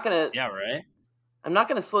 I'm not gonna. Yeah, right? I'm not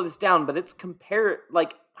gonna slow this down, but it's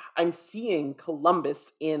I'm seeing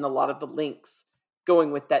Columbus in a lot of the links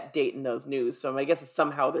going with that date in those news. So I guess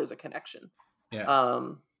somehow there's a connection. Yeah.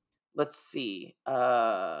 Let's see.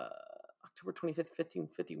 October 25th,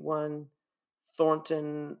 1551.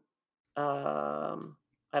 Thornton. I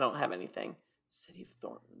don't have anything. City of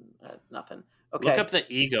Thornton. Nothing. Okay. Look up the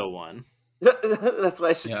Ego one. That's what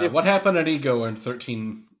I should do. What happened at Ego in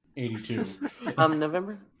 1382?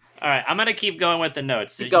 November? All right, I'm going to keep going with the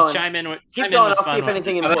notes. Keep going. Chime in with Keep chime in going. with I'll fun see if ones.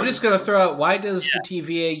 anything And important. I'm just going to throw out, why does the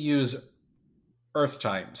TVA use Earth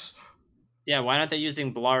times? Yeah, why aren't they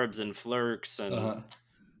using blarbs and flirks and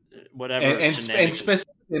whatever? And shenanigans?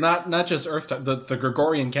 specifically, not just Earth time, the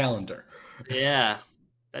Gregorian calendar. Yeah,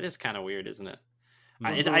 that is kind of weird, isn't it?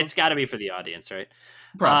 It's got to be for the audience, right?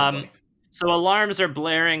 Probably. So alarms are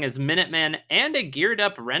blaring as Minutemen and a geared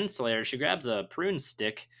up Renslayer, she grabs a prune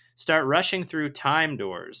stick, start rushing through time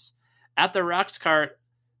doors. At the Roxcart,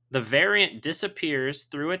 the Variant disappears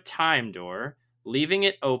through a time door, leaving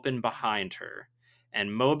it open behind her. And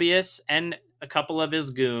Mobius and a couple of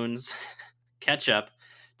his goons catch up,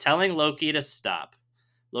 telling Loki to stop.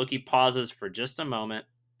 Loki pauses for just a moment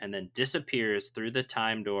and then disappears through the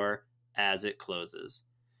time door as it closes.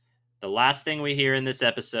 The last thing we hear in this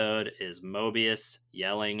episode is Mobius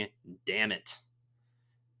yelling, "Damn it."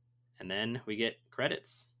 And then we get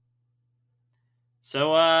credits.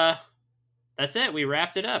 So, that's it. We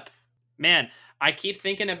wrapped it up. Man, I keep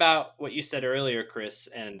thinking about what you said earlier, Chris,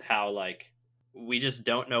 and how, like, we just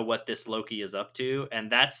don't know what this Loki is up to.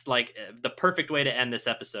 And that's, like, the perfect way to end this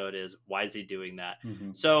episode is, why is he doing that?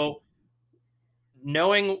 Mm-hmm. So,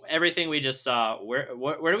 knowing everything we just saw, where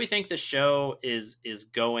do we think the show is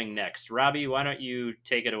going next? Robbie, why don't you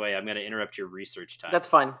take it away? I'm going to interrupt your research time. That's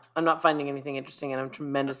fine. I'm not finding anything interesting, and I'm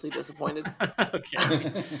tremendously disappointed.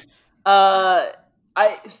 Okay.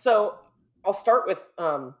 So I'll start with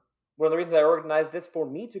one of the reasons I organized this for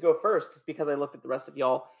me to go first is because I looked at the rest of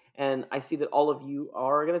y'all, and I see that all of you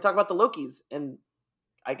are going to talk about the Lokis, and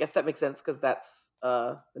I guess that makes sense because that's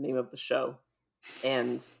the name of the show.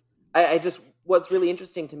 And I just, what's really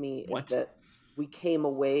interesting to me is that we came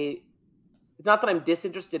away. It's not that I'm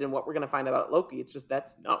disinterested in what we're going to find out about Loki. It's just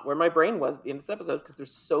that's not where my brain was at the end of this episode because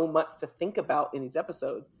there's so much to think about in these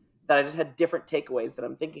episodes that I just had different takeaways that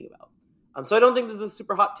I'm thinking about. So I don't think this is a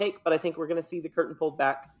super hot take, but I think we're going to see the curtain pulled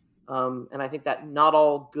back. And I think that not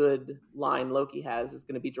all good line Loki has is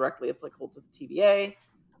going to be directly applicable to the TVA.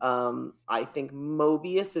 I think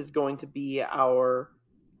Mobius is going to be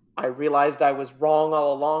I realized I was wrong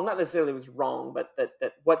all along. Not necessarily was wrong, but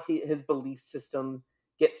that what his belief system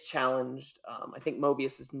gets challenged. I think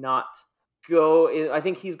Mobius is not I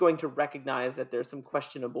think he's going to recognize that there's some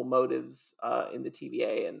questionable motives in the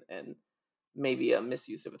TVA and maybe a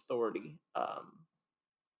misuse of authority.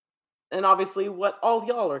 And obviously what all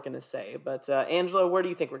y'all are going to say. But Angela, where do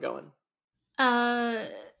you think we're going? I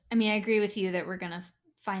mean, I agree with you that we're going to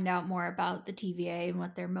find out more about the TVA and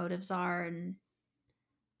what their motives are. And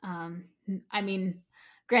I mean,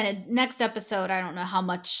 granted, next episode, I don't know how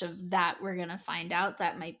much of that we're going to find out.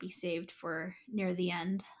 That might be saved for near the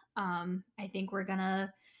end. I think we're going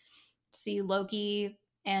to see Loki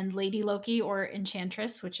and Lady Loki or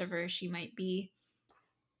Enchantress, whichever she might be,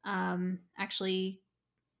 actually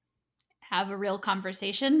have a real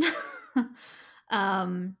conversation.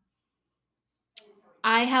 I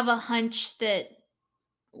have a hunch that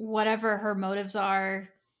whatever her motives are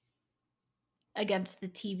against the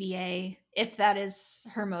TVA, if that is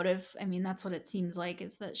her motive, I mean, that's what it seems like,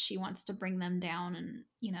 is that she wants to bring them down and,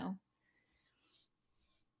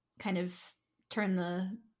 kind of turn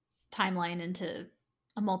the timeline into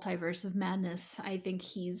a multiverse of madness. I think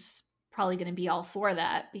he's probably going to be all for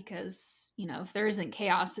that because, if there isn't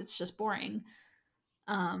chaos, it's just boring.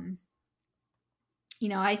 I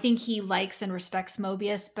think he likes and respects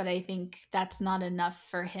Mobius, but I think that's not enough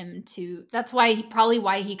for him to, that's why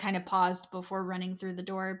he kind of paused before running through the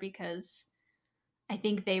door, because I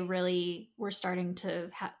think they really were starting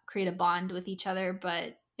to create a bond with each other,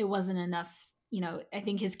 but it wasn't enough. I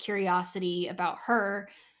think his curiosity about her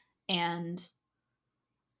and,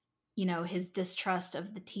 his distrust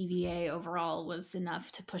of the TVA overall was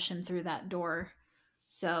enough to push him through that door.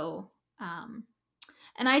 So,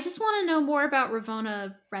 and I just want to know more about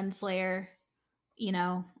Ravonna Renslayer,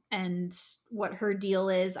 and what her deal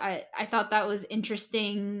is. I thought that was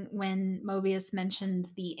interesting when Mobius mentioned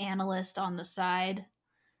the analyst on the side.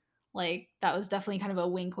 Like, that was definitely kind of a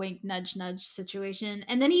wink, wink, nudge, nudge situation.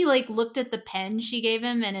 And then he looked at the pen she gave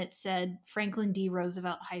him and it said Franklin D.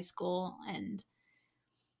 Roosevelt High School. And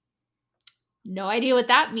no idea what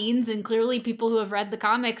that means. And clearly people who have read the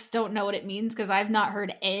comics don't know what it means because I've not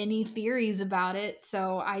heard any theories about it.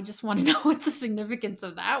 So I just want to know what the significance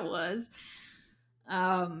of that was.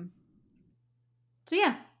 So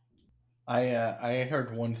yeah. I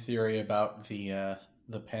heard one theory about the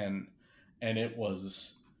pen, and it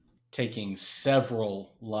was taking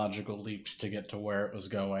several logical leaps to get to where it was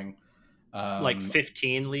going. Like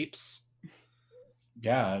 15 leaps?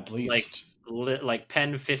 Yeah, at least. Like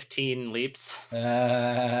pen 15 leaps.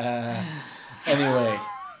 Anyway,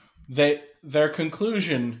 their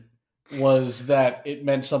conclusion was that it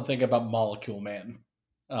meant something about Molecule Man,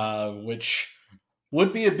 which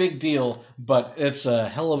would be a big deal, but it's a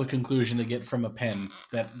hell of a conclusion to get from a pen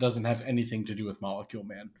that doesn't have anything to do with Molecule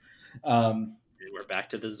Man. We're back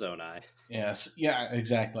to the Zonai. Yes, yeah,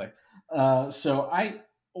 exactly.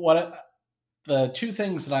 The two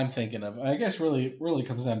things that I'm thinking of, I guess really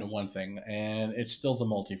comes down to one thing, and it's still the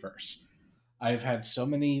multiverse. I've had so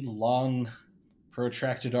many long,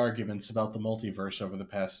 protracted arguments about the multiverse over the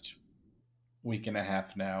past week and a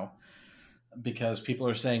half now, because people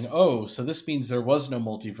are saying, oh, so this means there was no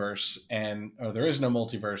multiverse, or there is no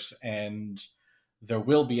multiverse, and there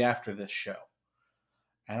will be after this show.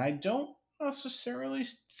 And I don't necessarily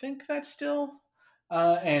think that still.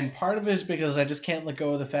 And part of it is because I just can't let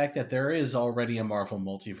go of the fact that there is already a Marvel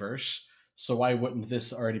multiverse, so why wouldn't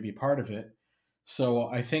this already be part of it? So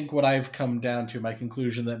I think what I've come down to, my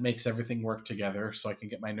conclusion that makes everything work together so I can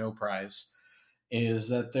get my no prize, is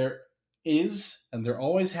that there is, and there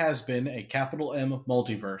always has been, a capital M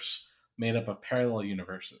multiverse made up of parallel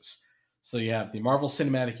universes. So you have the Marvel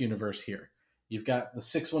Cinematic Universe here. You've got the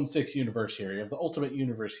 616 universe here. You have the Ultimate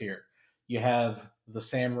Universe here. You have the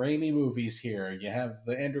Sam Raimi movies here. You have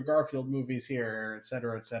the Andrew Garfield movies here,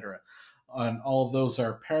 etc., etc. And all of those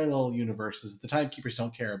are parallel universes that the Timekeepers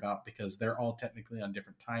don't care about because they're all technically on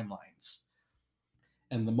different timelines.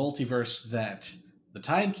 And the multiverse that the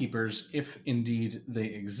Timekeepers, if indeed they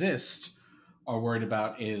exist, are worried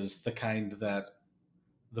about is the kind that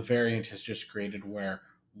the variant has just created, where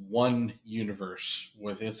one universe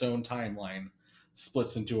with its own timeline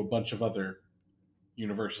splits into a bunch of other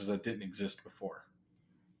universes that didn't exist before.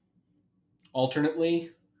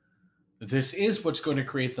 Alternately, this is what's going to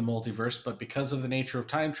create the multiverse, but because of the nature of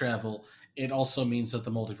time travel, it also means that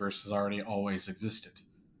the multiverse has already always existed.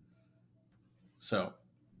 So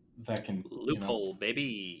that can... Loophole,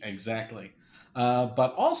 baby. Exactly.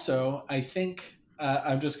 But also, I think,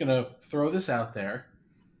 I'm just going to throw this out there.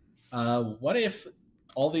 What if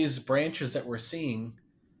all these branches that we're seeing,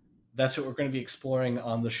 that's what we're going to be exploring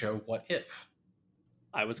on the show What If?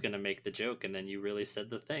 I was going to make the joke, and then you really said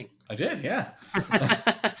the thing. I did, yeah.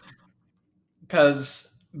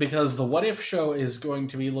 Because the What If show is going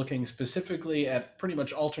to be looking specifically at pretty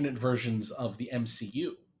much alternate versions of the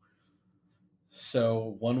MCU.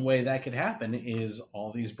 So one way that could happen is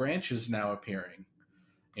all these branches now appearing.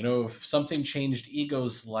 If something changed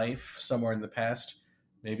Ego's life somewhere in the past,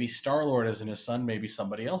 maybe Star-Lord isn't his son, maybe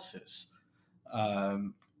somebody else is.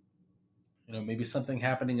 Maybe something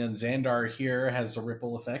happening on Xandar here has a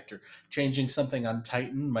ripple effect, or changing something on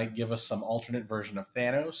Titan might give us some alternate version of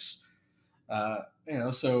Thanos.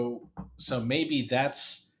 So maybe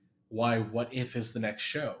that's why What If is the next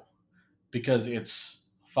show, because it's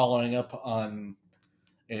following up on.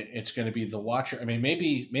 It's going to be the Watcher. I mean,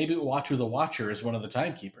 maybe Uatu the Watcher is one of the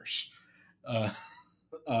Timekeepers.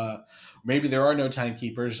 Maybe there are no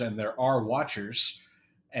Timekeepers and there are Watchers,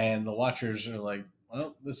 and the Watchers are like,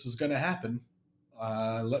 well, this is going to happen.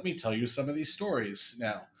 Let me tell you some of these stories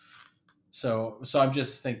now. So I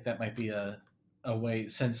just think that might be a way,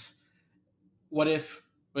 since What If,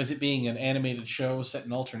 with it being an animated show set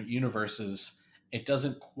in alternate universes, it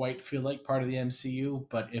doesn't quite feel like part of the MCU,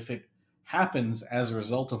 but if it happens as a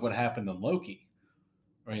result of what happened in Loki,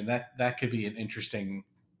 I mean, that could be an interesting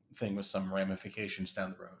thing with some ramifications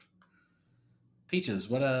down the road. Peaches,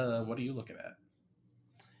 what are you looking at?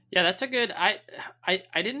 Yeah, that's a good... I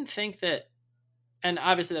didn't think that... And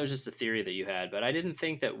obviously that was just a theory that you had, but I didn't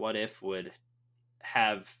think that What If would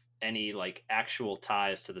have any actual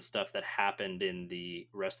ties to the stuff that happened in the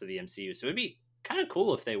rest of the MCU. So it'd be kind of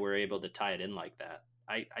cool if they were able to tie it in like that.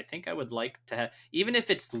 I think I would like to have, even if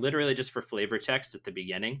it's literally just for flavor text at the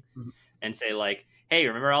beginning, and say hey,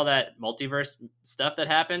 remember all that multiverse stuff that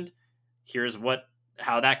happened? Here's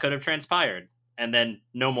how that could have transpired. And then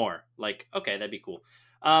no more. Okay, that'd be cool.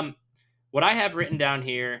 What I have written down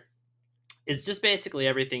here is just basically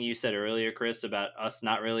everything you said earlier, Chris, about us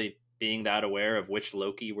not really being that aware of which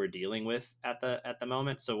Loki we're dealing with at the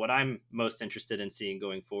moment. So what I'm most interested in seeing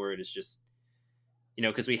going forward is just,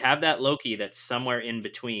 because we have that Loki that's somewhere in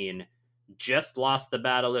between, just lost the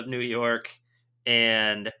Battle of New York,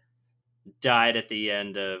 and died at the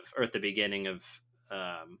end of, or at the beginning of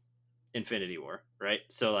Infinity War, right?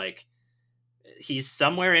 So like he's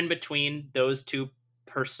somewhere in between those two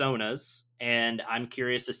personas, and I'm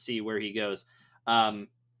curious to see where he goes.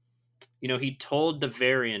 He told the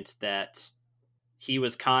Variant that he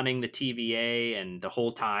was conning the TVA, and the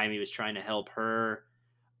whole time he was trying to help her.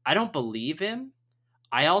 I don't believe him.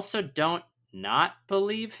 I also don't not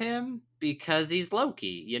believe him because he's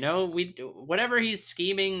Loki. Whatever he's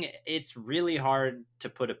scheming, it's really hard to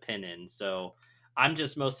put a pin in. So I'm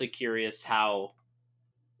just mostly curious how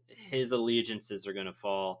his allegiances are going to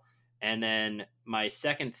fall. And then my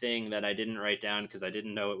second thing that I didn't write down because I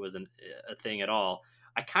didn't know it was a thing at all.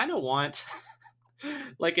 I kind of want,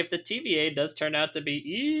 like, if the TVA does turn out to be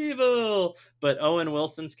evil, but Owen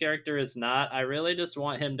Wilson's character is not, I really just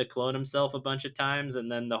want him to clone himself a bunch of times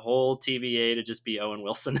and then the whole TVA to just be Owen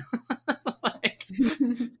Wilson.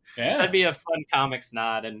 Yeah. That'd be a fun comics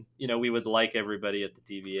nod, and we would like everybody at the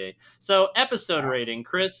TVA. So episode rating,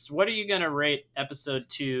 Chris, what are you gonna rate episode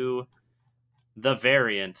 2, The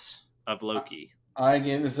Variant of Loki? I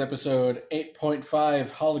gave this episode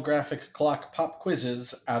 8.5 holographic clock pop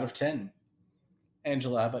quizzes out of 10.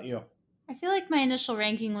 Angela, how about you? I feel like my initial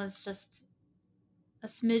ranking was just a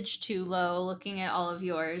smidge too low looking at all of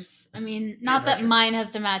yours. I mean, not that mine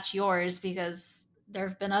has to match yours, because there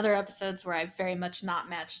have been other episodes where I've very much not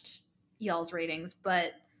matched y'all's ratings,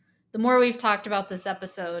 but the more we've talked about this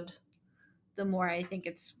episode, the more I think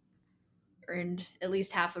it's earned at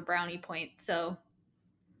least half a brownie point. So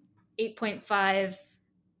 8.5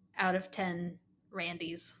 out of 10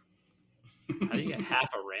 Randys. How do you get half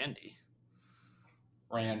a Randy?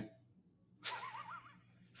 Rand.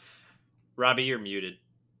 Robbie, you're muted.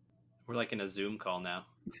 We're like in a Zoom call now.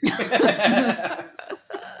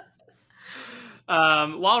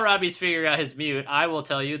 While Robbie's figuring out his mute, I will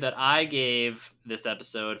tell you that I gave this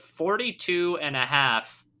episode 42.5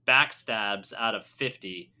 backstabs out of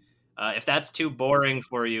 50. If that's too boring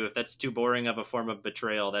for you, if that's too boring of a form of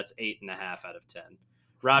betrayal, that's 8.5 out of 10.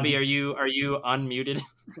 Robbie, are you unmuted?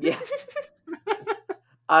 Yes.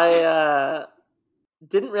 I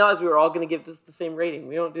didn't realize we were all going to give this the same rating.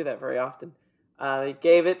 We don't do that very often. I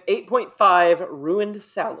gave it 8.5 ruined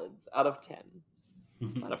salads out of 10.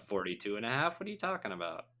 It's not a 42.5. What are you talking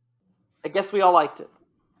about? I guess we all liked it.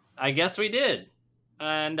 I guess we did.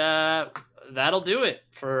 And that'll do it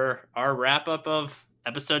for our wrap-up of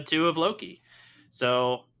episode 2 of Loki.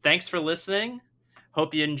 So thanks for listening.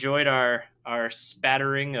 Hope you enjoyed our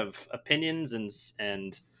spattering of opinions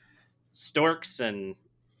and storks and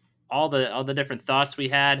all the different thoughts we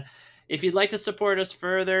had. If you'd like to support us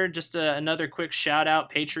further, just another quick shout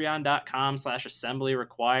out, patreon.com/assembly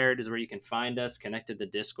required is where you can find us, connected to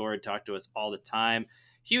Discord, talk to us all the time.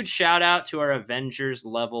 Huge shout out to our Avengers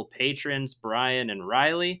level patrons, Brian and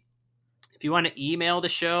Riley. If you want to email the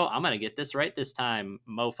show, I'm going to get this right this time,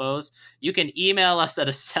 mofos. You can email us at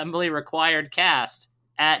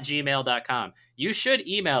assemblyrequiredcast@gmail.com. You should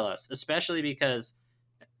email us, especially because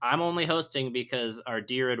I'm only hosting because our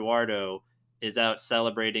dear Eduardo is out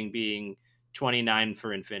celebrating being 29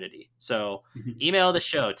 for infinity. So email the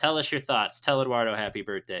show. Tell us your thoughts. Tell Eduardo happy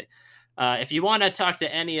birthday. If you want to talk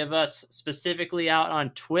to any of us specifically out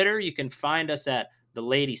on Twitter, you can find us at The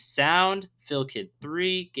Lady Sound,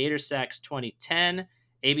 PhilKid3, GatorSax2010,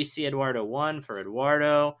 ABC Eduardo 1 for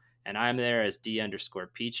Eduardo, and I'm there as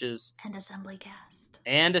D_Peaches.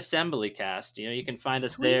 And Assemblycast. You can find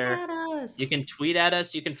us there. Tweet at us. You can tweet at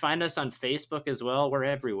us. You can find us on Facebook as well. We're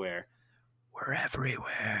everywhere. We're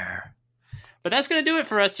everywhere. But that's going to do it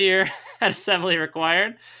for us here at Assembly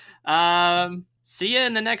Required. See you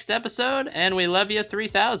in the next episode, and we love you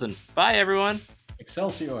 3000. Bye, everyone.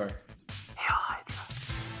 Excelsior.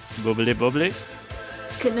 Bubbly, bubbly.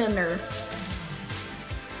 Canunner.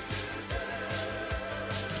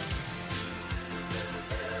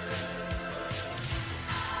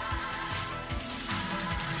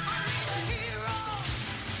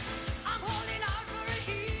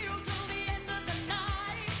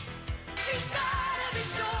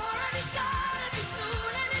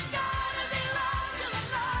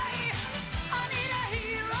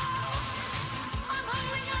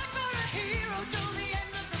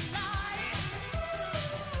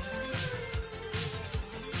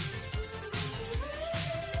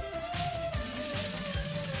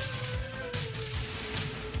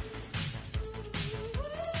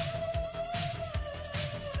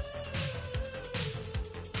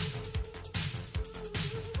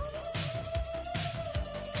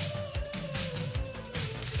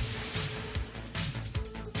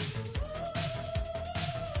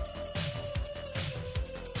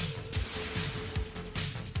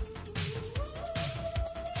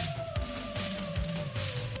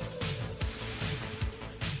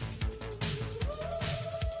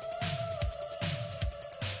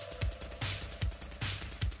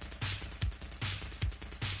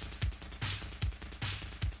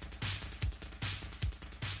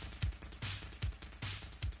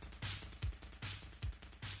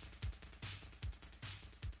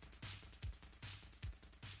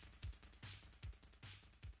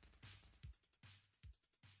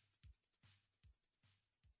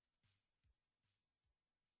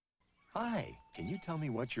 Hi, can you tell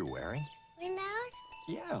me what you're wearing? Remote?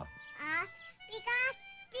 Yeah.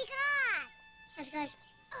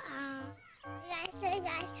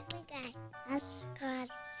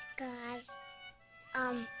 Because,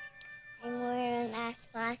 I'm wearing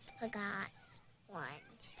Aspas Pagas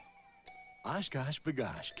ones. Oshkosh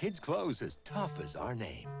Bagosh, kids' clothes as tough as our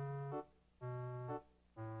name.